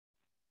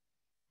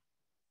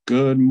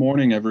Good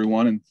morning,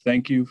 everyone, and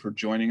thank you for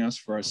joining us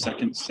for our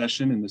second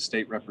session in the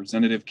State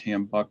Representative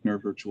Kam Buckner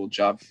Virtual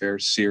Job Fair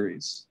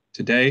Series.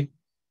 Today,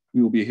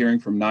 we will be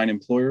hearing from 9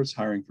 employers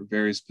hiring for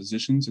various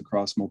positions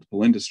across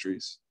multiple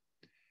industries.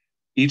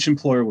 Each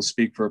employer will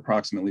speak for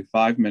approximately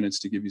 5 minutes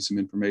to give you some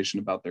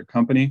information about their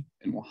company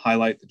and will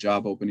highlight the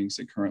job openings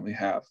they currently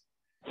have.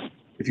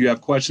 If you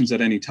have questions at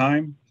any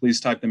time,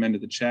 please type them into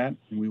the chat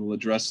and we will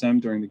address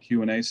them during the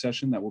Q&A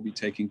session that will be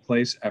taking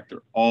place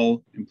after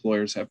all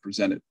employers have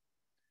presented.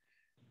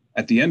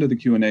 At the end of the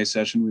Q&A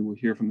session, we will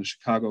hear from the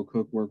Chicago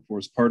Cook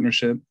Workforce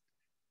Partnership,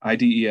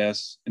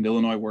 IDES, and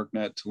Illinois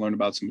workNet to learn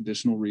about some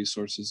additional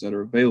resources that are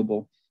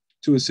available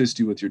to assist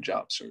you with your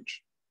job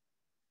search.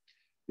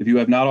 If you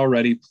have not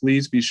already,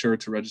 please be sure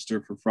to register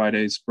for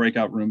Friday's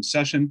breakout room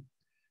session,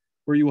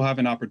 where you will have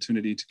an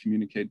opportunity to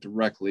communicate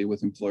directly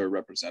with employer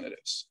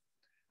representatives.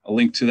 A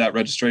link to that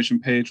registration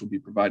page will be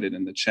provided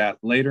in the chat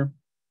later.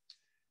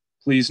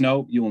 Please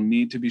note, you will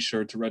need to be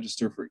sure to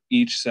register for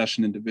each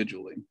session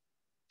individually.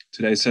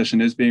 Today's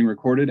session is being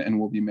recorded and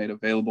will be made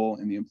available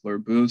in the employer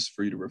booths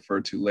for you to refer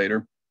to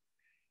later.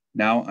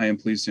 Now, I am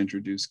pleased to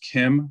introduce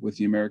Kim with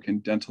the American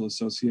Dental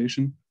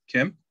Association.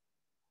 Kim?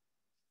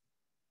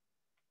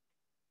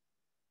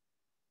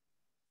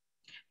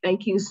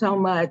 Thank you so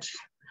much.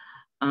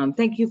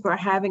 Thank you for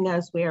having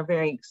us. We are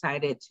very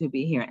excited to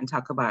be here and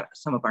talk about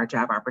some of our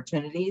job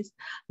opportunities.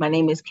 My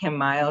name is Kim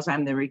Miles.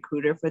 I'm the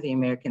recruiter for the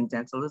American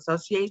Dental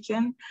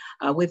Association.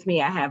 With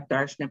me, I have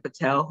Darshna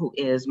Patel, who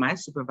is my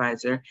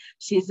supervisor.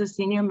 She's the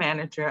Senior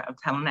Manager of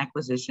Talent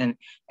Acquisition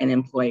and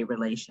Employee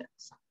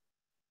Relations.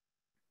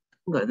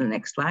 Go to the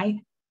next slide.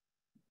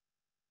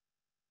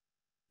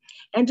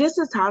 And just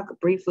to talk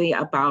briefly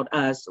about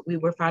us, we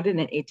were founded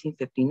in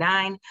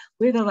 1859.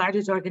 We're the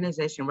largest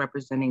organization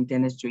representing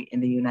dentistry in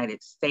the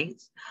United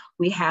States.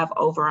 We have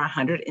over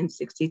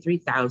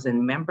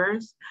 163,000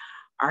 members.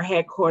 Our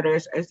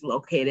headquarters is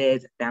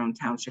located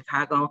downtown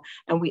Chicago,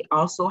 and we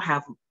also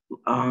have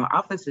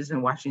offices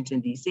in Washington,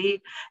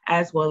 D.C.,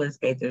 as well as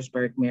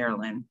Gaithersburg,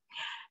 Maryland.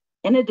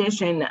 In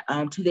addition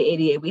to the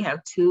ADA, we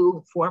have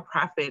 2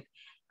 for-profit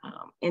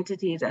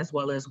entities, as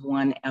well as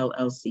 1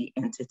 LLC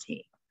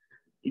entity.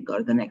 You go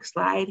to the next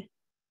slide.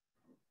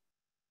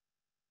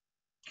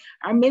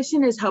 Our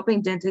mission is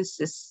helping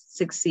dentists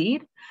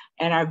succeed,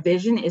 and our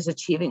vision is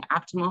achieving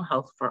optimal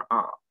health for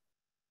all.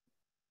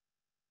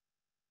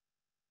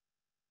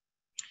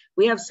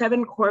 We have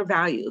 7 core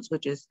values,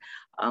 which is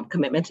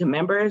commitment to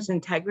members,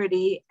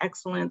 integrity,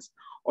 excellence,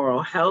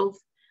 oral health,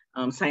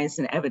 science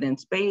and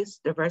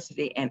evidence-based,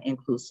 diversity, and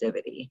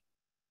inclusivity.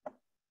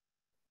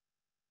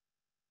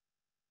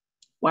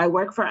 Why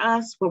work for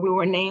us? Well, we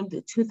were named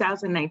the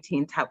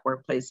 2019 Top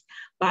Workplace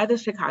by the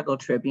Chicago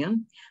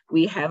Tribune.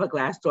 We have a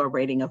Glassdoor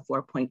rating of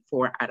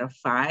 4.4 out of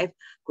 5,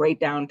 great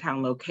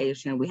downtown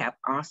location. We have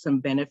awesome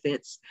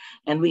benefits,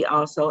 and we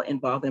also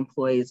involve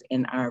employees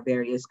in our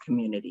various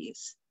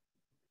communities.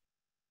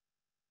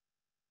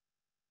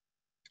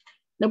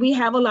 Now, we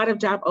have a lot of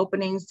job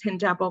openings, 10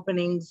 job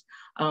openings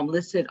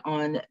listed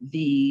on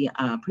the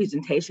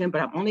presentation, but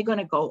I'm only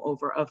gonna go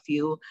over a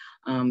few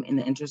in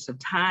the interest of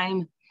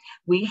time.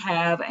 We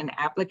have an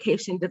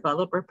application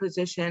developer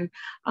position.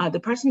 The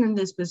person in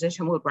this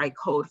position would write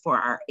code for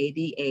our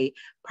ADA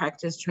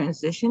practice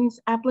transitions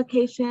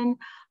application.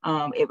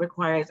 It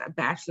requires a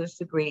bachelor's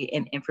degree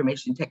in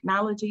information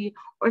technology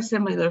or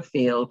similar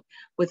field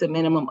with a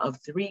minimum of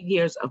 3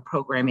 years of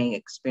programming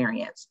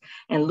experience.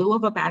 In lieu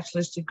of a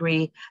bachelor's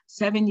degree,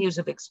 7 years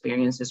of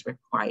experience is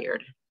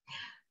required.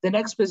 The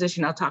next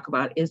position I'll talk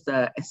about is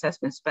the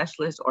assessment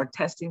specialist or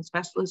testing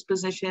specialist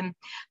position.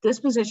 This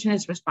position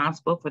is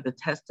responsible for the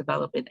test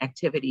development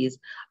activities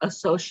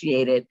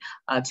associated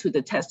to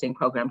the testing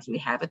programs we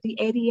have at the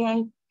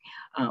ADA.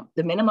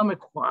 The minimum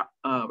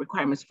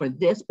requirements for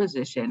this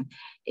position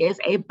is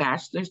a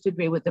bachelor's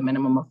degree with a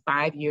minimum of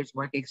 5 years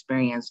work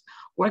experience,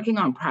 working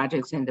on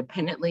projects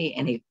independently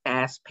in a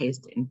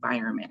fast-paced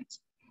environment.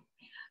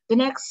 The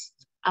next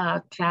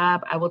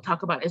job I will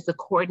talk about is the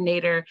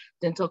Coordinator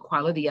Dental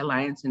Quality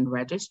Alliance and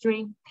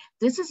Registry.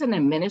 This is an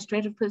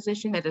administrative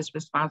position that is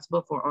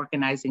responsible for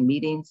organizing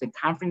meetings and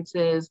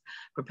conferences,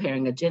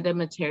 preparing agenda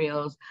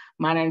materials,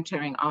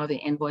 monitoring all the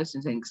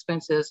invoices and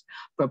expenses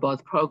for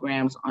both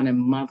programs on a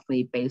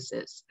monthly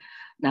basis.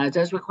 Now, it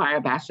does require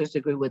a bachelor's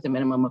degree with a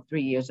minimum of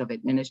 3 years of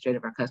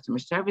administrative or customer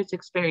service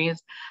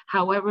experience.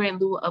 However, in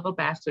lieu of a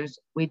bachelor's,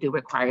 we do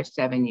require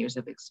 7 years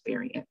of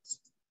experience.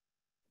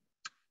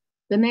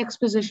 The next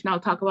position I'll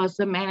talk about is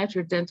the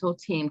Manager Dental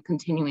Team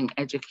Continuing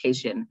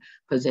Education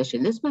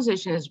position. This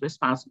position is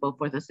responsible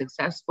for the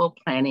successful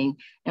planning,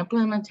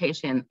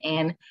 implementation,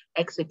 and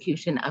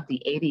execution of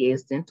the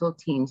ADA's Dental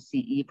Team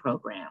CE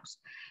programs.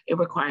 It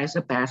requires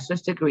a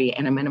bachelor's degree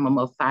and a minimum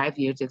of 5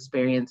 years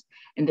experience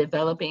in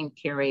developing,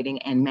 curating,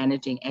 and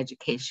managing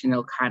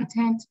educational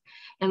content.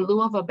 In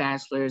lieu of a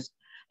bachelor's,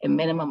 a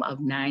minimum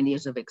of 9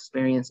 years of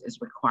experience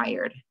is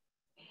required.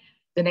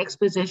 The next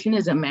position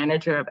is a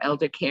manager of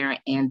elder care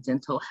and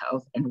dental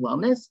health and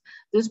wellness.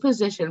 This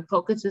position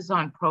focuses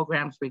on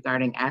programs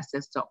regarding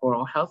access to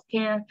oral health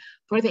care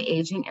for the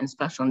aging and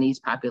special needs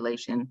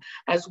population,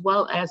 as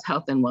well as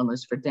health and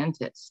wellness for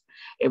dentists.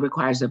 It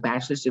requires a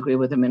bachelor's degree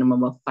with a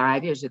minimum of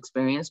 5 years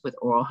experience with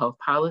oral health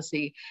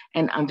policy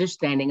and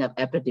understanding of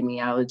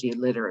epidemiology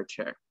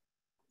literature.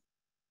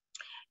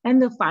 And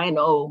the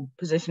final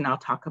position I'll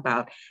talk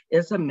about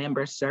is a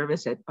member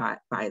service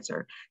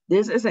advisor.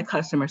 This is a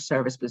customer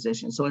service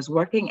position. So it's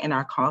working in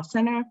our call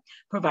center,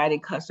 providing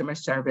customer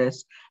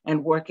service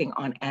and working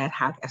on ad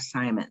hoc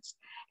assignments.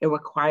 It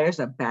requires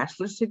a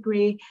bachelor's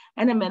degree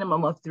and a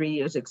minimum of 3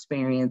 years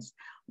experience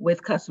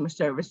with customer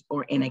service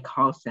or in a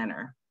call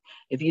center.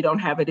 If you don't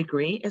have a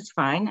degree, it's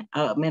fine.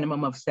 A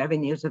minimum of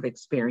 7 years of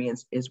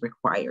experience is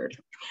required.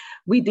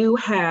 We do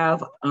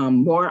have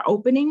more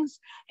openings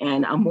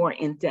and a more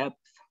in-depth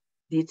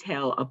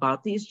detail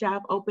about these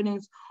job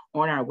openings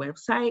on our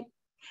website.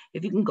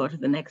 If you can go to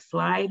the next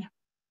slide.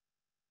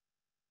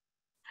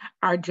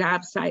 Our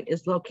job site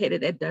is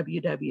located at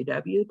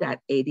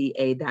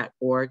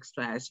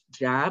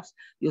www.ada.org/jobs.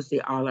 You'll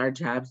see all our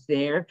jobs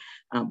there.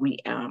 We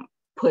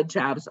put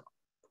jobs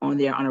on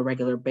there on a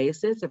regular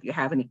basis. If you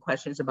have any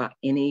questions about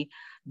any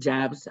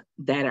jobs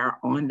that are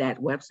on that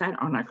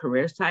website, on our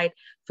career site,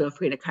 feel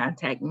free to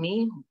contact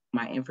me.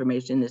 My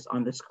information is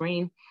on the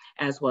screen,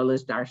 as well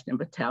as Darshan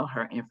Patel.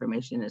 Her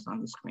information is on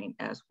the screen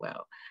as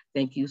well.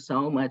 Thank you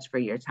so much for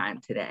your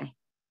time today.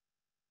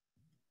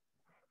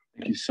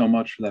 Thank you so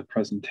much for that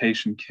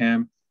presentation,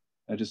 Kim.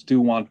 I just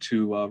do want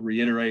to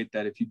reiterate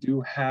that if you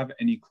do have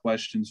any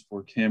questions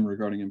for Kim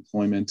regarding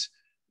employment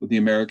with the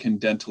American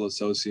Dental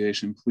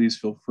Association, please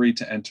feel free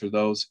to enter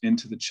those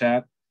into the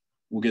chat.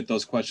 We'll get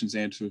those questions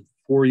answered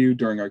for you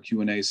during our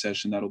Q&A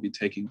session that'll be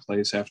taking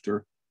place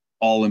after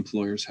all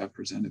employers have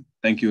presented.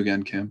 Thank you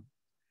again, Kim.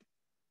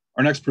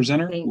 Our next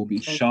presenter will be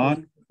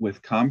Sean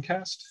with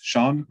Comcast.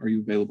 Sean, are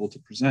you available to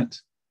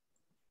present?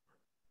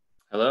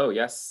 Hello,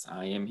 yes,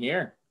 I am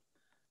here.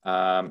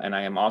 And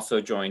I am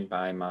also joined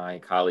by my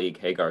colleague,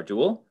 Hagar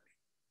Duell.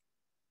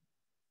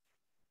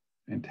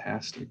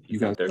 Fantastic. You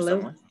guys there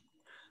somewhere?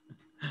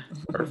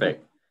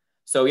 Perfect.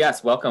 So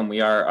yes, welcome. We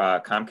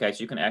are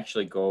Comcast. You can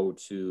actually go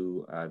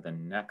to the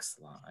next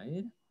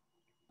slide.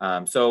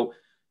 So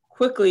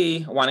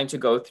quickly wanting to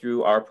go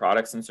through our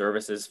products and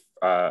services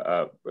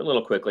a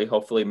little quickly.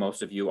 Hopefully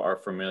most of you are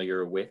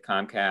familiar with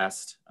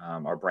Comcast,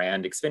 our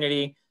brand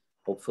Xfinity.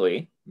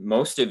 Hopefully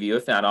most of you,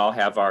 if not all,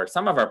 have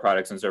some of our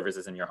products and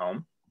services in your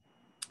home.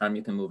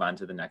 You can move on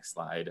to the next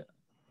slide.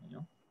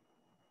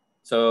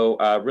 So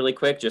really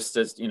quick, just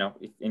as,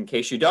 in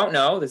case you don't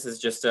know, this is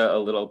just a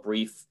little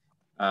brief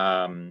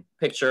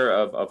picture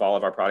of all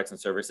of our products and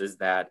services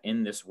that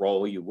in this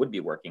role you would be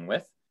working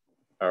with,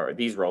 or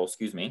these roles,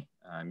 excuse me.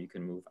 You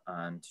can move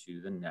on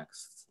to the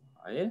next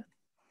slide.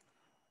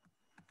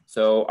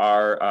 So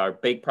our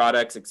big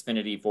products,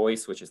 Xfinity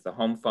Voice, which is the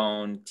home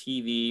phone,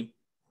 TV,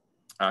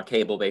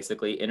 cable,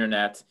 basically,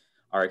 internet,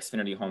 our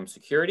Xfinity Home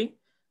Security,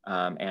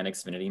 and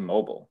Xfinity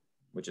Mobile,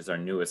 which is our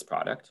newest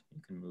product.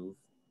 You can move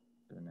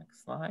to the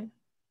next slide.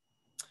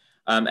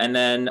 And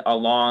then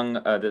along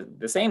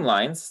the same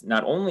lines,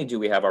 not only do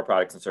we have our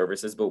products and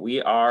services, but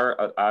we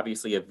are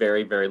obviously a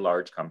very, very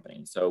large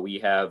company. So we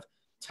have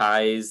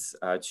ties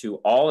to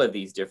all of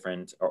these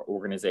different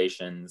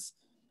organizations,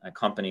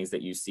 companies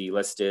that you see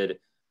listed.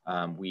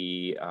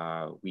 We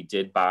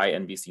did buy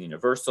NBC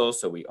Universal,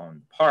 so we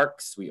own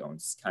parks, we own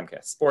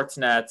Comcast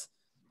Sportsnet,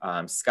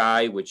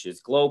 Sky, which is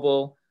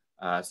global.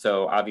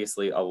 So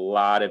obviously a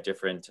lot of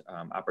different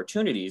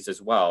opportunities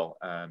as well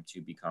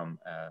to become,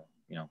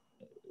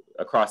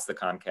 across the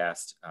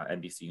Comcast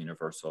NBC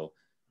Universal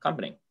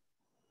company.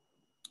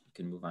 You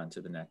can move on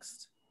to the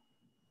next.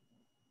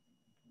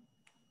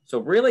 So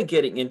really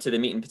getting into the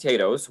meat and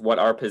potatoes, what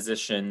are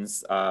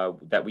positions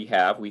that we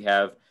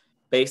have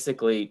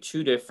basically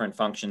two different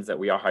functions that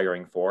we are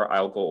hiring for.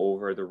 I'll go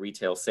over the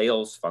retail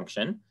sales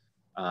function.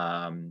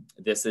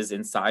 This is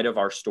inside of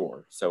our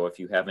store. So if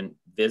you haven't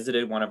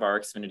visited one of our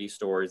Xfinity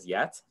stores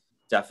yet,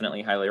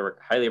 definitely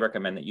highly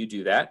recommend that you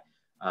do that.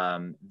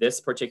 This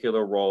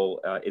particular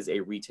role is a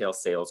retail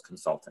sales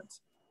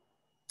consultant.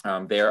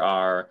 There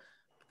are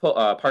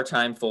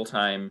part-time,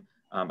 full-time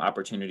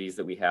opportunities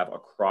that we have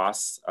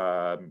across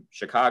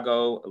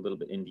Chicago, a little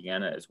bit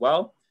Indiana as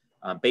well.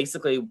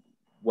 Basically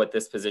what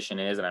this position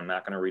is, and I'm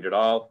not going to read it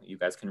all, you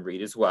guys can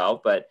read as well,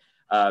 but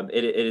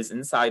it is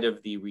inside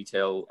of the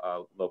retail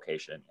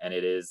location, and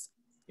it is,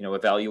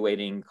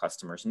 evaluating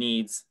customers'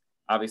 needs,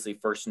 obviously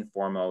first and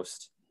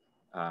foremost,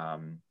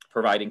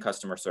 providing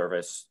customer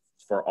service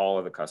for all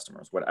of the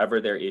customers,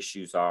 whatever their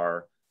issues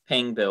are,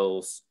 paying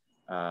bills,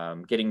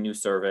 getting new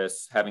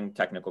service, having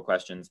technical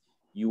questions.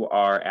 You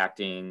are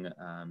acting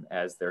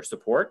as their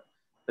support,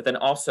 but then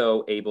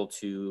also able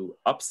to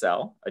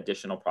upsell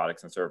additional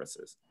products and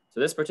services. So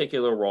this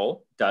particular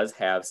role does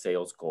have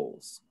sales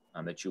goals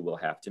that you will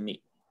have to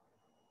meet.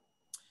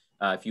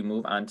 If you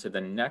move on to the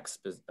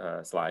next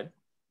slide.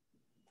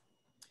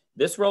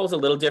 This role is a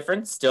little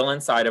different, still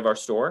inside of our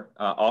store,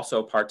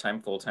 also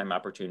part-time, full-time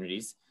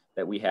opportunities.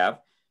 that we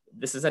have.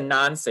 This is a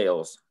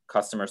non-sales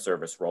customer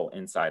service role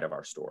inside of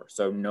our store.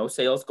 So no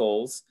sales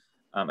goals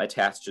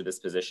attached to this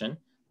position.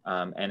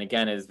 And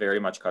again, is very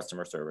much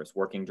customer service,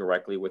 working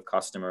directly with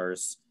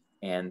customers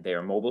and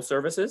their mobile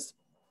services.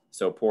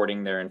 So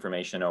porting their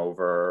information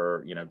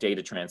over,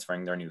 data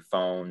transferring their new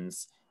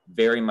phones,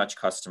 very much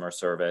customer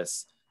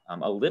service,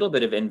 a little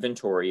bit of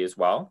inventory as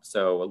well.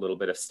 So a little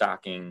bit of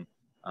stocking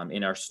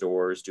in our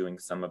stores, doing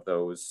some of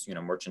those,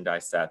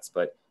 merchandise sets,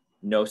 but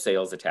no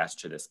sales attached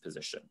to this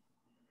position.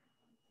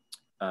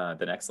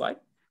 The next slide.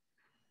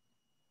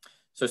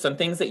 So some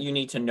things that you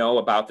need to know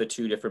about the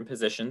two different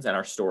positions and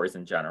our stores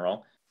in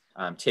general.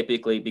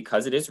 Typically,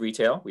 because it is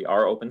retail, we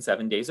are open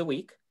 7 days a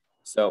week.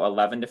 So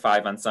 11 to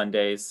 5 on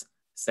Sundays,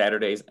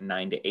 Saturdays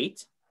 9 to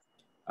 8.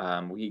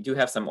 We do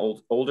have some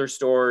older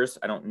stores.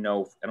 I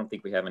don't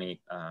think we have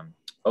any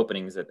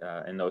openings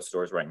in those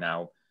stores right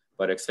now,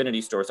 but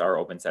Xfinity stores are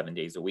open 7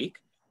 days a week.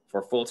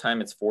 For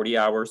full-time, it's 40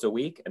 hours a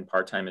week, and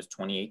part-time is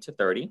 28 to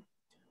 30.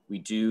 We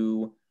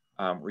do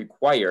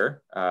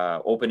require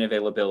open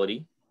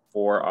availability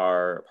for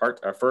our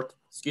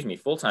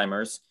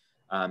full-timers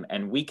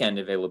and weekend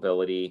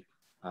availability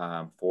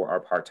for our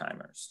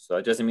part-timers. So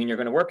it doesn't mean you're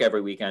going to work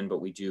every weekend, but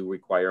we do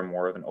require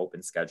more of an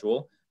open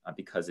schedule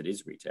because it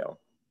is retail.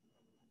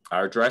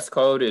 Our dress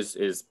code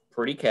is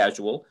pretty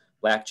casual,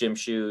 black gym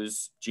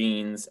shoes,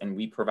 jeans, and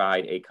we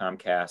provide a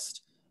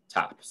Comcast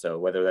top. So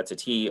whether that's a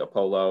tee, a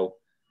polo,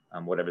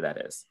 whatever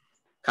that is.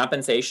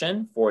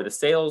 Compensation for the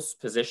sales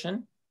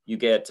position, you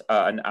get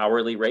an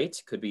hourly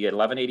rate, could be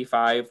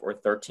 $11.85 or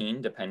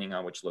 $13, depending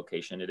on which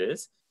location it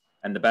is.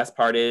 And the best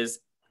part is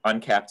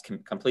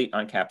complete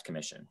uncapped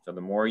commission. So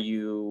the more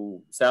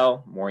you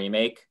sell, more you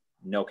make,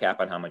 no cap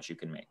on how much you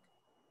can make.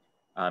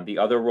 The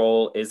other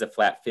role is a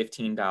flat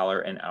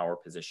 $15 an hour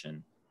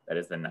position. That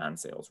is the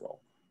non-sales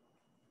role.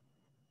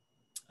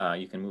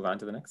 You can move on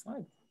to the next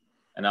slide.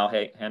 And I'll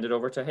hand it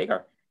over to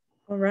Hagar.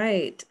 All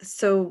right.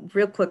 So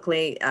real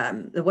quickly,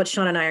 what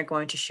Sean and I are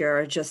going to share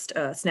are just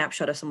a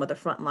snapshot of some of the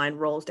frontline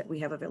roles that we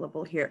have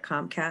available here at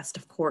Comcast.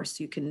 Of course,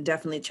 you can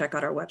definitely check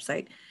out our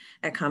website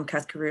at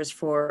Comcast Careers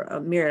for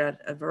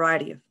a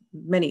variety of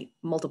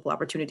multiple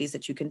opportunities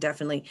that you can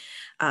definitely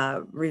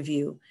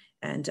review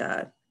and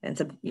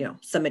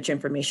submit your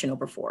information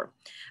over for.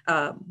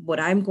 What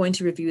I'm going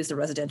to review is the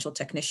residential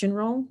technician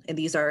role. And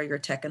these are your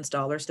tech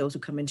installers, those who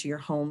come into your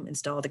home,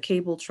 install the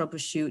cable,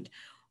 troubleshoot,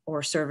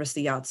 or service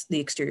the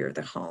exterior of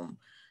the home.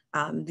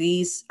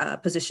 These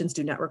positions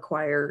do not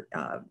require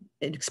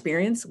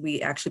experience.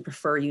 We actually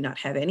prefer you not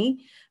have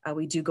any.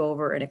 We do go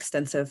over an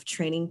extensive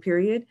training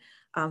period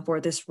for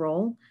this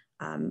role.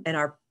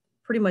 And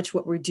pretty much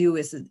what we do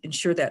is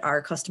ensure that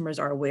our customers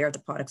are aware of the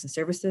products and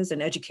services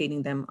and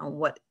educating them on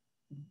what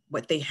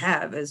they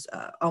have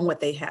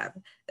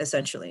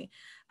essentially.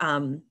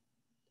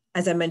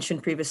 As I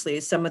mentioned previously,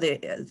 some of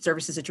the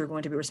services that you're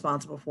going to be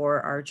responsible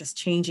for are just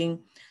changing,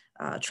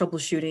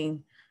 troubleshooting.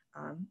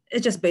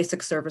 It's just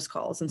basic service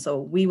calls. And so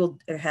we will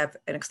have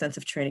an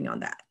extensive training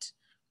on that.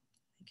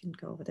 You can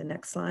go over the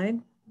next slide.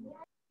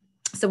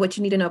 So what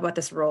you need to know about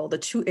this role, the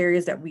two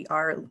areas that we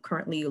are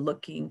currently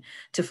looking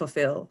to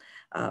fulfill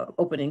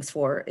openings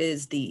for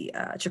is the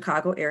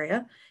Chicago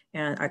area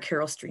and our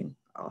Carroll Stream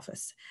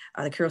office.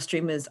 The Carroll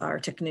Stream is our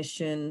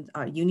technician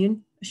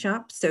union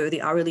shop. So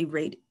the hourly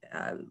rate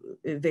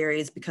it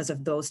varies because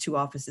of those two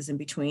offices in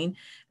between,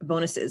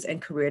 bonuses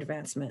and career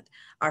advancement.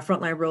 Our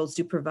frontline roles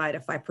do provide a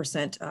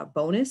 5%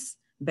 bonus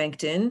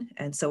banked in.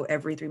 And so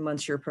every 3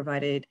 months you're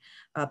provided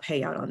a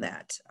payout on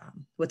that.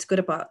 What's good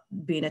about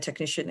being a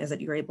technician is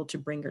that you're able to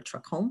bring your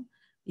truck home.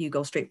 You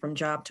go straight from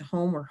job to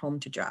home or home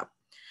to job.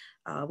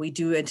 We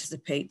do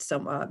anticipate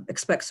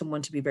expect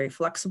someone to be very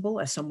flexible,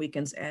 as some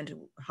weekends and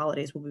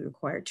holidays will be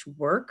required to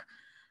work.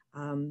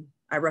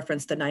 I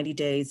referenced the 90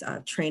 days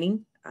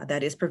training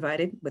that is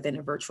provided within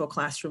a virtual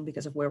classroom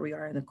because of where we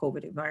are in the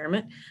COVID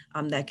environment.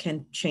 That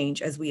can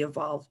change as we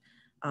evolve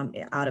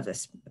out of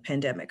this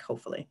pandemic,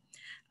 hopefully.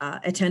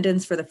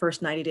 Attendance for the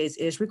first 90 days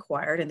is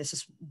required, and this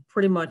is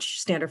pretty much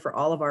standard for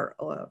all of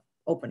our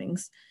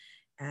openings.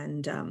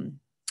 And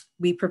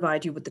we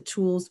provide you with the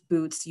tools,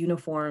 boots,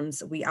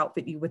 uniforms. We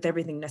outfit you with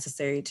everything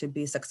necessary to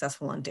be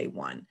successful on day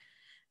one.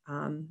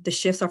 The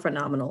shifts are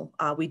phenomenal.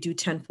 We do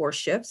 10-4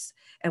 shifts.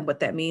 And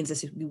what that means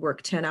is we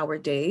work 10-hour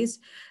days,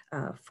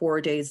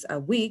 4 days a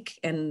week,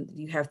 and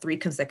you have 3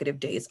 consecutive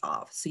days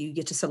off. So you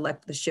get to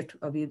select the shift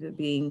of either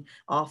being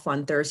off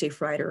on Thursday,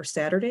 Friday, or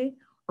Saturday,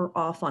 or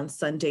off on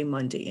Sunday,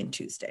 Monday, and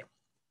Tuesday.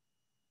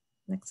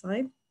 Next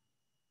slide.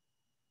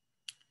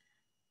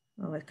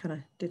 Oh, I kind of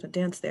did a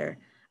dance there.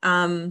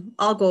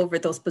 I'll go over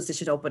those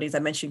position openings. I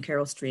mentioned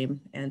Carroll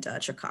Stream and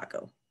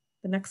Chicago.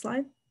 The next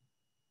slide.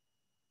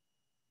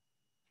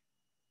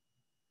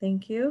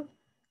 Thank you.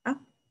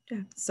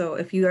 Yeah. So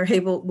if you are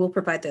able, we'll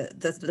provide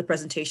the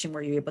presentation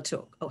where you're able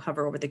to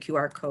hover over the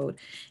QR code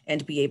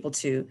and be able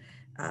to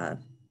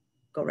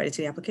go right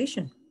into the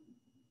application.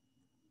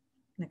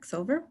 Next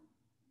over.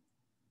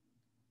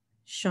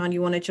 Sean,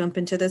 you want to jump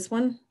into this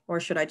one, or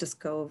should I just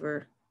go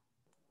over?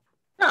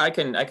 Yeah, I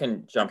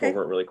can jump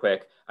over it really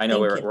quick. I know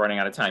we're running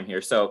out of time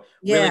here. So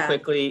really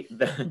quickly,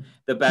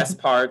 the best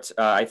part,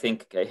 I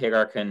think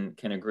Hagar can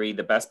agree,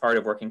 the best part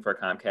of working for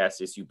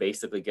Comcast is you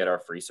basically get our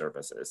free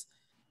services.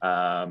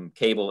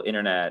 Cable,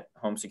 internet,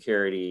 home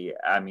security,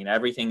 I mean,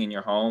 everything in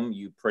your home,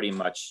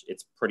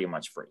 it's pretty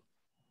much free,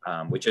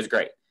 which is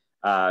great.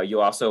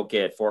 You also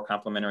get 4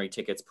 complimentary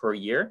tickets per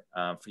year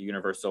for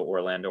Universal,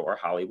 Orlando, or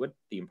Hollywood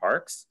theme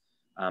parks.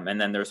 And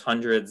then there's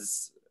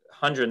hundreds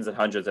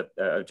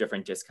of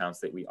different discounts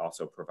that we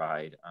also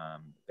provide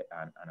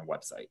on a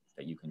website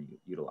that you can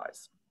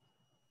utilize.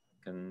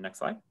 Next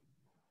slide.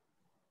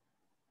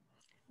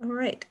 All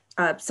right.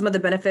 Some of the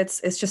benefits,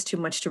 it's just too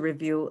much to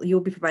review. You'll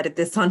be provided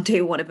this on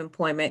day 1 of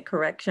employment,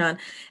 correct, Sean?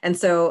 And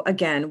so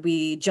again,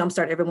 we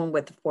jumpstart everyone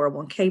with the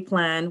 401k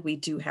plan. We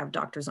do have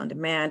doctors on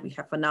demand. We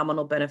have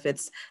phenomenal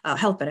benefits,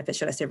 health benefits,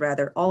 should I say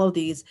rather. All of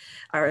these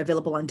are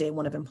available on day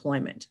 1 of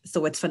employment.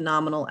 So it's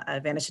phenomenal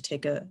advantage to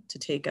take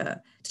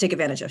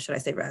advantage of, should I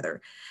say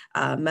rather.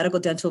 Medical,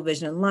 dental,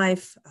 vision, and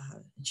life,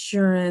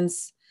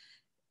 insurance.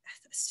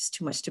 It's just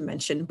too much to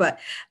mention, but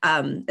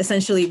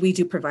essentially we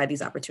do provide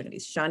these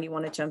opportunities. Sean, you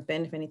want to jump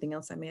in if anything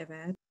else I may have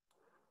added?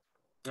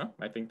 No,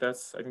 I think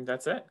that's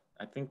it.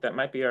 I think that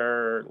might be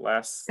our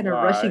last slide. Kind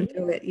of rushing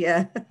through it,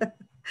 yeah.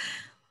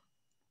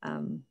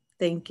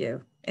 Thank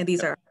you. And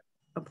these are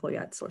employee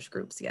outsource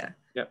groups, yeah.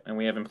 Yep, and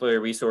we have employee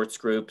resource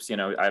groups. You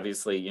know,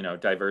 obviously, you know,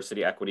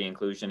 diversity, equity,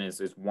 inclusion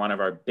is one of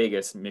our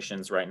biggest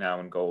missions right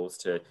now and goals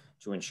to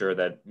ensure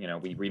that, you know,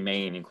 we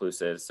remain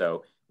inclusive.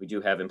 So we do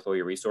have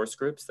employee resource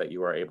groups that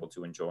you are able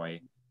to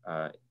join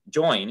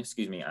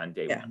on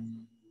day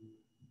 1.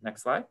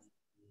 Next slide.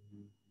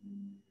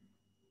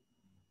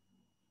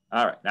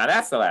 All right, now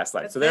that's the last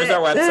slide. So there's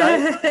our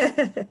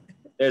website.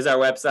 There's our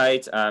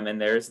website, and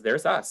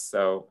there's us.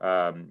 So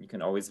you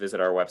can always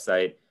visit our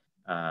website.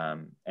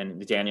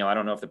 And Daniel, I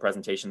don't know if the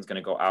presentation is going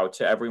to go out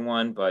to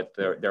everyone, but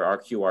there are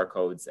QR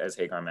codes, as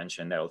Hagar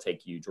mentioned, that will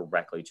take you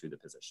directly to the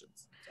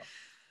positions. So.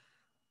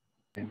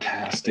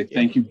 Fantastic.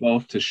 Thank you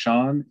both to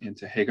Sean and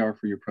to Hagar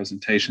for your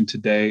presentation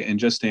today. And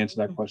just to answer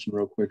that question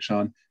real quick,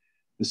 Sean,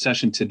 the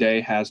session today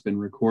has been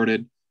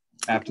recorded.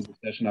 After the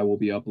session, I will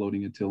be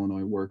uploading it to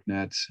Illinois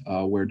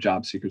WorkNet, where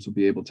job seekers will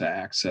be able to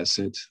access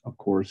it, of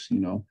course, you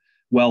know,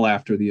 well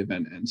after the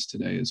event ends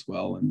today as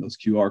well. And those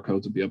QR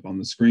codes will be up on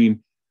the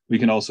screen. We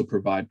can also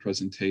provide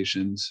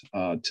presentations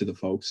to the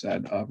folks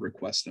that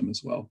request them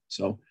as well.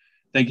 So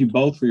thank you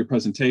both for your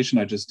presentation.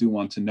 I just do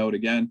want to note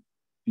again,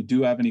 if you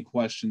do have any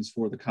questions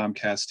for the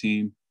Comcast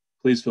team,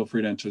 please feel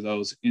free to enter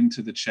those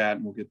into the chat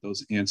and we'll get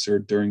those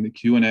answered during the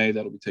Q&A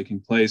that'll be taking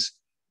place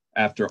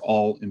after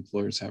all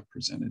employers have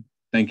presented.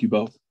 Thank you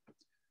both.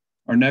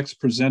 Our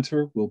next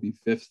presenter will be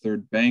Fifth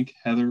Third Bank.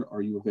 Heather,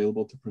 are you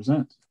available to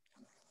present?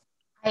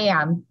 I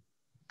am.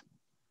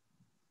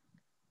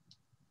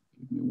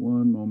 Give me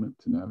one moment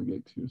to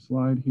navigate to your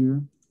slide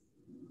here.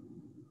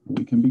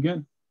 We can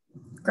begin.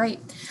 Great.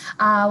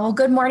 Well,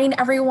 good morning,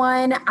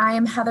 everyone. I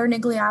am Heather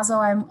Nigliazzo.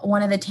 I'm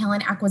one of the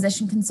talent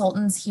acquisition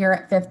consultants here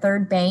at Fifth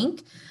Third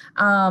Bank.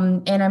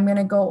 And I'm going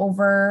to go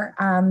over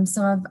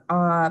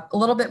a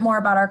little bit more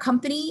about our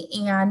company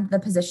and the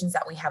positions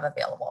that we have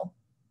available.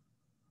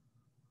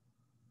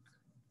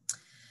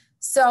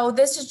 So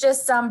this is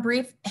just some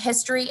brief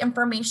history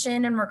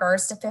information in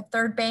regards to Fifth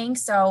Third Bank.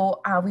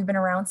 So we've been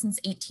around since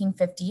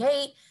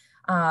 1858.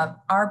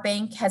 Our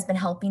bank has been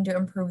helping to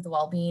improve the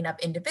well-being of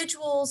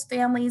individuals,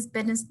 families,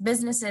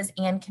 businesses,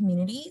 and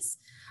communities,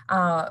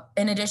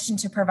 in addition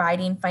to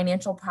providing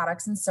financial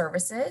products and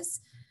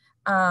services.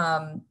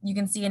 You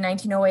can see in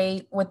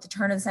 1908, with the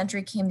turn of the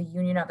century, came the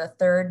union of the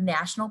Third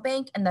National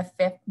Bank and the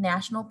Fifth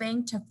National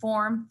Bank to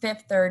form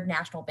Fifth Third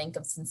National Bank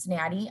of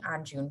Cincinnati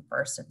on June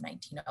 1st of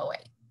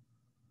 1908.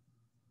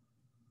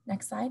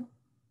 Next slide.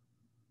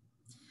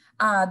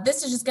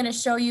 This is just going to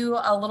show you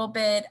a little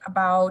bit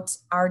about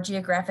our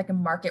geographic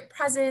and market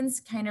presence.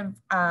 Kind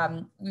of,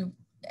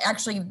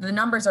 actually, the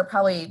numbers are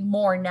probably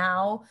more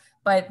now,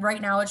 but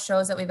right now it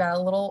shows that we've got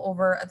a little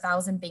over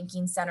 1,000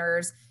 banking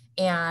centers,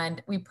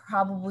 and we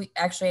probably,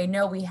 actually, I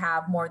know we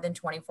have more than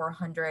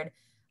 2,400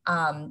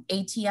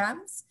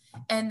 ATMs,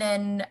 and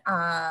then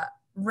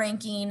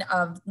ranking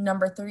of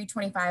number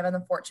 325 on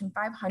the Fortune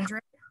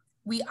 500.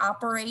 We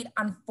operate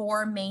on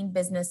 4 main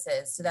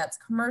businesses. So that's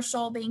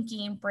commercial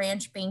banking,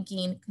 branch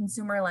banking,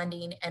 consumer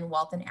lending, and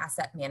wealth and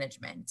asset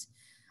management.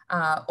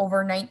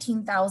 Over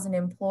 19,000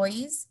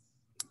 employees.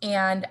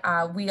 And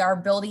we are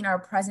building our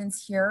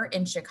presence here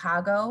in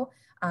Chicago.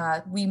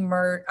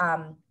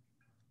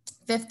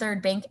 Fifth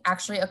Third Bank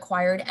actually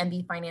acquired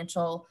MB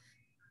Financial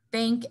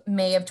Bank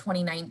May of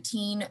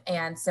 2019.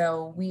 And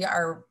so we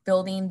are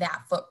building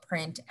that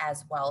footprint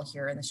as well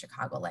here in the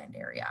Chicagoland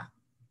area.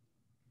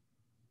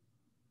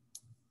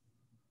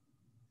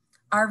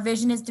 Our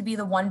vision is to be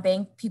the one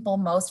bank people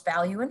most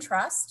value and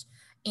trust.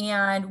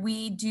 And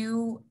we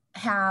do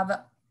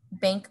have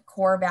bank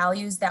core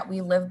values that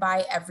we live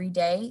by every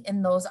day.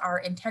 And those are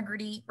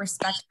integrity,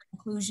 respect,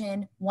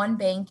 inclusion, one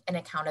bank, and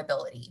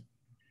accountability.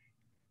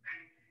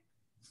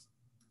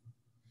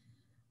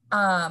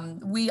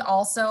 We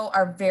also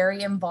are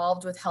very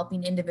involved with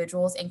helping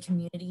individuals and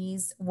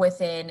communities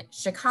within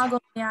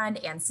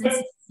Chicagoland and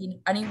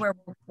Cincinnati, anywhere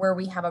where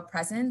we have a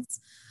presence.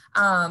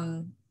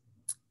 We're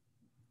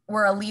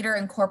a leader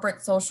in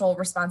corporate social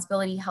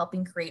responsibility,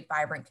 helping create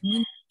vibrant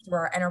communities through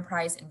our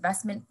enterprise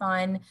investment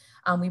fund.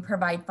 We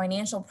provide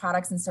financial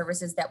products and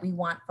services that we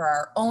want for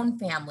our own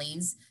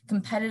families,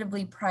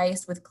 competitively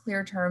priced with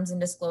clear terms and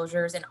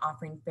disclosures, and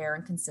offering fair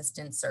and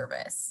consistent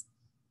service.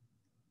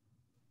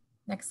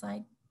 Next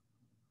slide.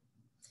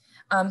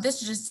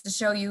 This is just to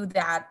show you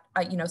that,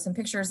 you know, some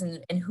pictures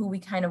and who we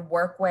kind of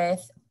work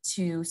with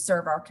to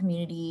serve our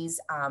communities.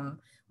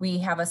 We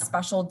have a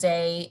special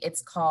day.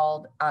 It's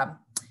called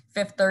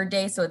Fifth Third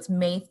Day. So it's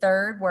May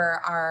 3rd,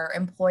 where our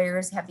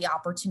employers have the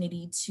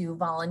opportunity to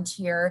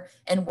volunteer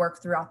and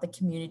work throughout the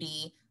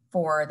community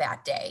for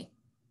that day.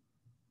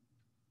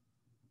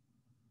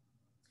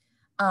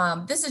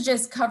 This is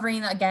just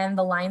covering, again,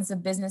 the lines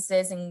of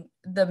businesses, and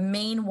the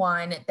main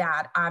one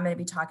that I'm going to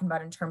be talking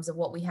about in terms of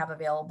what we have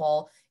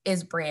available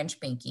is branch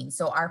banking.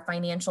 So our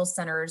financial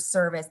centers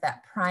serve as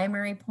that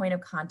primary point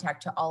of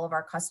contact to all of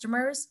our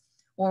customers,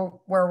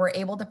 where we're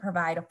able to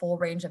provide a full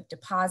range of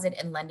deposit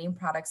and lending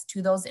products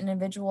to those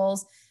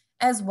individuals,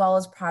 as well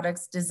as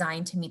products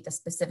designed to meet the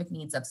specific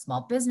needs of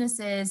small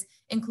businesses,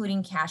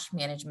 including cash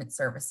management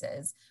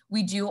services.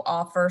 We do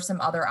offer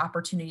some other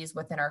opportunities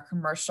within our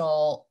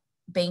commercial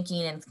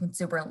banking and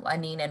consumer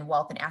lending and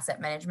wealth and asset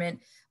management,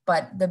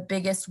 but the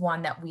biggest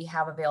one that we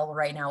have available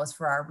right now is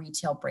for our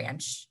retail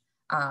branch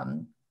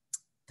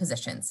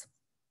positions.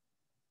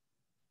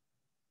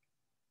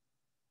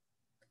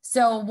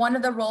 So one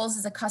of the roles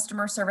is a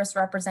customer service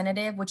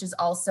representative, which is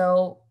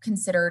also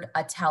considered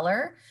a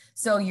teller.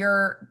 So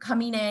you're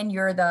coming in,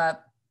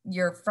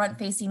 you're front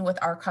facing with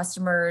our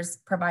customers,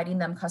 providing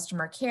them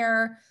customer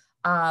care,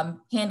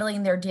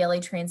 handling their daily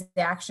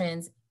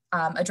transactions,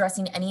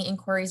 addressing any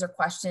inquiries or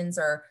questions,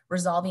 or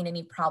resolving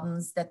any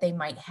problems that they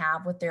might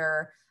have with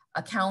their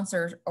accounts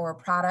or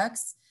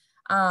products,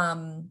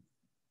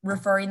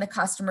 referring the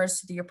customers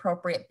to the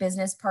appropriate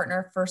business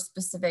partner for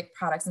specific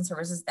products and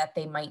services that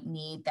they might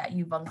need that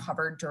you've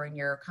uncovered during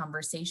your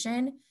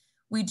conversation.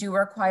 We do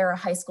require a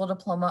high school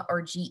diploma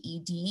or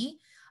GED.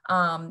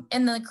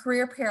 And the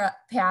career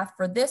path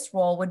for this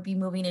role would be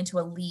moving into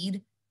a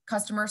lead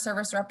customer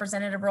service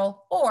representative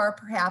role, or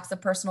perhaps a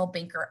personal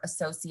banker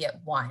associate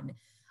one.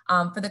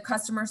 For the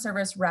customer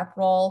service rep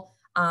role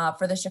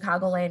for the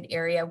Chicagoland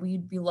area,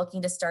 we'd be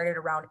looking to start at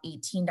around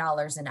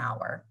 $18 an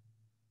hour.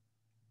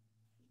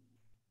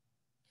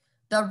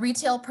 The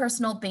retail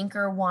personal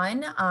banker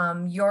one,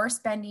 you're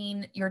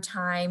spending your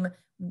time,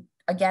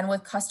 again,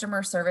 with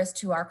customer service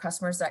to our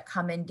customers that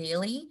come in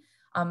daily.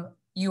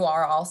 You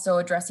are also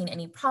addressing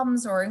any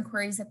problems or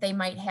inquiries that they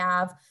might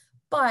have,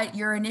 but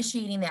you're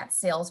initiating that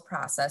sales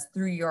process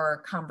through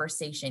your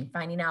conversation,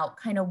 finding out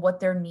kind of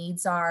what their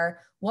needs are,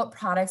 what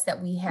products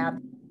that we have,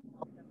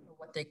 for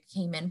what they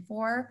came in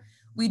for.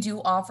 We do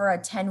offer a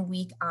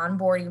 10-week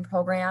onboarding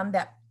program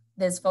that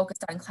is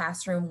focused on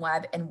classroom,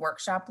 web, and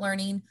workshop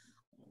learning.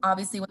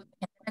 Obviously, with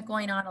the pandemic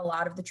going on, a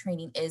lot of the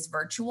training is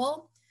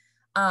virtual.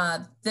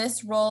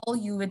 This role,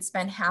 you would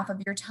spend half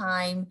of your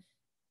time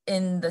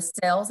in the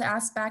sales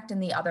aspect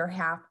and the other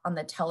half on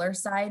the teller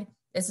side.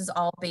 This is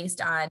all based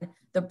on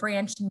the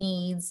branch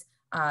needs.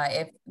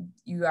 If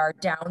you are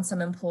down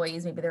some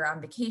employees, maybe they're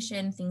on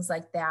vacation, things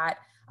like that,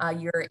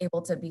 you're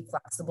able to be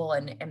flexible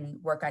and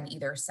work on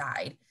either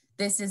side.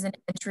 This is an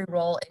entry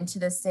role into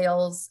the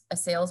a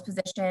sales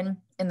position,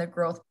 and the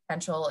growth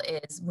potential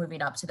is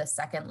moving up to the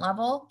second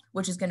level,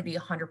 which is going to be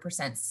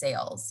 100%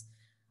 sales.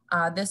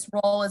 This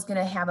role is going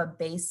to have a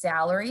base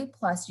salary,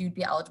 plus you'd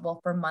be eligible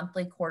for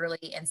monthly,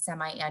 quarterly, and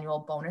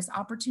semi-annual bonus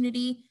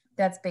opportunity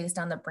that's based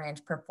on the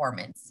branch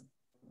performance.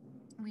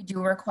 We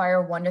do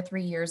require 1 to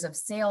 3 years of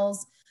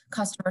sales,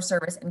 customer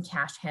service, and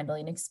cash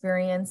handling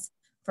experience.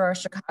 For our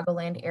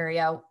Chicagoland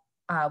area,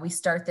 we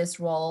start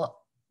this role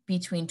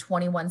between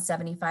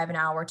 $21.75 an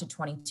hour to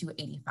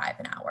 $22.85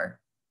 an hour.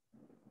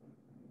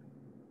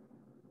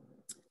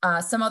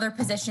 Some other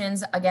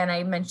positions, again,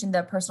 I mentioned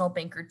the personal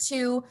banker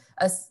 2,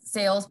 a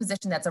sales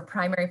position that's a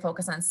primary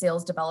focus on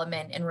sales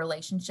development and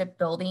relationship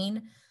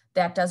building.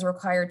 That does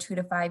require 2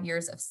 to 5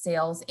 years of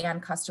sales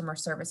and customer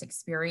service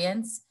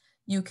experience.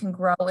 You can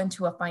grow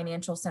into a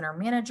financial center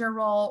manager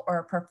role, or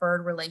a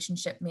preferred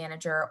relationship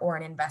manager, or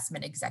an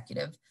investment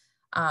executive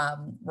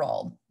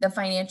role. The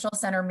financial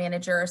center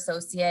manager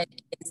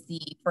associate is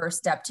the first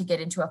step to get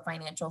into a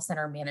financial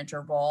center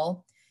manager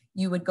role.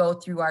 You would go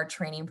through our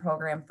training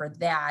program for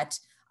that,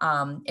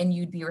 and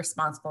you'd be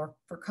responsible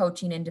for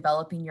coaching and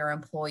developing your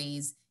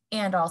employees,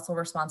 and also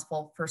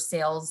responsible for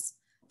sales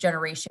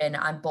generation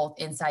on both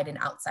inside and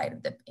outside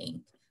of the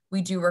bank.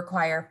 We do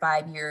require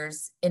 5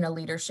 years in a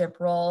leadership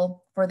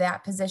role for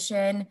that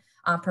position,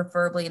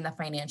 preferably in the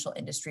financial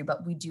industry,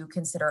 but we do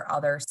consider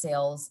other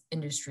sales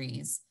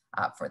industries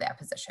for that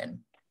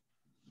position.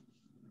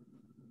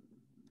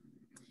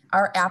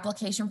 Our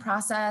application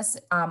process,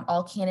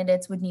 all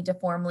candidates would need to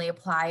formally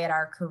apply at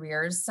our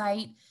careers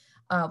site.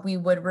 We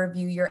would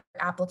review your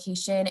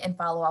application and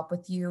follow up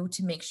with you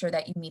to make sure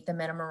that you meet the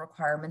minimum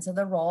requirements of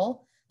the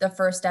role. The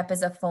first step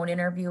is a phone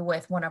interview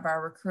with one of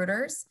our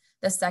recruiters.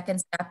 The second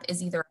step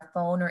is either a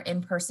phone or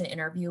in-person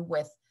interview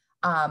with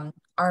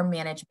our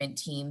management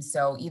team.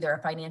 So either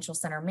a financial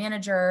center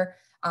manager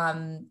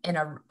and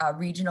a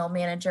regional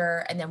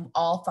manager, and then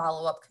all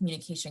follow-up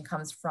communication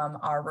comes from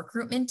our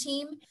recruitment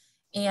team.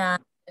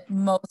 And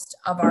most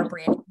of our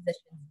branding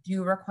positions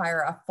do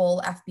require a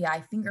full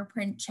FBI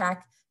fingerprint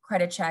check,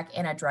 credit check,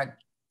 and a drug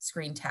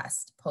screen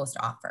test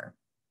post-offer.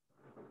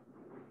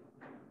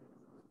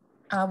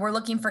 We're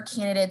looking for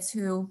candidates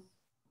who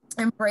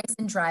embrace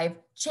and drive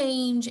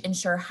change,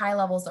 ensure high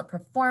levels of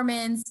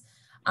performance,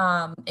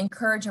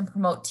 encourage and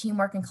promote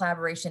teamwork and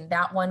collaboration.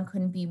 That one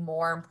couldn't be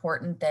more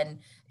important than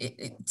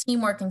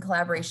teamwork and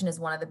collaboration is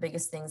one of the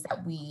biggest things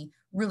that we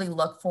really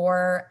look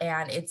for,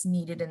 and it's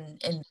needed in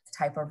this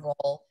type of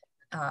role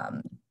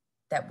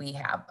that we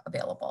have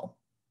available.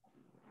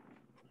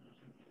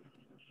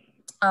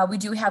 We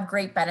do have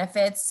great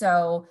benefits.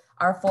 So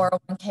our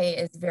 401k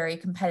is very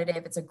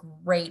competitive. It's a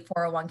great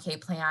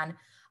 401k plan.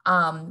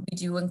 We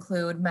do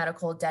include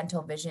medical,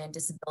 dental, vision,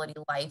 disability,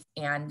 life,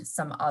 and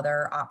some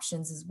other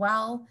options as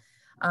well.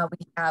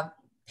 We have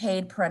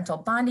paid parental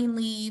bonding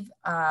leave,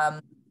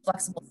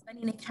 flexible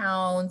spending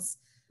accounts,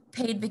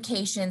 paid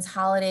vacations,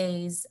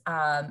 holidays,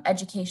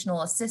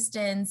 educational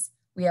assistance.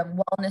 We have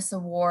wellness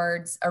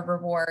awards,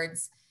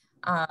 rewards.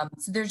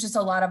 So there's just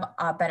a lot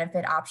of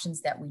benefit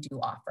options that we do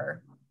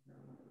offer.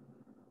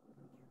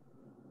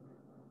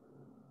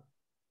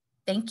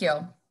 Thank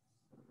you.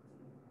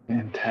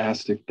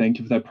 Fantastic. Thank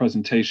you for that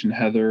presentation,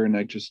 Heather. And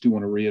I just do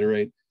want to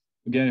reiterate,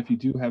 again, if you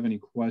do have any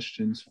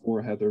questions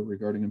for Heather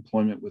regarding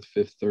employment with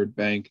Fifth Third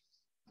Bank,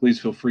 please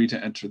feel free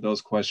to enter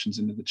those questions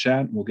into the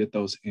chat, and we'll get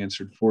those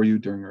answered for you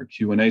during our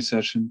Q&A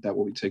session that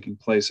will be taking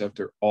place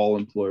after all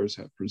employers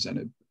have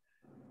presented.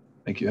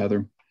 Thank you,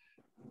 Heather.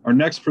 Our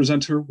next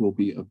presenter will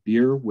be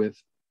Abir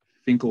with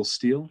Finkl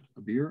Steel.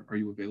 Abir, are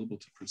you available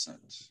to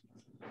present?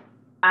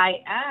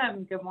 I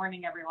am. Good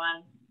morning,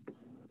 everyone.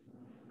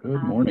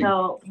 Good morning.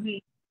 So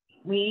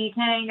we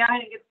can go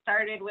ahead and get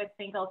started with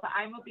Finkl. So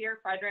I'm Abir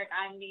Frederick.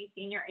 I'm the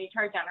Senior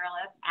HR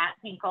Generalist at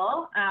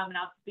Finkl, and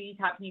I'll be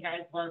talking to you guys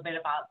a little bit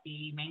about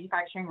the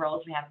manufacturing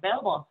roles we have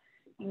available.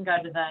 You can go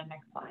to the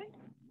next slide.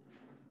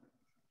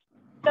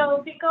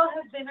 So Finkl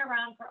has been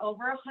around for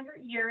over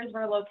 100 years.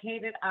 We're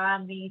located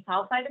on the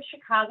south side of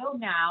Chicago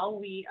now.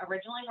 We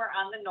originally were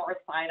on the north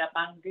side up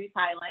on Goose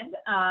Island.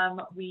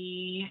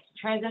 We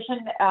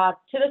transitioned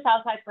to the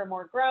south side for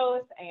more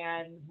growth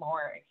and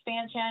more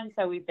expansion.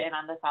 So we've been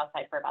on the south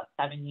side for about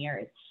 7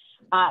 years.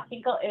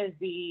 Finkl is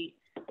the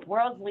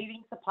world's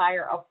leading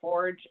supplier of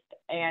forged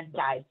and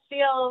dyed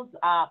steels,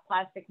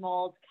 plastic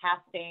molds,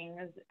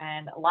 castings,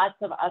 and lots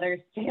of other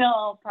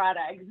steel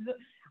products.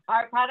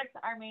 Our products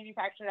are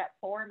manufactured at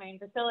 4 main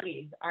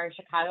facilities: our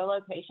Chicago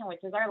location, which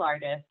is our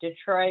largest,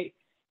 Detroit,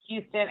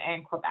 Houston,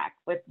 and Quebec.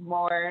 With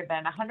more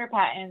than 100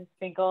 patents,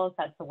 Finkl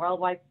sets the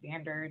worldwide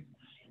standards,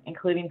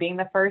 including being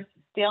the first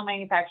steel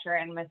manufacturer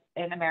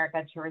in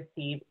America to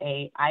receive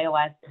a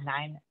ISO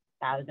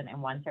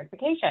 9001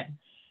 certification.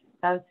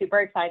 So super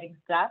exciting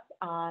stuff.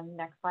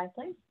 Next slide,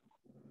 please.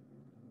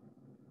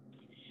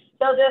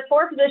 So the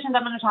 4 positions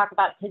I'm going to talk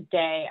about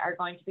today are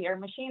going to be our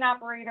machine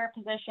operator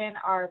position,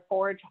 our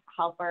forge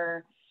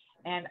helper,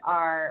 and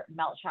our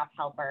melt shop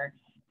helper.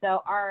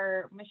 So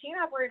our machine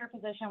operator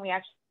position, we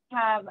actually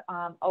have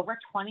over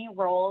 20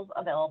 roles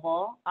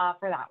available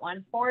for that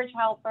one. Forge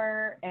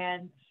helper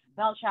and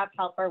melt shop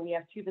helper, we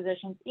have 2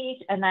 positions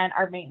each. And then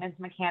our maintenance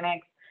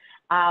mechanics,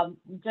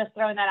 just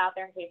throwing that out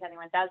there in case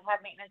anyone does have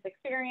maintenance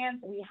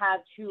experience, we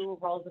have 2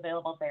 roles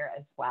available there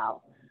as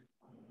well.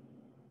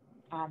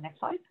 Next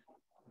slide.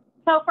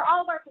 So for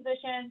all of our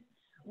positions,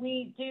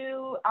 we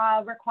do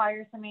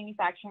require some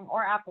manufacturing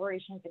or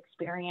operations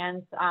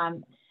experience.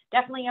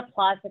 Definitely a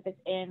plus if it's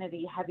in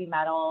the heavy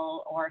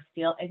metal or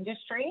steel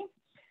industry.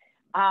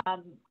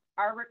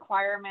 Our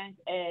requirement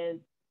is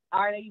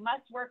you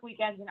must work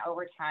weekends and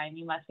overtime.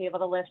 You must be able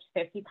to lift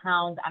 50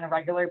 pounds on a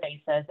regular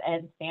basis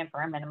and stand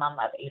for a minimum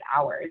of 8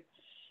 hours.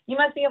 You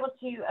must be able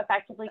to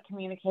effectively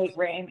communicate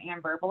written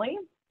and verbally.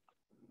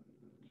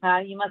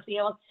 You must be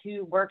able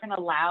to work in a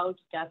loud,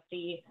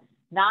 dusty,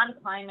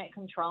 non-climate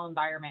control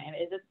environment.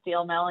 It is a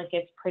steel mill. It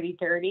gets pretty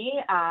dirty.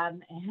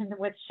 And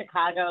with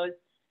Chicago's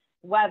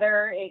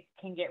weather, it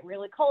can get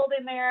really cold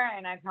in there,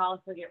 and it can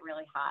also get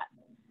really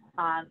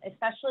hot.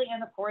 Especially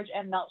in the forge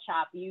and melt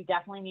shop, you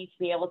definitely need to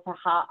be able to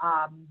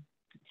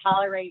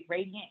tolerate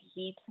radiant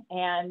heat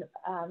and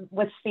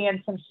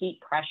withstand some heat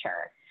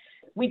pressure.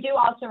 We do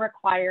also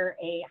require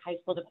a high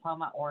school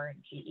diploma or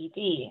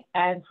GED.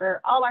 And for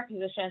all our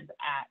positions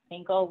at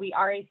Finkl, we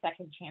are a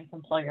second chance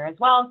employer as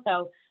well,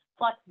 so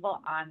flexible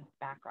on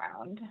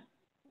background.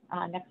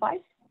 Next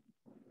slide.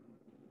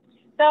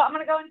 So I'm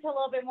going to go into a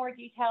little bit more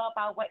detail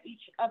about what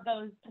each of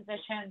those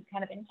positions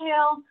kind of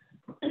entail.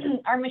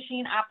 Our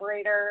machine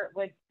operator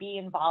would be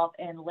involved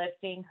in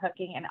lifting,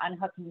 hooking, and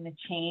unhooking the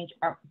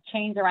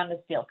chains around the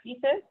steel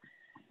pieces,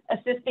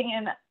 assisting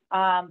in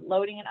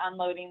loading and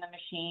unloading the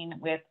machine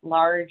with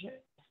large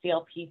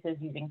steel pieces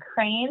using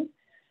cranes,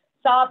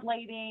 saw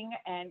blading,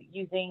 and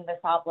using the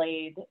saw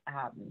blade,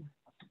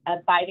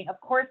 abiding, of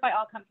course, by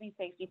all company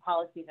safety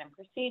policies and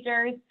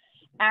procedures,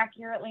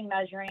 accurately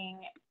measuring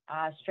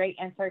straight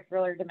and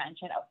circular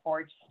dimension of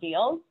forged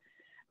steels,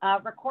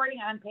 recording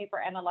on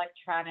paper and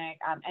electronic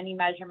any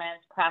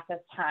measurements, process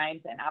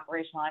times, and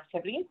operational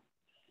activities,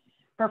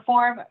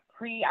 perform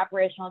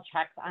pre-operational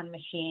checks on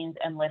machines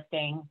and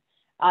lifting,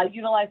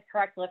 utilize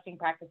correct lifting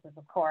practices,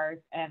 of course,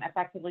 and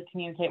effectively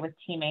communicate with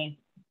teammates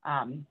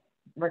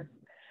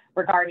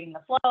regarding the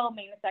flow,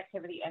 maintenance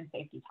activity, and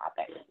safety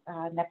topics.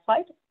 Next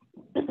slide.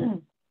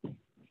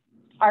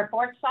 Our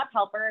forge shop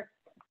helper,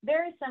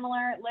 very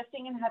similar,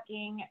 lifting and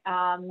hooking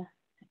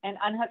and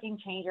unhooking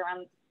change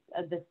around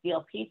the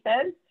steel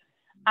pieces,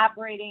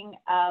 operating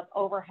of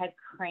overhead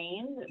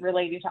cranes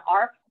related to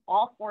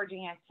all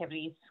forging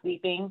activities,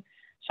 sweeping,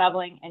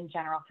 shoveling, and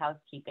general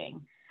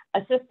housekeeping,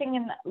 assisting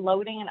in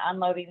loading and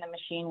unloading the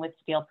machine with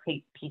steel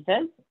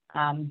pieces.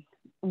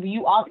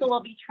 You also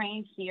will be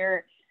trained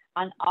here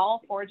on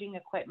all forging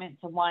equipment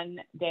to one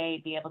day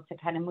be able to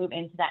kind of move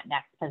into that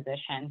next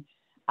position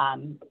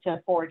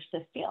to forge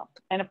the steel.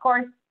 And of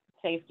course,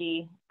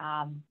 safety,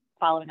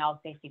 following all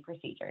safety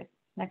procedures.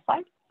 Next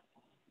slide.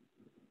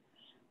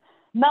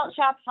 Melt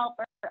shop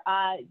helper,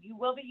 you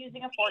will be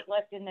using a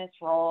forklift in this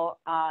role.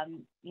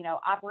 You know,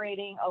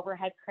 operating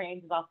overhead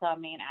cranes is also a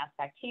main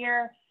aspect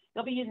here.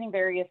 You'll be using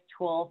various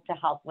tools to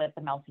help with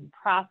the melting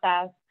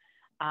process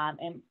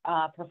and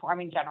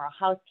performing general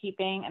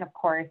housekeeping. And of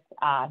course,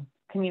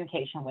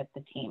 communication with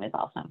the team is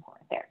also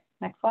important there.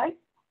 Next slide.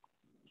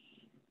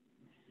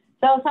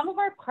 So some of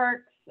our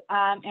perks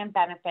and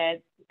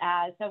benefits.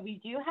 So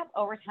we do have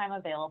overtime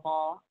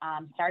available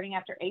starting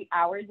after 8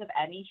 hours of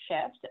any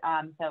shift.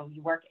 So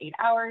you work 8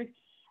 hours.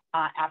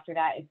 After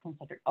that, it's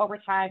considered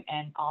overtime,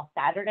 and all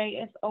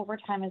Saturday is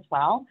overtime as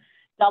well.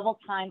 Double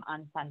time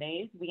on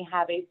Sundays. We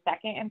have a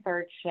second and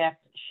third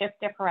shift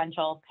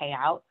differential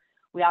payout.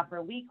 We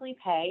offer weekly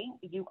pay.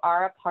 You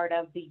are a part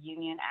of the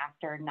union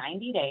after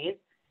 90 days.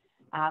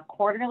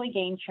 Quarterly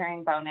gain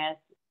sharing bonus.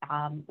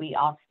 We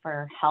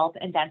offer health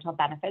and dental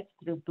benefits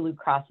through Blue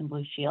Cross and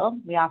Blue Shield.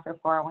 We offer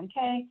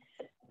 401k,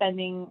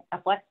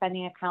 a flex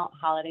spending account,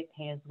 holiday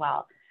pay as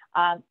well.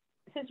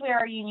 Since we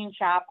are a union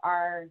shop,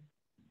 our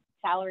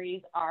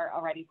salaries are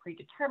already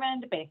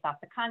predetermined based off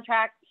the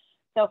contract.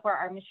 So for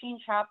our machine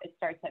shop, it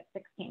starts at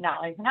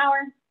 $16 an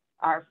hour.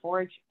 Our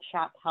forge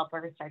shop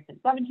helper starts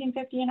at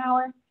 $17.50 an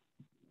hour.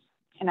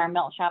 And our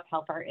melt shop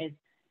helper is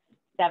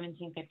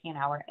 $17.50 an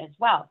hour as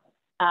well.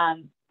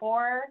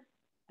 For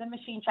the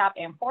machine shop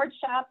and forge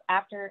shop,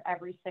 after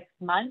every 6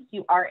 months,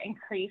 you are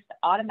increased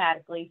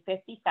automatically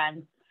 50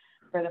 cents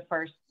for the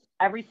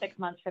every 6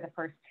 months for the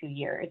first 2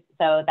 years.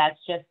 So that's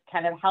just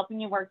kind of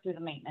helping you work through the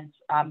maintenance,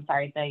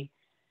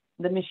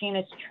 the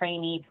machinist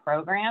trainee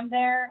program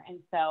there. And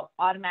so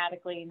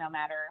automatically, no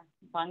matter,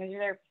 as long as you're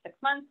there for 6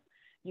 months,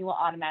 you will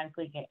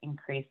automatically get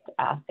increased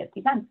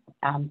 50 cents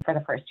for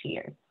the first 2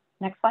 years.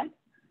 Next slide.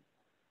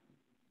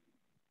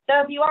 So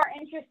if you are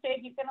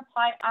interested, you can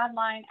apply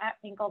online at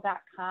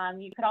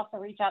finkl.com. You could also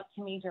reach out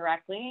to me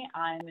directly.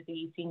 I'm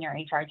the senior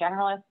HR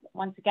generalist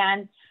once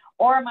again,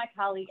 or my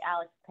colleague,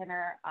 Alex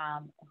Pinner,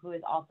 who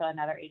is also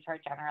another HR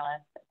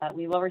generalist. But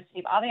we will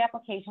receive all the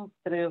applications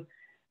through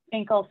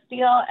Finkl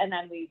Steel, and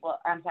then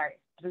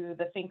through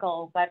the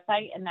Finkl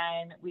website, and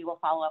then we will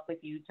follow up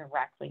with you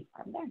directly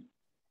from there.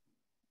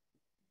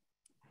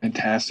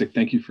 Fantastic.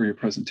 Thank you for your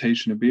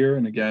presentation, Abir.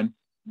 And again,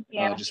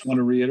 just want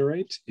to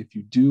reiterate, if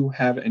you do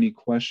have any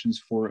questions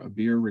for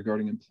Abir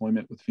regarding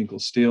employment with Finkl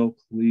Steel,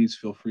 please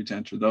feel free to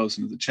enter those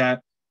into the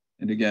chat.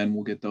 And again,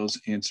 we'll get those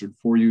answered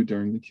for you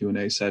during the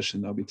Q&A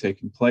session that'll be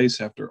taking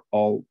place after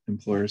all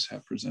employers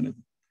have presented.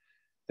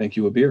 Thank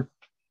you, Abir.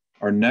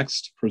 Our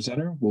next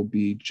presenter will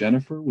be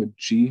Jennifer with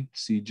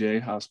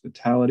GCJ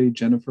Hospitality.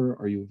 Jennifer,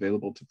 are you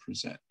available to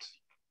present?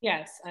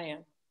 Yes, I am.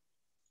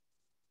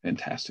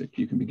 Fantastic.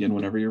 You can begin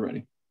whenever you're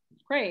ready.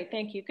 Great,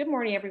 thank you. Good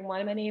morning,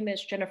 everyone. My name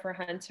is Jennifer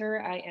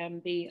Hunter. I am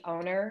the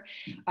owner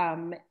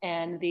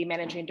and the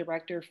managing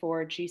director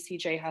for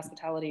GCJ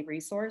Hospitality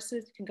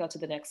Resources. You can go to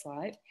the next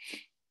slide.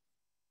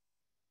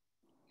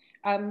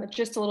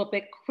 Just a little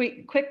bit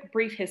quick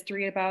brief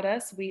history about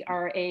us. We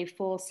are a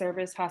full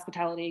service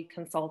hospitality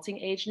consulting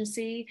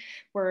agency.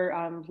 We're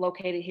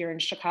located here in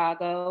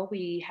Chicago.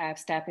 We have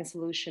staffing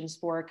solutions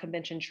for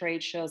convention,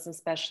 trade shows, and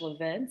special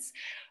events.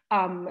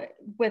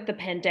 With the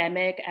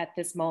pandemic at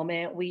this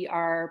moment, we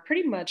are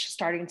pretty much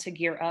starting to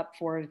gear up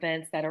for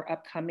events that are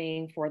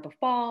upcoming for the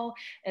fall,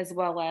 as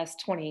well as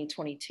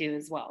 2022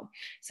 as well.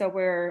 So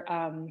we're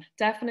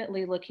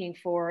definitely looking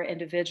for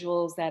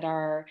individuals that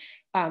are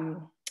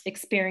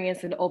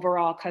experienced in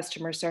overall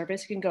customer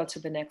service. You can go to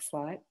the next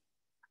slide.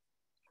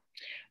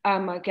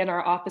 Again,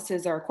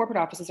 our corporate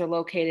offices are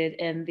located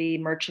in the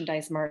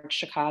Merchandise Mart,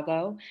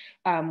 Chicago.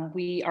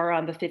 We are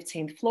on the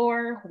 15th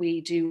floor. We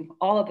do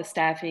all of the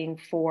staffing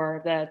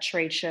for the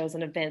trade shows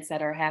and events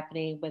that are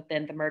happening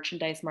within the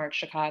Merchandise Mart,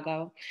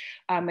 Chicago.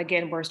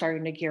 Again, we're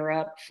starting to gear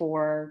up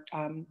for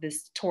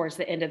this towards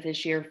the end of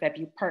this year,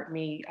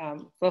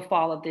 the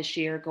fall of this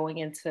year, going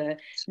into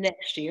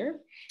next year.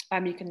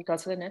 You can go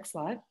to the next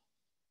slide.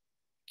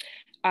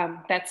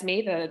 That's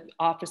me, the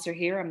officer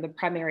here. I'm the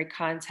primary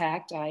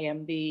contact. I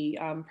am the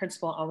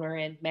principal owner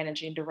and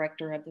managing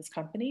director of this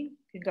company.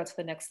 You can go to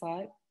the next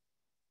slide.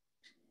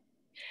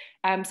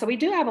 So we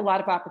do have a lot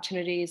of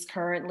opportunities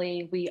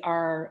currently. We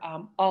are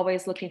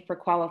always looking for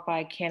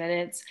qualified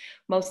candidates.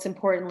 Most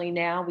importantly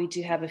now, we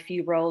do have a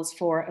few roles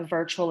for a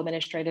virtual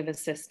administrative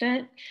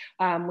assistant.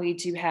 We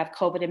do have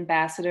COVID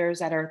ambassadors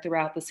that are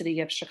throughout the city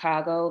of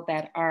Chicago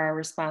that are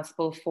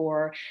responsible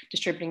for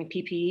distributing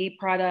PPE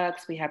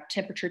products. We have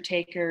temperature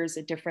takers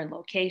at different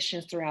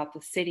locations throughout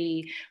the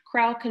city,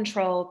 crowd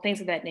control,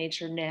 things of that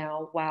nature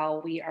now while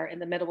we are in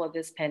the middle of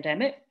this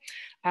pandemic.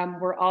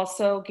 We're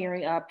also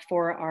gearing up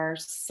for our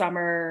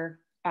summer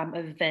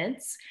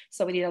events.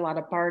 So we need a lot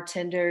of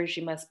bartenders.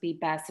 You must be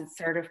Bassett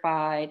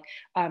certified,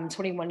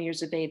 21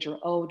 years of age or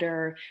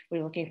older.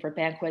 We're looking for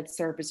banquet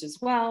servers as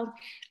well.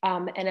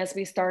 And as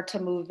we start to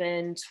move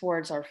in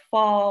towards our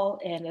fall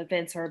and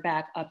events are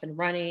back up and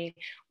running,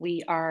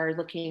 we are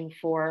looking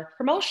for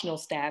promotional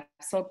staff.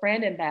 So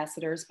brand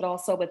ambassadors, but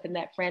also within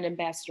that brand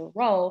ambassador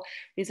role,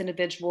 these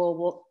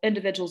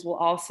individuals will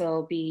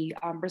also be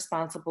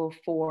responsible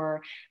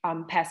for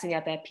passing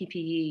out that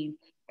PPE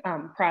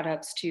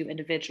products to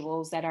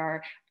individuals that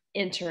are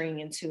entering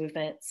into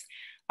events.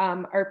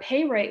 Our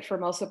pay rate for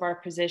most of our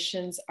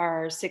positions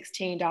are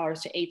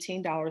 $16 to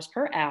 $18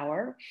 per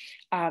hour.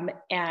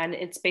 And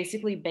it's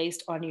basically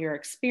based on your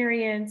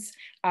experience.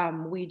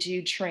 We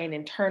do train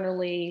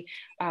internally.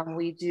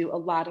 We do a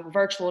lot of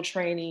virtual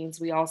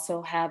trainings. We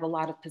also have a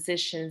lot of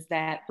positions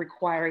that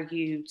require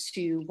you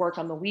to work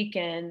on the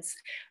weekends.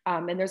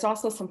 And there's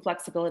also some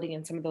flexibility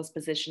in some of those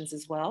positions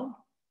as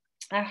well.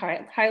 I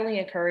highly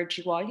encourage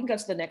you all, you can go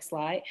to the next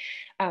slide,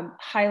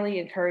 highly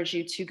encourage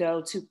you to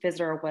go to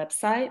visit our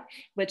website,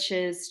 which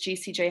is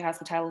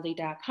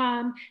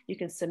gcjhospitality.com. You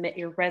can submit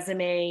your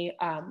resume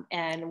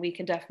and we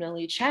can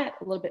definitely chat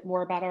a little bit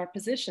more about our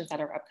positions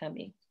that are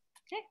upcoming.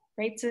 Okay,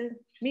 great to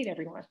meet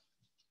everyone.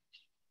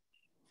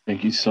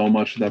 Thank you so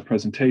much for that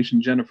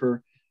presentation,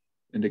 Jennifer.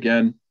 And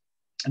again,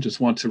 I just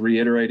want to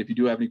reiterate, if you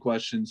do have any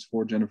questions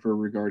for Jennifer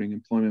regarding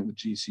employment with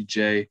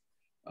GCJ,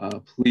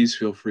 please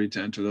feel free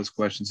to enter those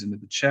questions into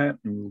the chat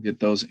and we'll get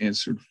those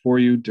answered for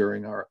you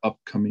during our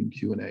upcoming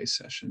Q&A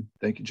session.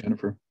 Thank you,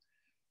 Jennifer.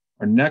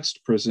 Our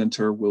next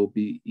presenter will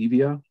be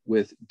Evia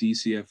with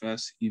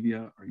DCFS.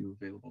 Evia, are you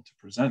available to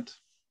present?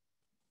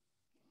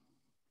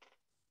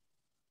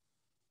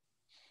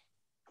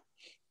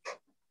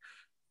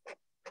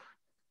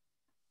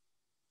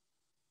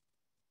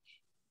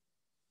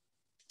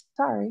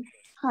 Sorry.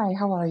 Hi,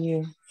 how are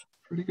you?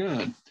 Pretty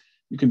good.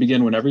 You can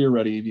begin whenever you're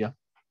ready, Evia.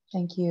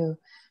 Thank you.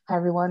 Hi,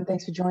 everyone.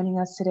 Thanks for joining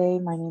us today.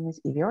 My name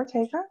is Evia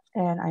Ortega,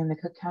 and I'm the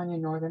Cook County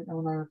and Northern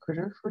Illinois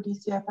recruiter for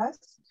DCFS.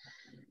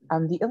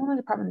 The Illinois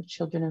Department of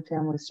Children and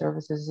Family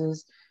Services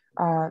is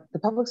the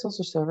public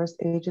social service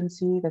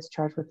agency that's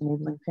charged with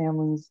enabling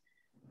families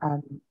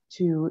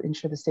to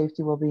ensure the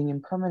safety, well-being,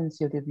 and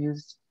permanency of the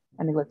abused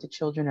and neglected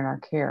children in our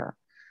care.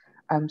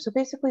 So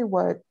basically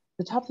what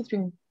the top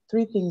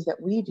three things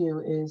that we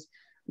do is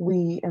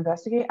we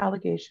investigate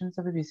allegations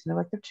of abuse and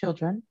neglect of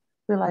children,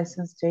 we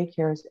license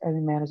daycares, and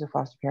we manage a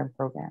foster parent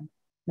program.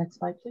 Next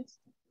slide, please.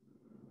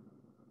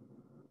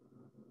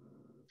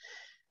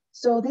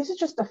 So these are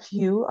just a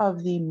few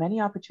of the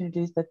many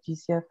opportunities that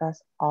DCFS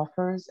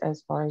offers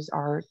as far as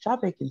our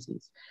job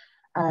vacancies.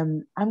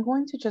 I'm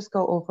going to just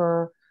go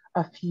over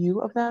a few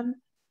of them,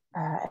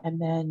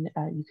 and then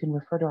you can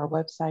refer to our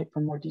website for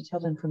more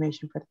detailed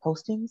information for the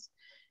postings.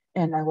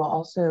 And I will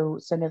also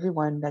send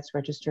everyone that's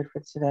registered for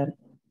this event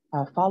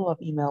a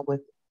follow-up email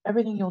with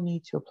everything you'll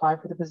need to apply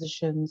for the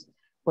positions,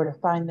 where to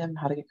find them,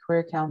 how to get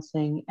career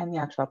counseling, and the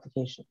actual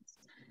applications.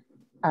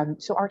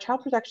 So our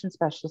child protection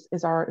specialist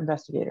is our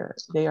investigator.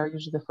 They are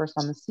usually the first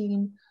on the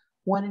scene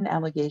when an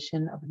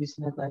allegation of abuse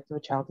and neglect of a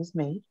child is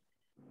made.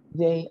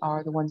 They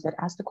are the ones that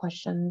ask the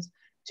questions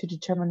to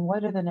determine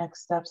what are the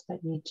next steps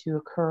that need to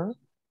occur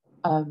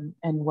and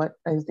what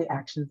is the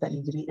actions that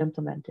need to be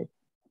implemented.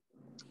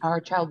 Our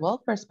child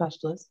welfare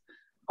specialists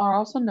are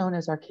also known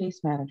as our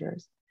case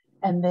managers,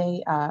 and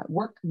they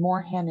work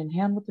more hand in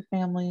hand with the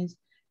families,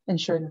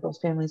 ensuring that those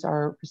families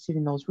are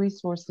receiving those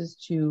resources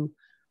to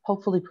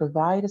hopefully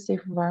provide a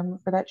safe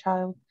environment for that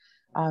child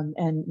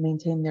and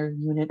maintain their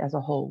unit as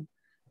a whole.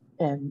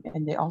 And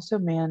they also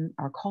man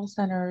our call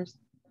centers.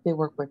 They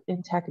work with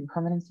intake and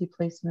permanency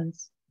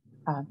placements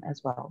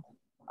as well.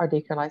 Our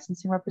daycare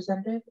licensing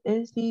representative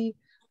is the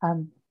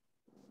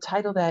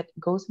title that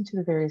goes into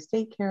the various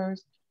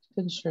daycares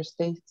to ensure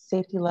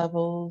safety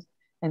levels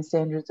and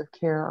standards of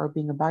care are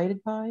being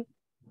abided by.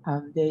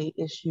 They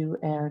issue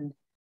and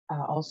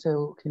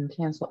also can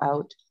cancel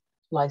out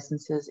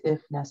licenses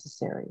if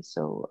necessary.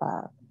 So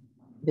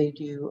they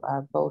do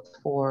both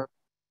for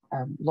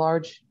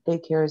large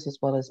daycares as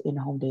well as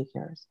in-home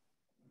daycares.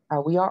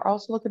 We are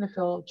also looking to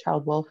fill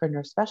child welfare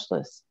nurse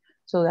specialists.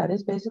 So that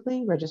is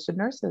basically registered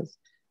nurses.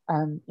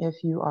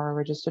 If you are a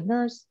registered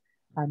nurse,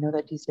 know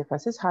that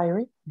DCFS is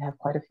hiring and have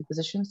quite a few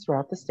positions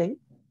throughout the state.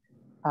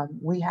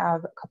 We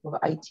have a couple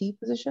of IT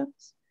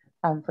positions.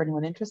 For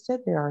anyone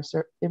interested, there are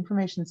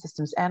information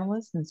systems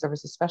analysts and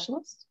services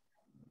specialists.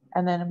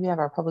 And then we have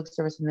our public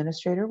service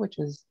administrator, which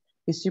is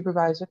a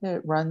supervisor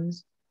that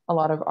runs a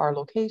lot of our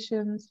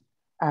locations,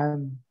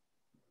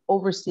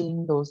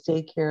 overseeing those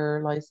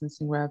daycare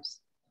licensing reps,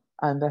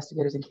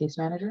 investigators, and case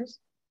managers.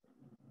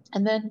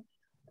 And then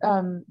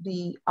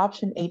the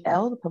option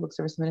 8L, the public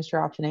service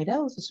administrator option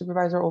 8L, is the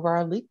supervisor over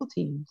our legal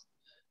teams.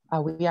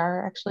 We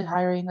are actually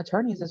hiring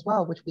attorneys as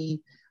well, which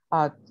we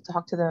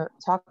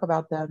talk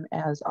about them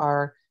as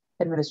our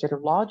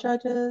administrative law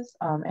judges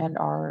and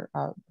our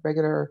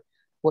regular,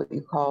 what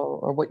you call,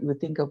 or what you would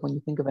think of when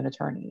you think of an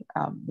attorney.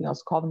 We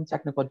also call them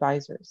technical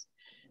advisors.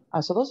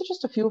 So those are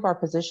just a few of our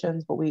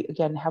positions, but we,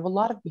 again, have a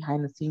lot of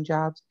behind the scene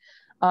jobs.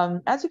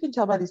 As you can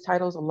tell by these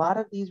titles, a lot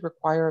of these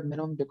require a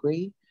minimum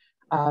degree.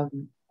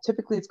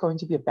 Typically, it's going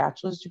to be a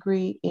bachelor's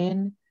degree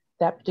in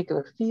that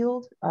particular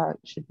field. It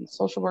should be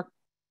social work,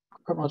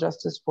 criminal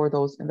justice for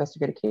those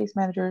investigative case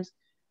managers,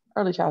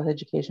 early childhood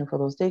education for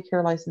those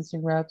daycare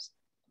licensing reps.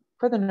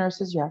 For the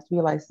nurses, you have to be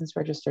a licensed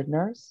registered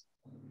nurse.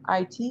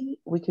 IT,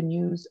 we can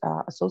use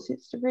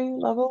associate's degree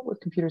level with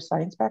computer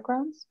science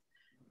backgrounds.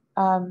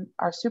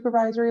 Our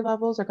supervisory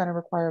levels are going to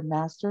require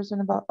master's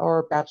and above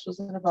or bachelor's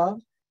and above.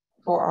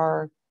 For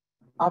our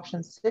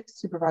option 6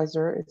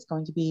 supervisor, it's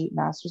going to be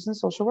master's in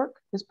social work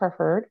is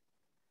preferred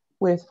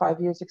with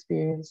 5 years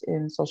experience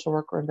in social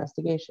work or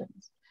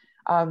investigations.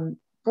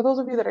 For those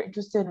of you that are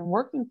interested in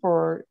working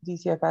for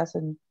DCFS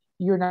and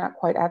you're not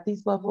quite at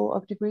these level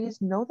of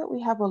degrees, know that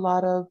we have a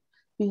lot of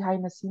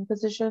behind the scene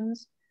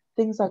positions,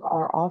 things like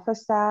our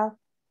office staff.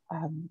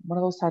 One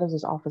of those titles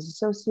is office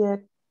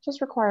associate,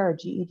 just require a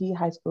GED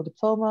high school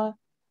diploma.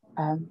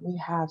 We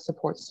have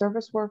support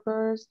service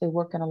workers. They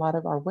work in a lot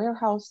of our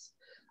warehouse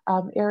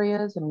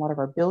areas and a lot of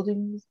our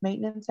buildings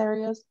maintenance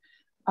areas.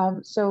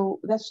 So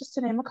that's just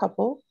to name a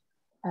couple.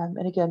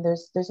 And again,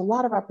 there's a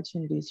lot of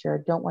opportunities here.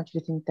 I don't want you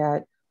to think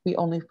that we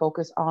only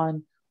focus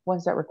on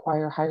ones that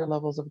require higher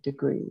levels of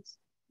degrees.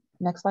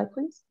 Next slide,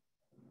 please.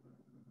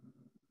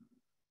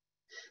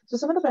 So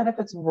some of the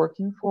benefits of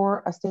working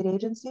for a state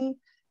agency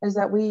is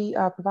that we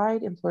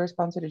provide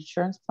employer-sponsored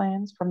insurance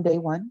plans from day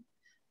one.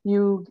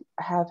 You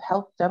have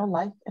health, dental,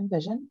 life, and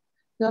vision.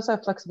 We also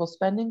have flexible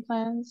spending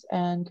plans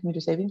and commuter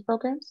savings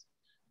programs,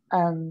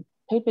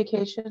 paid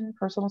vacation,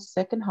 personal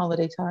sick, and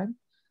holiday time,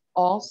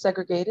 all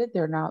segregated.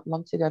 They're not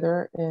lumped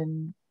together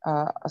in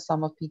a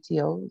sum of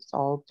PTOs,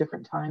 all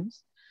different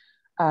times.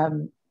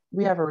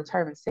 We have a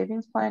retirement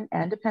savings plan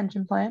and a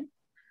pension plan.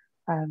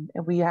 And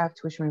we have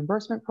tuition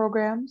reimbursement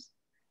programs.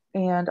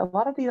 And a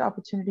lot of the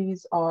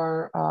opportunities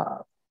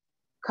are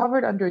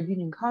covered under a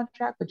union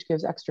contract, which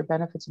gives extra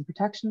benefits and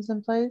protections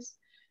in place,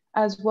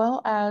 as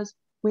well as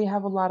we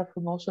have a lot of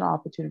promotional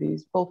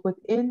opportunities, both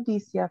within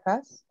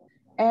DCFS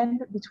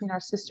and between our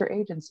sister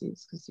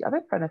agencies. Because the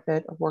other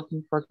benefit of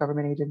working for a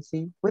government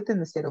agency within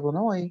the state of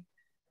Illinois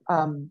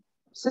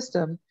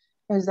system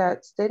is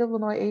that state of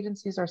Illinois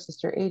agencies are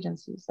sister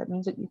agencies. That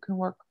means that you can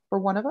work for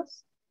one of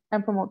us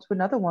and promote to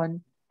another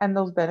one, and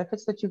those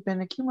benefits that you've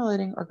been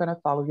accumulating are going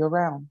to follow you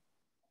around.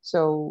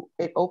 So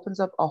it opens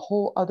up a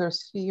whole other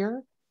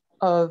sphere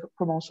of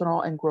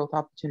promotional and growth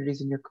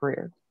opportunities in your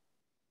career.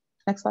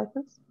 Next slide,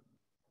 please.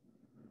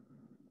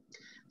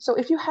 So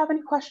if you have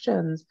any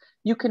questions,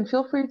 you can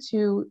feel free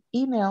to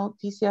email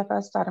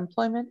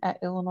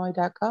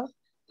dcfs.employment@illinois.gov.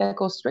 That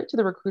goes straight to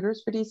the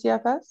recruiters for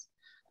DCFS.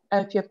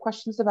 If you have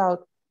questions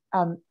about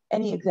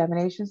any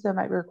examinations that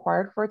might be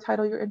required for a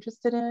title you're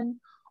interested in,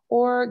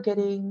 or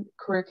getting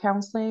career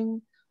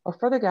counseling or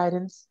further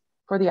guidance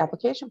for the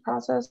application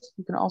process,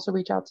 you can also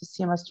reach out to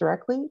CMS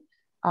directly.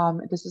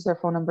 This is their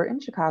phone number in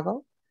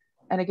Chicago.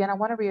 And again, I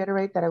want to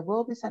reiterate that I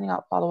will be sending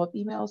out follow-up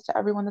emails to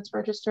everyone that's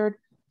registered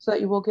so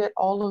that you will get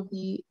all of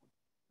the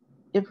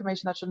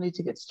information that you'll need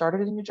to get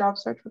started in your job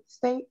search with the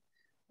state,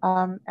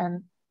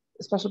 and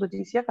especially with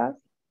DCFS.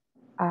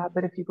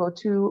 But if you go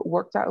to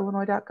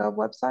work.illinois.gov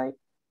website,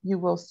 you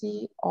will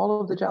see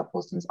all of the job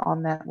postings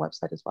on that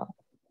website as well.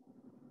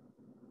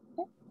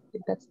 Okay. I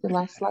think that's the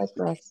last slide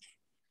for us.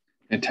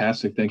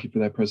 Fantastic. Thank you for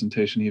that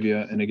presentation,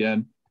 Evia. And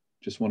again,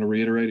 just want to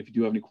reiterate, if you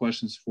do have any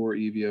questions for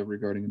Evia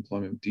regarding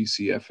employment with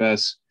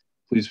DCFS,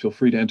 please feel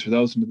free to enter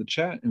those into the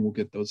chat and we'll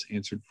get those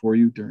answered for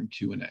you during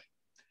Q&A.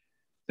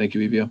 Thank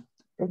you, Evia.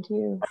 Thank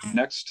you. Our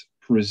next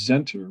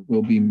presenter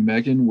will be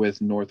Megan with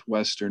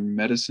Northwestern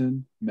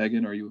Medicine.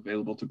 Megan, are you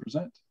available to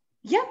present?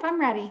 Yep, I'm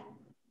ready.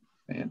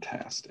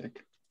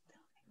 Fantastic.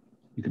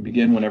 You can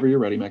begin whenever you're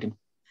ready, Megan.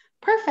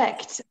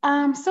 Perfect.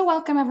 So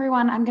welcome,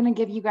 everyone. I'm going to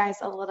give you guys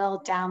a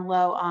little down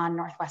low on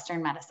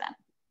Northwestern Medicine.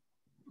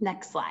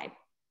 Next slide.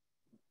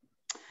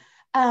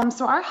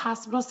 So our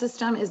hospital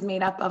system is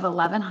made up of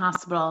 11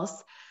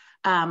 hospitals.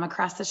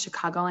 across the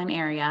Chicagoland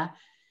area,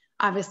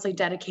 obviously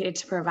dedicated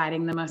to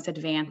providing the most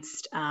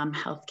advanced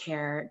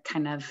healthcare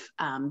kind of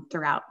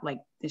throughout like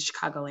the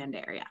Chicagoland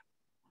area.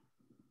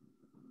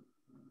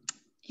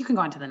 You can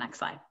go on to the next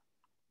slide.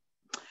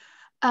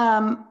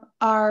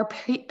 Our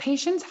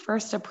patient's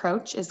first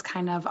approach is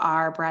kind of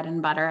our bread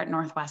and butter at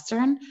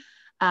Northwestern.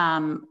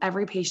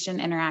 Every patient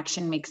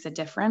interaction makes a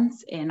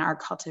difference in our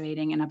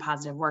cultivating in a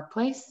positive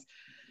workplace.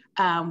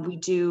 We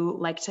do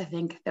like to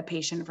think the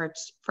patient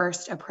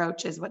first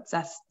approach is what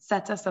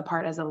sets us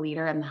apart as a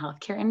leader in the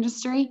healthcare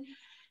industry.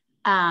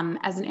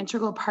 As an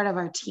integral part of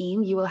our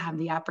team, you will have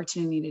the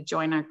opportunity to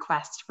join our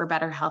quest for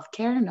better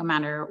healthcare, no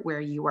matter where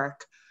you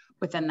work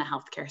within the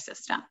healthcare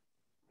system.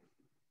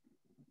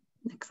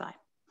 Next slide.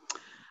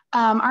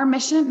 Our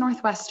mission at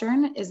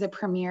Northwestern is a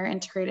premier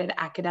integrated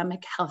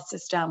academic health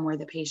system where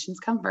the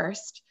patients come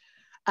first.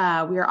 We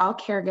are all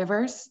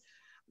caregivers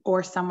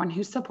or someone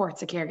who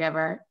supports a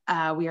caregiver.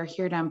 We are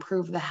here to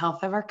improve the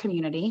health of our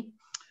community.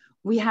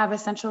 We have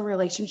essential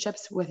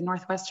relationships with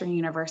Northwestern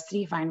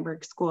University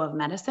Feinberg School of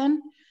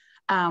Medicine.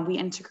 We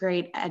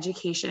integrate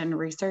education and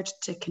research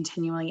to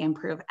continually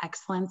improve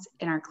excellence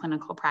in our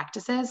clinical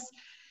practices.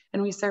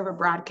 And we serve a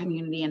broad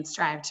community and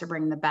strive to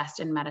bring the best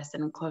in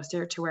medicine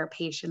closer to where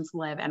patients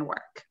live and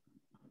work.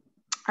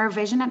 Our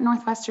vision at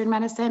Northwestern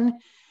Medicine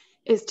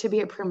is to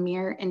be a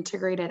premier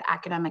integrated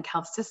academic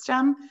health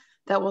system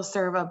that will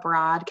serve a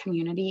broad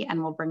community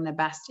and will bring the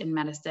best in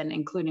medicine,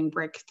 including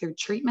breakthrough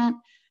treatment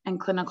and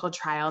clinical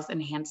trials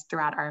enhanced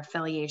throughout our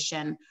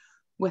affiliation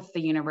with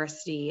the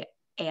university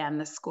and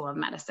the School of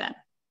Medicine.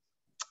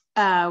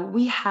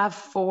 We have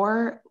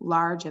 4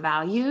 large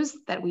values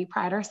that we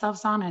pride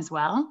ourselves on as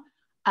well.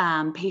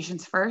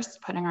 Patients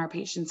first, putting our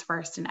patients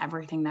first in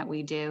everything that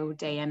we do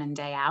day in and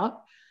day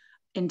out.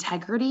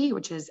 Integrity,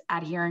 which is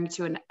adhering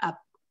to an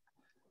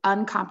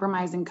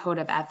uncompromising code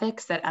of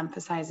ethics that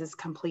emphasizes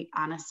complete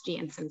honesty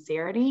and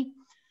sincerity.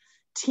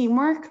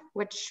 Teamwork,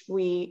 which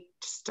we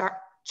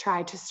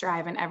try to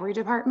strive in every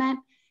department.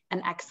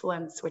 And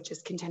excellence, which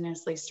is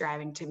continuously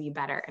striving to be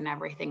better in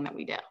everything that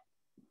we do.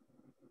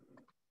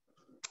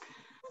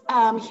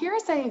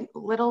 Here's a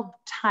little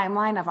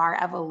timeline of our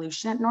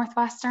evolution at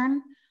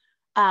Northwestern.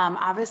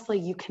 Obviously,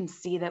 you can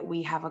see that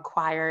we have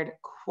acquired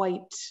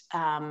quite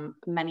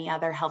many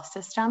other health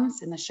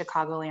systems in the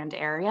Chicagoland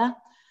area.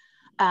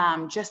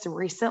 Just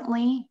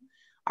recently,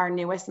 our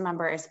newest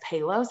member is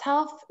Palos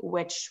Health,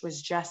 which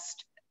was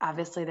just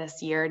obviously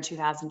this year in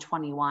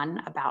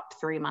 2021, about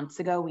 3 months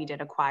ago, we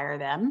did acquire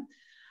them.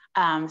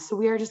 So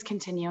we are just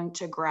continuing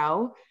to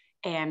grow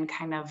and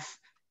kind of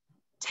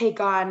take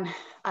on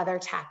other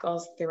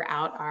tackles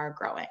throughout our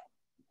growing.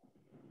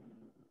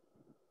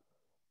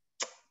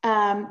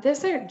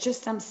 These are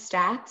just some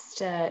stats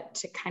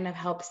to kind of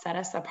help set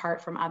us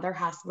apart from other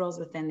hospitals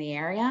within the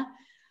area.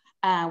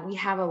 We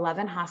have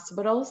 11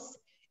 hospitals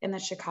in the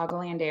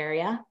Chicagoland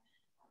area.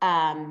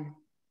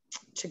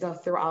 To go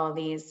through all of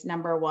these,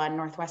 number 1,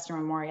 Northwestern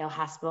Memorial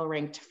Hospital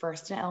ranked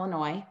first in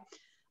Illinois.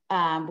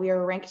 We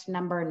are ranked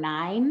number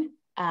 9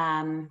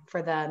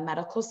 for the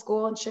medical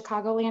school in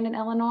Chicagoland in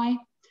Illinois.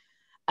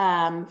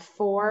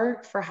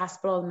 4 for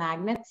hospital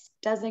magnets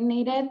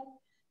designated.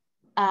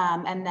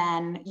 And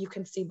then you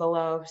can see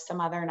below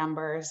some other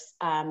numbers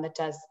that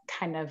does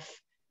kind of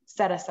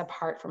set us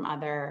apart from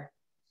other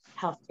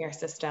healthcare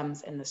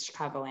systems in the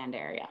Chicagoland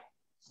area.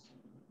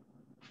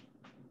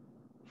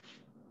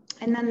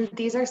 And then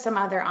these are some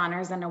other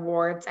honors and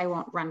awards. I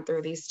won't run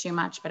through these too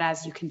much, but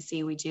as you can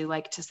see, we do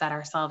like to set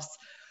ourselves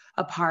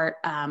apart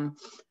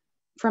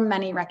from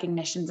many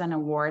recognitions and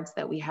awards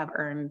that we have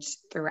earned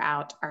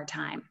throughout our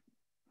time.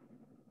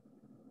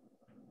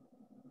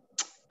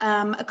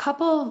 A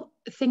couple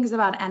things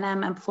about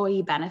NM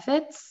employee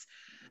benefits.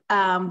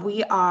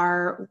 We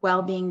are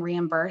well-being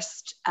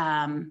reimbursed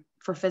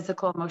for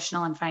physical,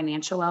 emotional, and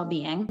financial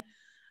well-being.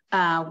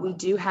 We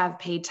do have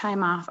paid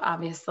time off,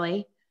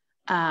 obviously.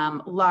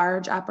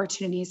 Large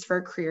opportunities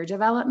for career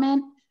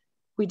development.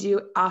 We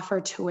do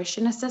offer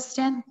tuition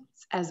assistance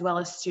as well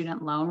as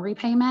student loan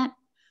repayment,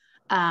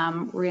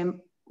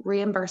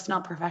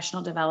 reimbursement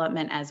professional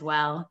development as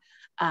well,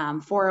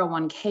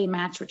 401k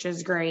match, which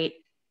is great,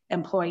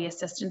 employee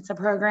assistance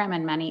program,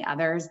 and many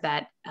others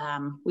that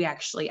we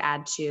actually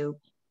add to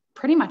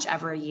pretty much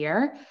every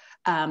year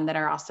that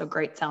are also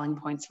great selling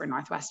points for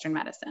Northwestern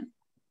Medicine.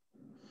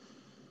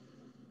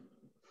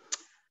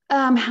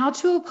 How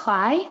to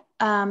apply?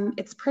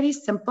 It's pretty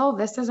simple.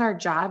 This is our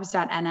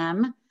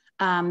jobs.nm.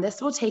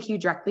 This will take you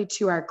directly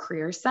to our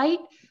career site.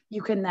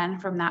 You can then,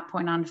 from that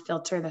point on,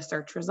 filter the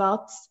search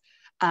results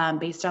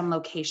based on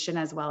location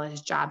as well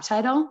as job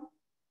title.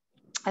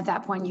 At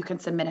that point, you can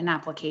submit an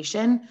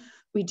application.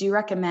 We do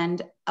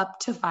recommend up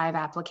to 5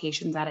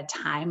 applications at a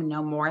time,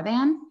 no more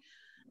than.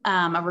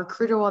 A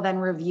recruiter will then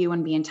review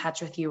and be in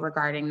touch with you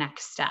regarding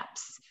next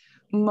steps.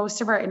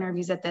 Most of our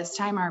interviews at this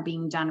time are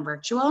being done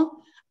virtual,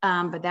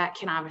 but that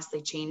can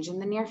obviously change in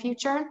the near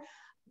future.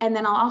 And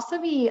then I'll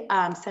also be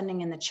sending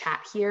in the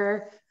chat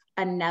here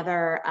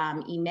another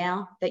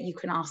email that you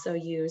can also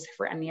use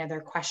for any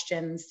other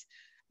questions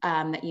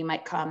that you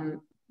might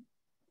come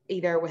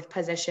either with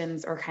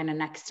positions or kind of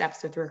next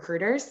steps with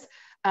recruiters.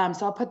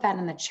 So I'll put that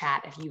in the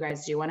chat if you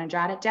guys do want to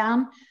jot it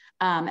down.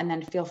 And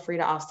then feel free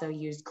to also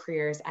use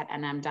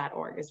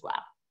careers@nm.org as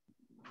well.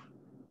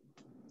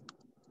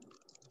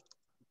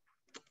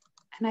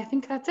 And I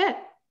think that's it.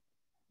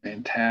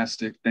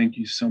 Fantastic. Thank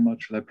you so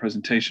much for that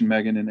presentation,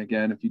 Megan. And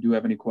again, if you do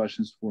have any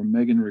questions for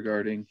Megan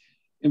regarding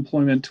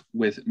employment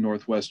with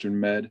Northwestern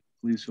Med,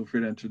 please feel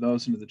free to enter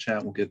those into the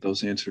chat. We'll get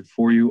those answered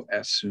for you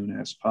as soon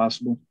as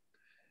possible.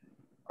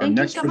 Thank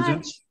you so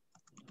much.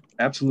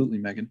 Absolutely,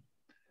 Megan.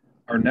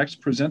 Our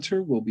next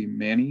presenter will be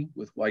Manny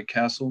with White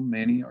Castle.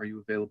 Manny, are you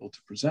available to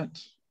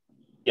present?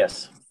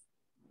 Yes.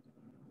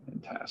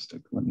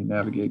 Fantastic. Let me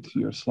navigate to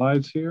your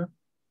slides here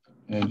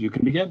and you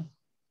can begin.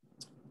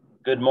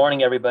 Good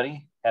morning,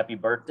 everybody. Happy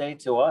birthday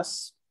to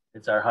us.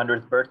 It's our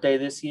 100th birthday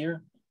this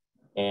year,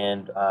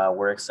 and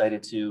we're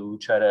excited to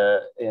try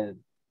to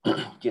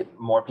get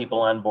more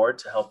people on board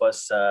to help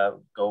us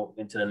go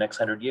into the next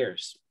 100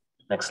 years.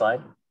 Next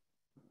slide.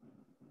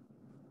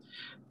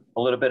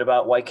 A little bit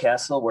about White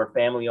Castle. We're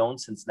family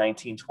owned since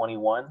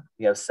 1921.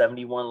 We have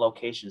 71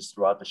 locations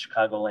throughout the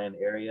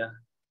Chicagoland area.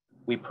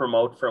 We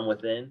promote from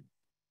within.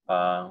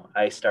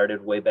 I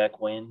started way back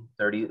when,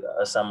 30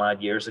 some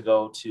odd years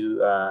ago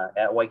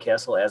at White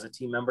Castle as a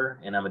team member,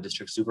 and I'm a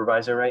district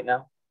supervisor right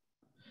now.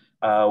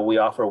 We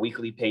offer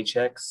weekly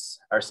paychecks.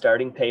 Our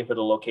starting pay for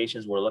the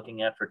locations we're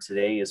looking at for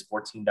today is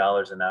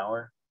 $14 an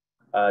hour.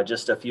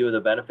 Just a few of the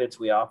benefits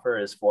we offer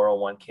is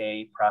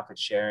 401k, profit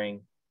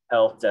sharing,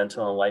 health,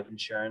 dental, and life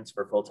insurance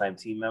for full-time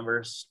team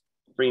members,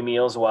 free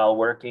meals while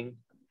working,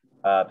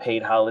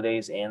 paid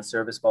holidays and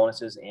service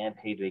bonuses, and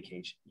paid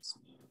vacations.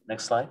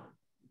 Next slide.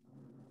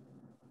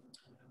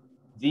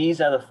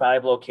 These are the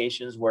 5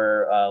 locations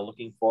we're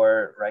looking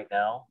for right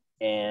now.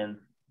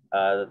 And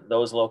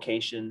those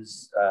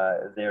locations,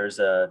 there's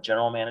a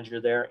general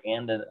manager there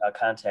and a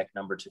contact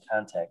number to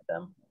contact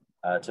them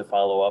to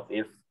follow up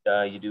if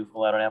you do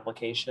fill out an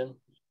application.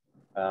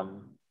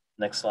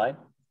 Next slide.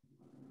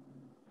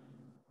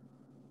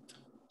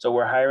 So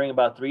we're hiring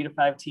about 3 to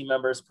 5 team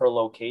members per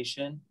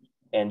location,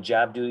 and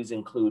job duties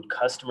include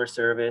customer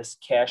service,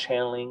 cash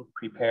handling,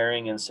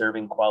 preparing and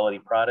serving quality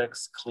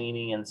products,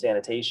 cleaning and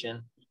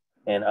sanitation,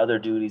 and other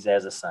duties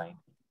as assigned.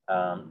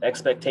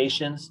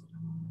 Expectations,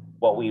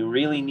 what we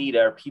really need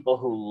are people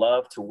who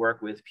love to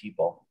work with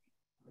people.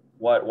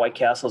 What White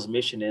Castle's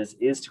mission is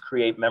to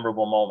create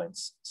memorable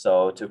moments.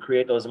 So to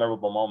create those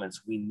memorable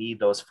moments, we need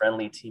those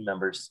friendly team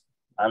members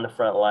on the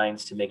front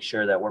lines to make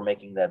sure that we're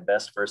making that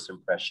best first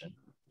impression.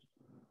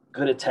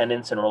 Good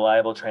attendance and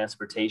reliable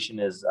transportation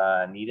is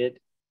needed.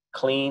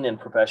 Clean and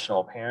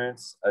professional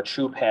appearance, a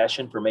true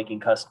passion for making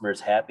customers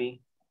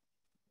happy.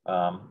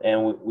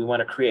 And we want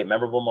to create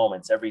memorable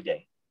moments every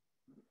day.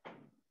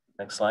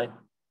 Next slide.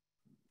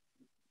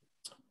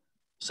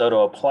 So to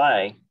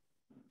apply,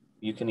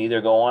 you can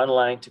either go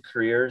online to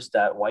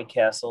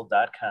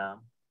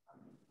careers.whitecastle.com,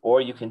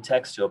 or you can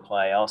text to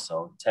apply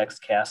also.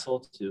 Text Castle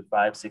to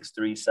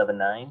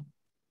 56379.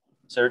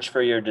 Search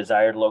for your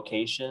desired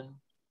location,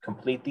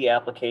 complete the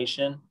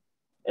application,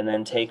 and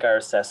then take our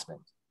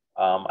assessment.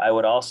 I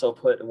would also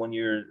put when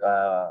you're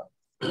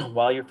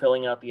while you're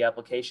filling out the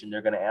application,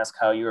 they're going to ask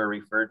how you are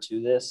referred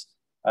to this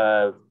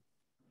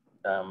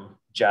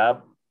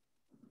job.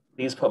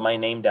 Please put my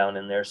name down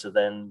in there so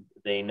then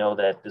they know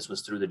that this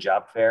was through the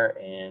job fair,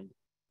 and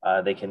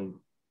they can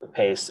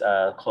pay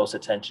close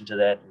attention to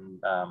that and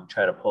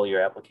try to pull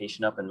your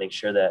application up and make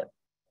sure that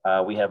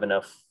we have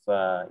enough,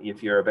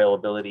 if your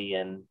availability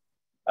and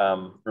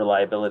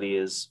reliability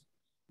is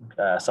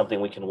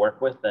something we can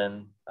work with,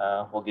 then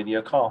we'll give you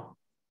a call.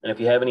 And if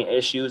you have any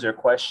issues or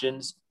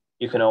questions,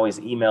 you can always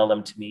email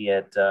them to me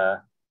at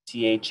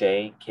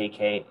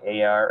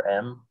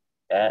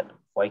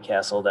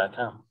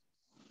thakkarm@whitecastle.com.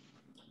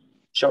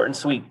 Short and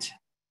sweet.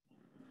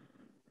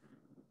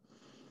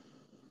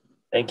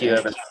 Thank you,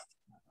 Evan.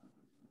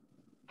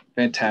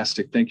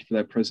 Fantastic. Thank you for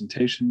that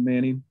presentation,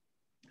 Manny.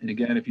 And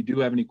again, if you do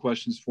have any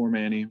questions for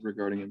Manny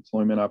regarding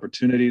employment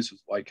opportunities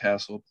with White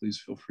Castle, please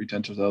feel free to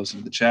enter those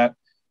into the chat,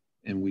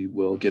 and we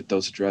will get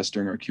those addressed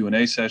during our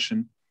Q&A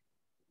session.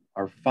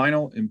 Our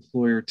final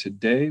employer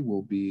today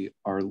will be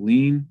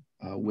Arlene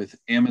with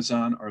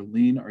Amazon.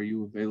 Arlene, are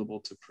you available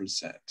to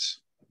present?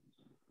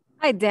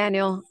 Hi,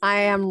 Daniel.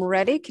 I am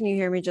ready. Can you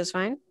hear me just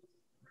fine?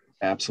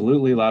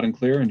 Absolutely, loud and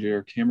clear, and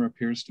your camera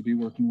appears to be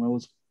working well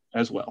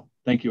as well.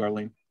 Thank you,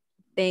 Arlene.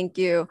 Thank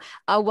you.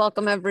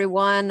 Welcome,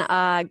 everyone.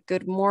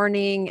 Good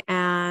morning,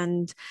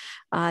 and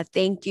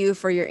thank you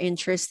for your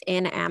interest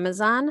in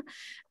Amazon.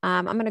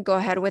 I'm going to go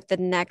ahead with the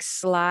next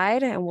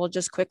slide, and we'll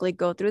just quickly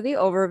go through the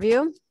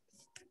overview.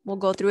 We'll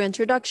go through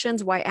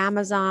introductions, why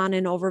Amazon,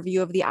 an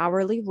overview of the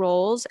hourly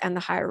roles and the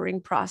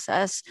hiring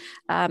process,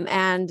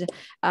 and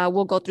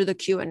we'll go through the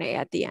Q&A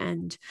at the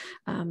end.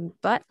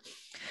 But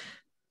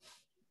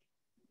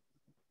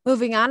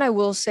moving on, I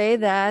will say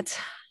that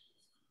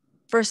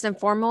first and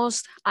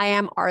foremost, I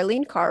am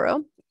Arlene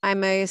Caro.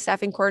 I'm a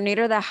staffing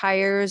coordinator that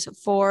hires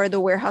for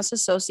the warehouse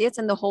associates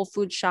and the Whole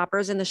Food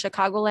shoppers in the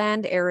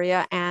Chicagoland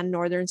area and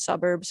northern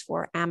suburbs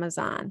for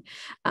Amazon.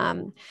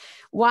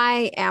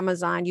 Why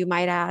Amazon, you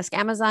might ask?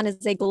 Amazon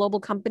is a global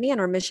company and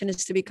our mission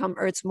is to become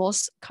Earth's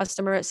most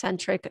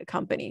customer-centric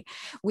company.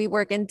 We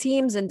work in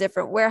teams in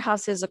different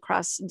warehouses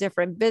across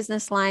different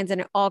business lines,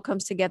 and it all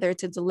comes together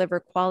to deliver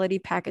quality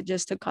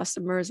packages to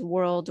customers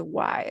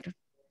worldwide.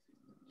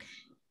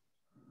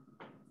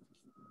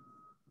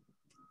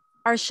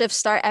 Our shifts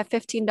start at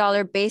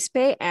 $15 base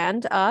pay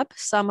and up.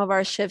 Some of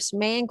our shifts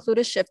may include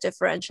a shift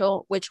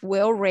differential, which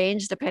will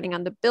range depending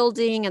on the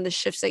building and the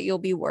shifts that you'll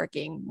be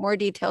working. More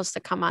details to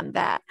come on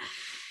that.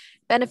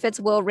 Benefits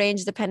will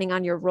range depending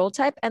on your role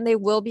type, and they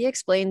will be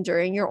explained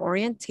during your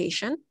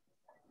orientation.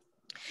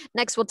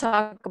 Next, we'll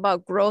talk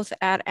about growth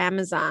at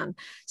Amazon.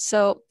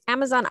 So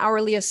Amazon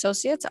hourly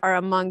associates are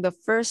among the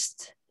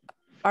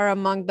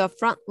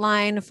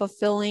frontline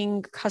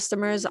fulfilling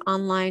customers'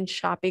 online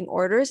shopping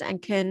orders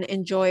and can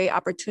enjoy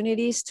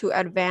opportunities to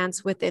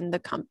advance within the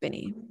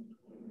company.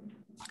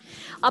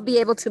 I'll be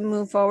able to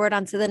move forward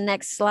onto the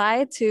next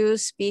slide to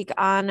speak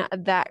on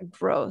that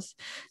growth.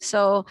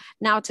 So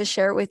now to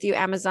share with you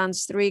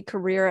Amazon's 3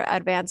 career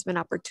advancement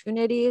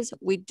opportunities.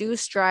 We do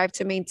strive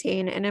to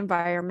maintain an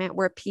environment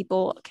where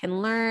people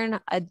can learn,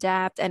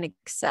 adapt, and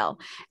excel.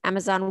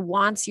 Amazon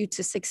wants you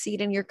to succeed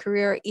in your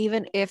career,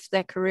 even if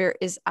that career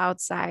is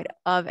outside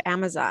of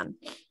Amazon.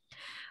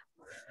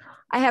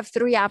 I have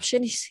 3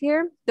 options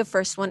here. The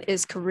first one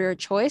is career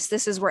choice.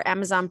 This is where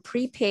Amazon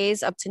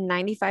prepays up to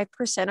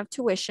 95% of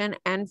tuition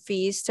and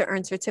fees to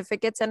earn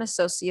certificates and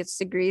associate's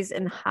degrees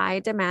in high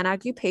demand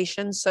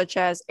occupations such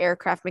as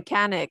aircraft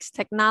mechanics,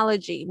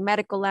 technology,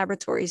 medical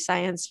laboratory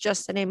science,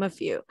 just to name a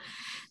few.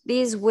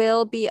 These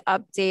will be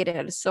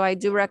updated. So I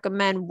do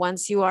recommend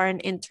once you are an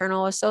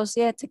internal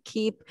associate to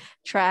keep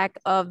track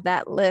of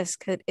that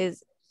list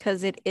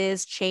because it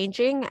is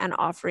changing and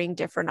offering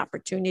different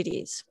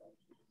opportunities.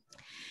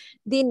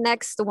 The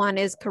next one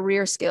is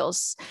career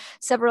skills.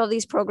 Several of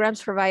these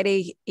programs provide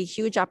a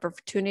huge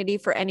opportunity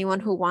for anyone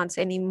who wants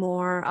any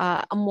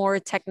more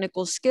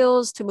technical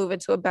skills to move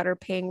into a better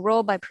paying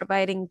role by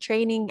providing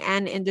training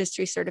and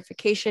industry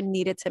certification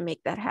needed to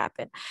make that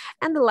happen.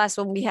 And the last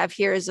one we have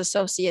here is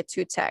Associate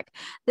to Tech.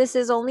 This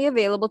is only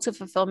available to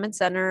fulfillment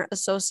center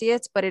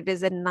associates, but it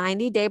is a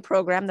 90-day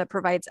program that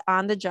provides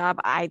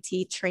on-the-job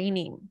IT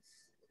training,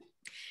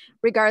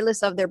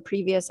 regardless of their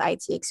previous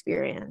IT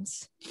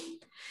experience.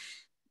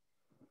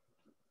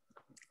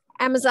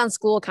 Amazon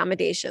school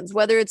accommodations,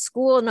 whether it's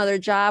school, another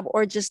job,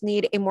 or just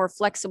need a more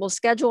flexible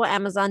schedule,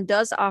 Amazon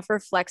does offer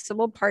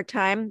flexible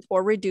part-time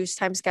or reduced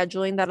time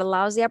scheduling that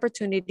allows the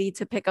opportunity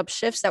to pick up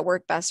shifts that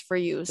work best for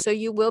you. So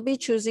you will be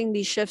choosing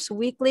these shifts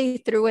weekly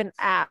through an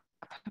app,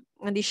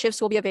 and these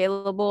shifts will be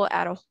available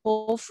at a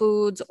Whole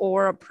Foods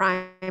or a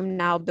Prime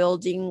Now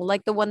building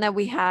like the one that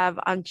we have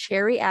on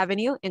Cherry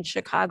Avenue in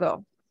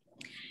Chicago.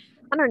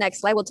 On our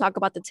next slide, we'll talk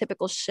about the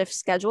typical shift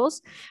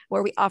schedules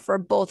where we offer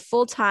both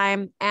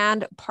full-time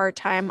and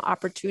part-time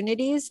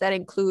opportunities that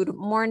include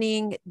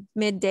morning,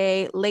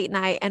 midday, late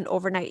night, and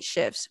overnight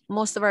shifts.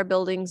 Most of our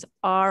buildings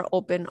are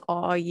open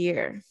all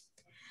year.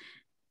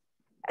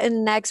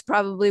 And next,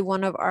 probably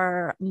one of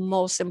our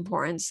most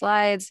important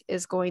slides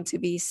is going to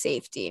be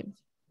safety.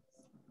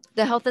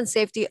 The health and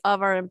safety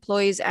of our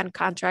employees and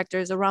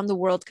contractors around the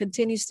world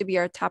continues to be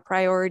our top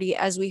priority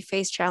as we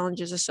face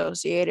challenges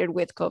associated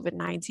with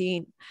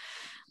COVID-19.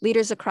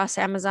 Leaders across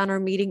Amazon are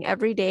meeting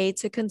every day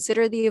to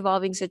consider the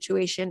evolving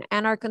situation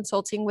and are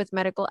consulting with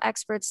medical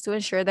experts to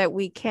ensure that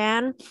we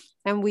can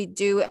and we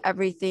do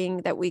everything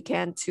that we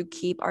can to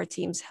keep our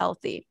teams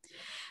healthy.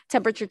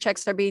 Temperature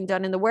checks are being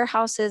done in the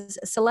warehouses.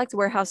 Select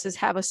warehouses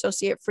have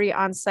associate-free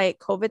on-site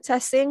COVID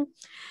testing.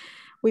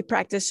 We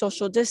practice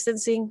social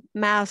distancing,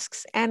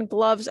 masks, and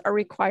gloves are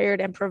required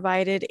and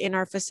provided in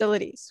our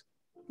facilities.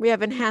 We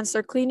have enhanced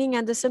our cleaning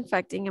and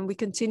disinfecting, and we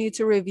continue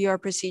to review our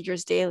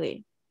procedures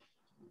daily.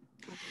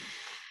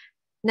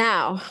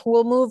 Now,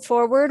 we'll move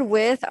forward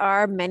with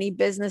our many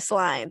business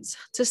lines.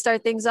 To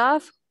start things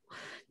off,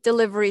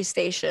 delivery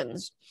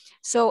stations.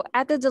 So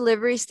at the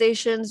delivery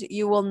stations,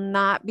 you will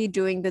not be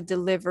doing the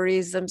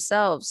deliveries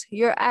themselves.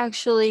 You're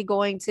actually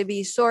going to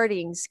be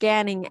sorting,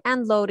 scanning,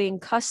 and loading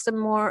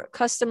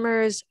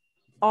customers'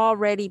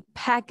 already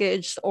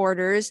packaged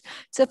orders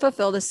to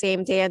fulfill the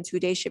same day and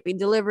 2-day shipping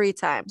delivery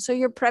time. So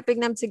you're prepping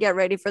them to get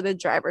ready for the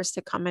drivers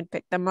to come and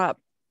pick them up.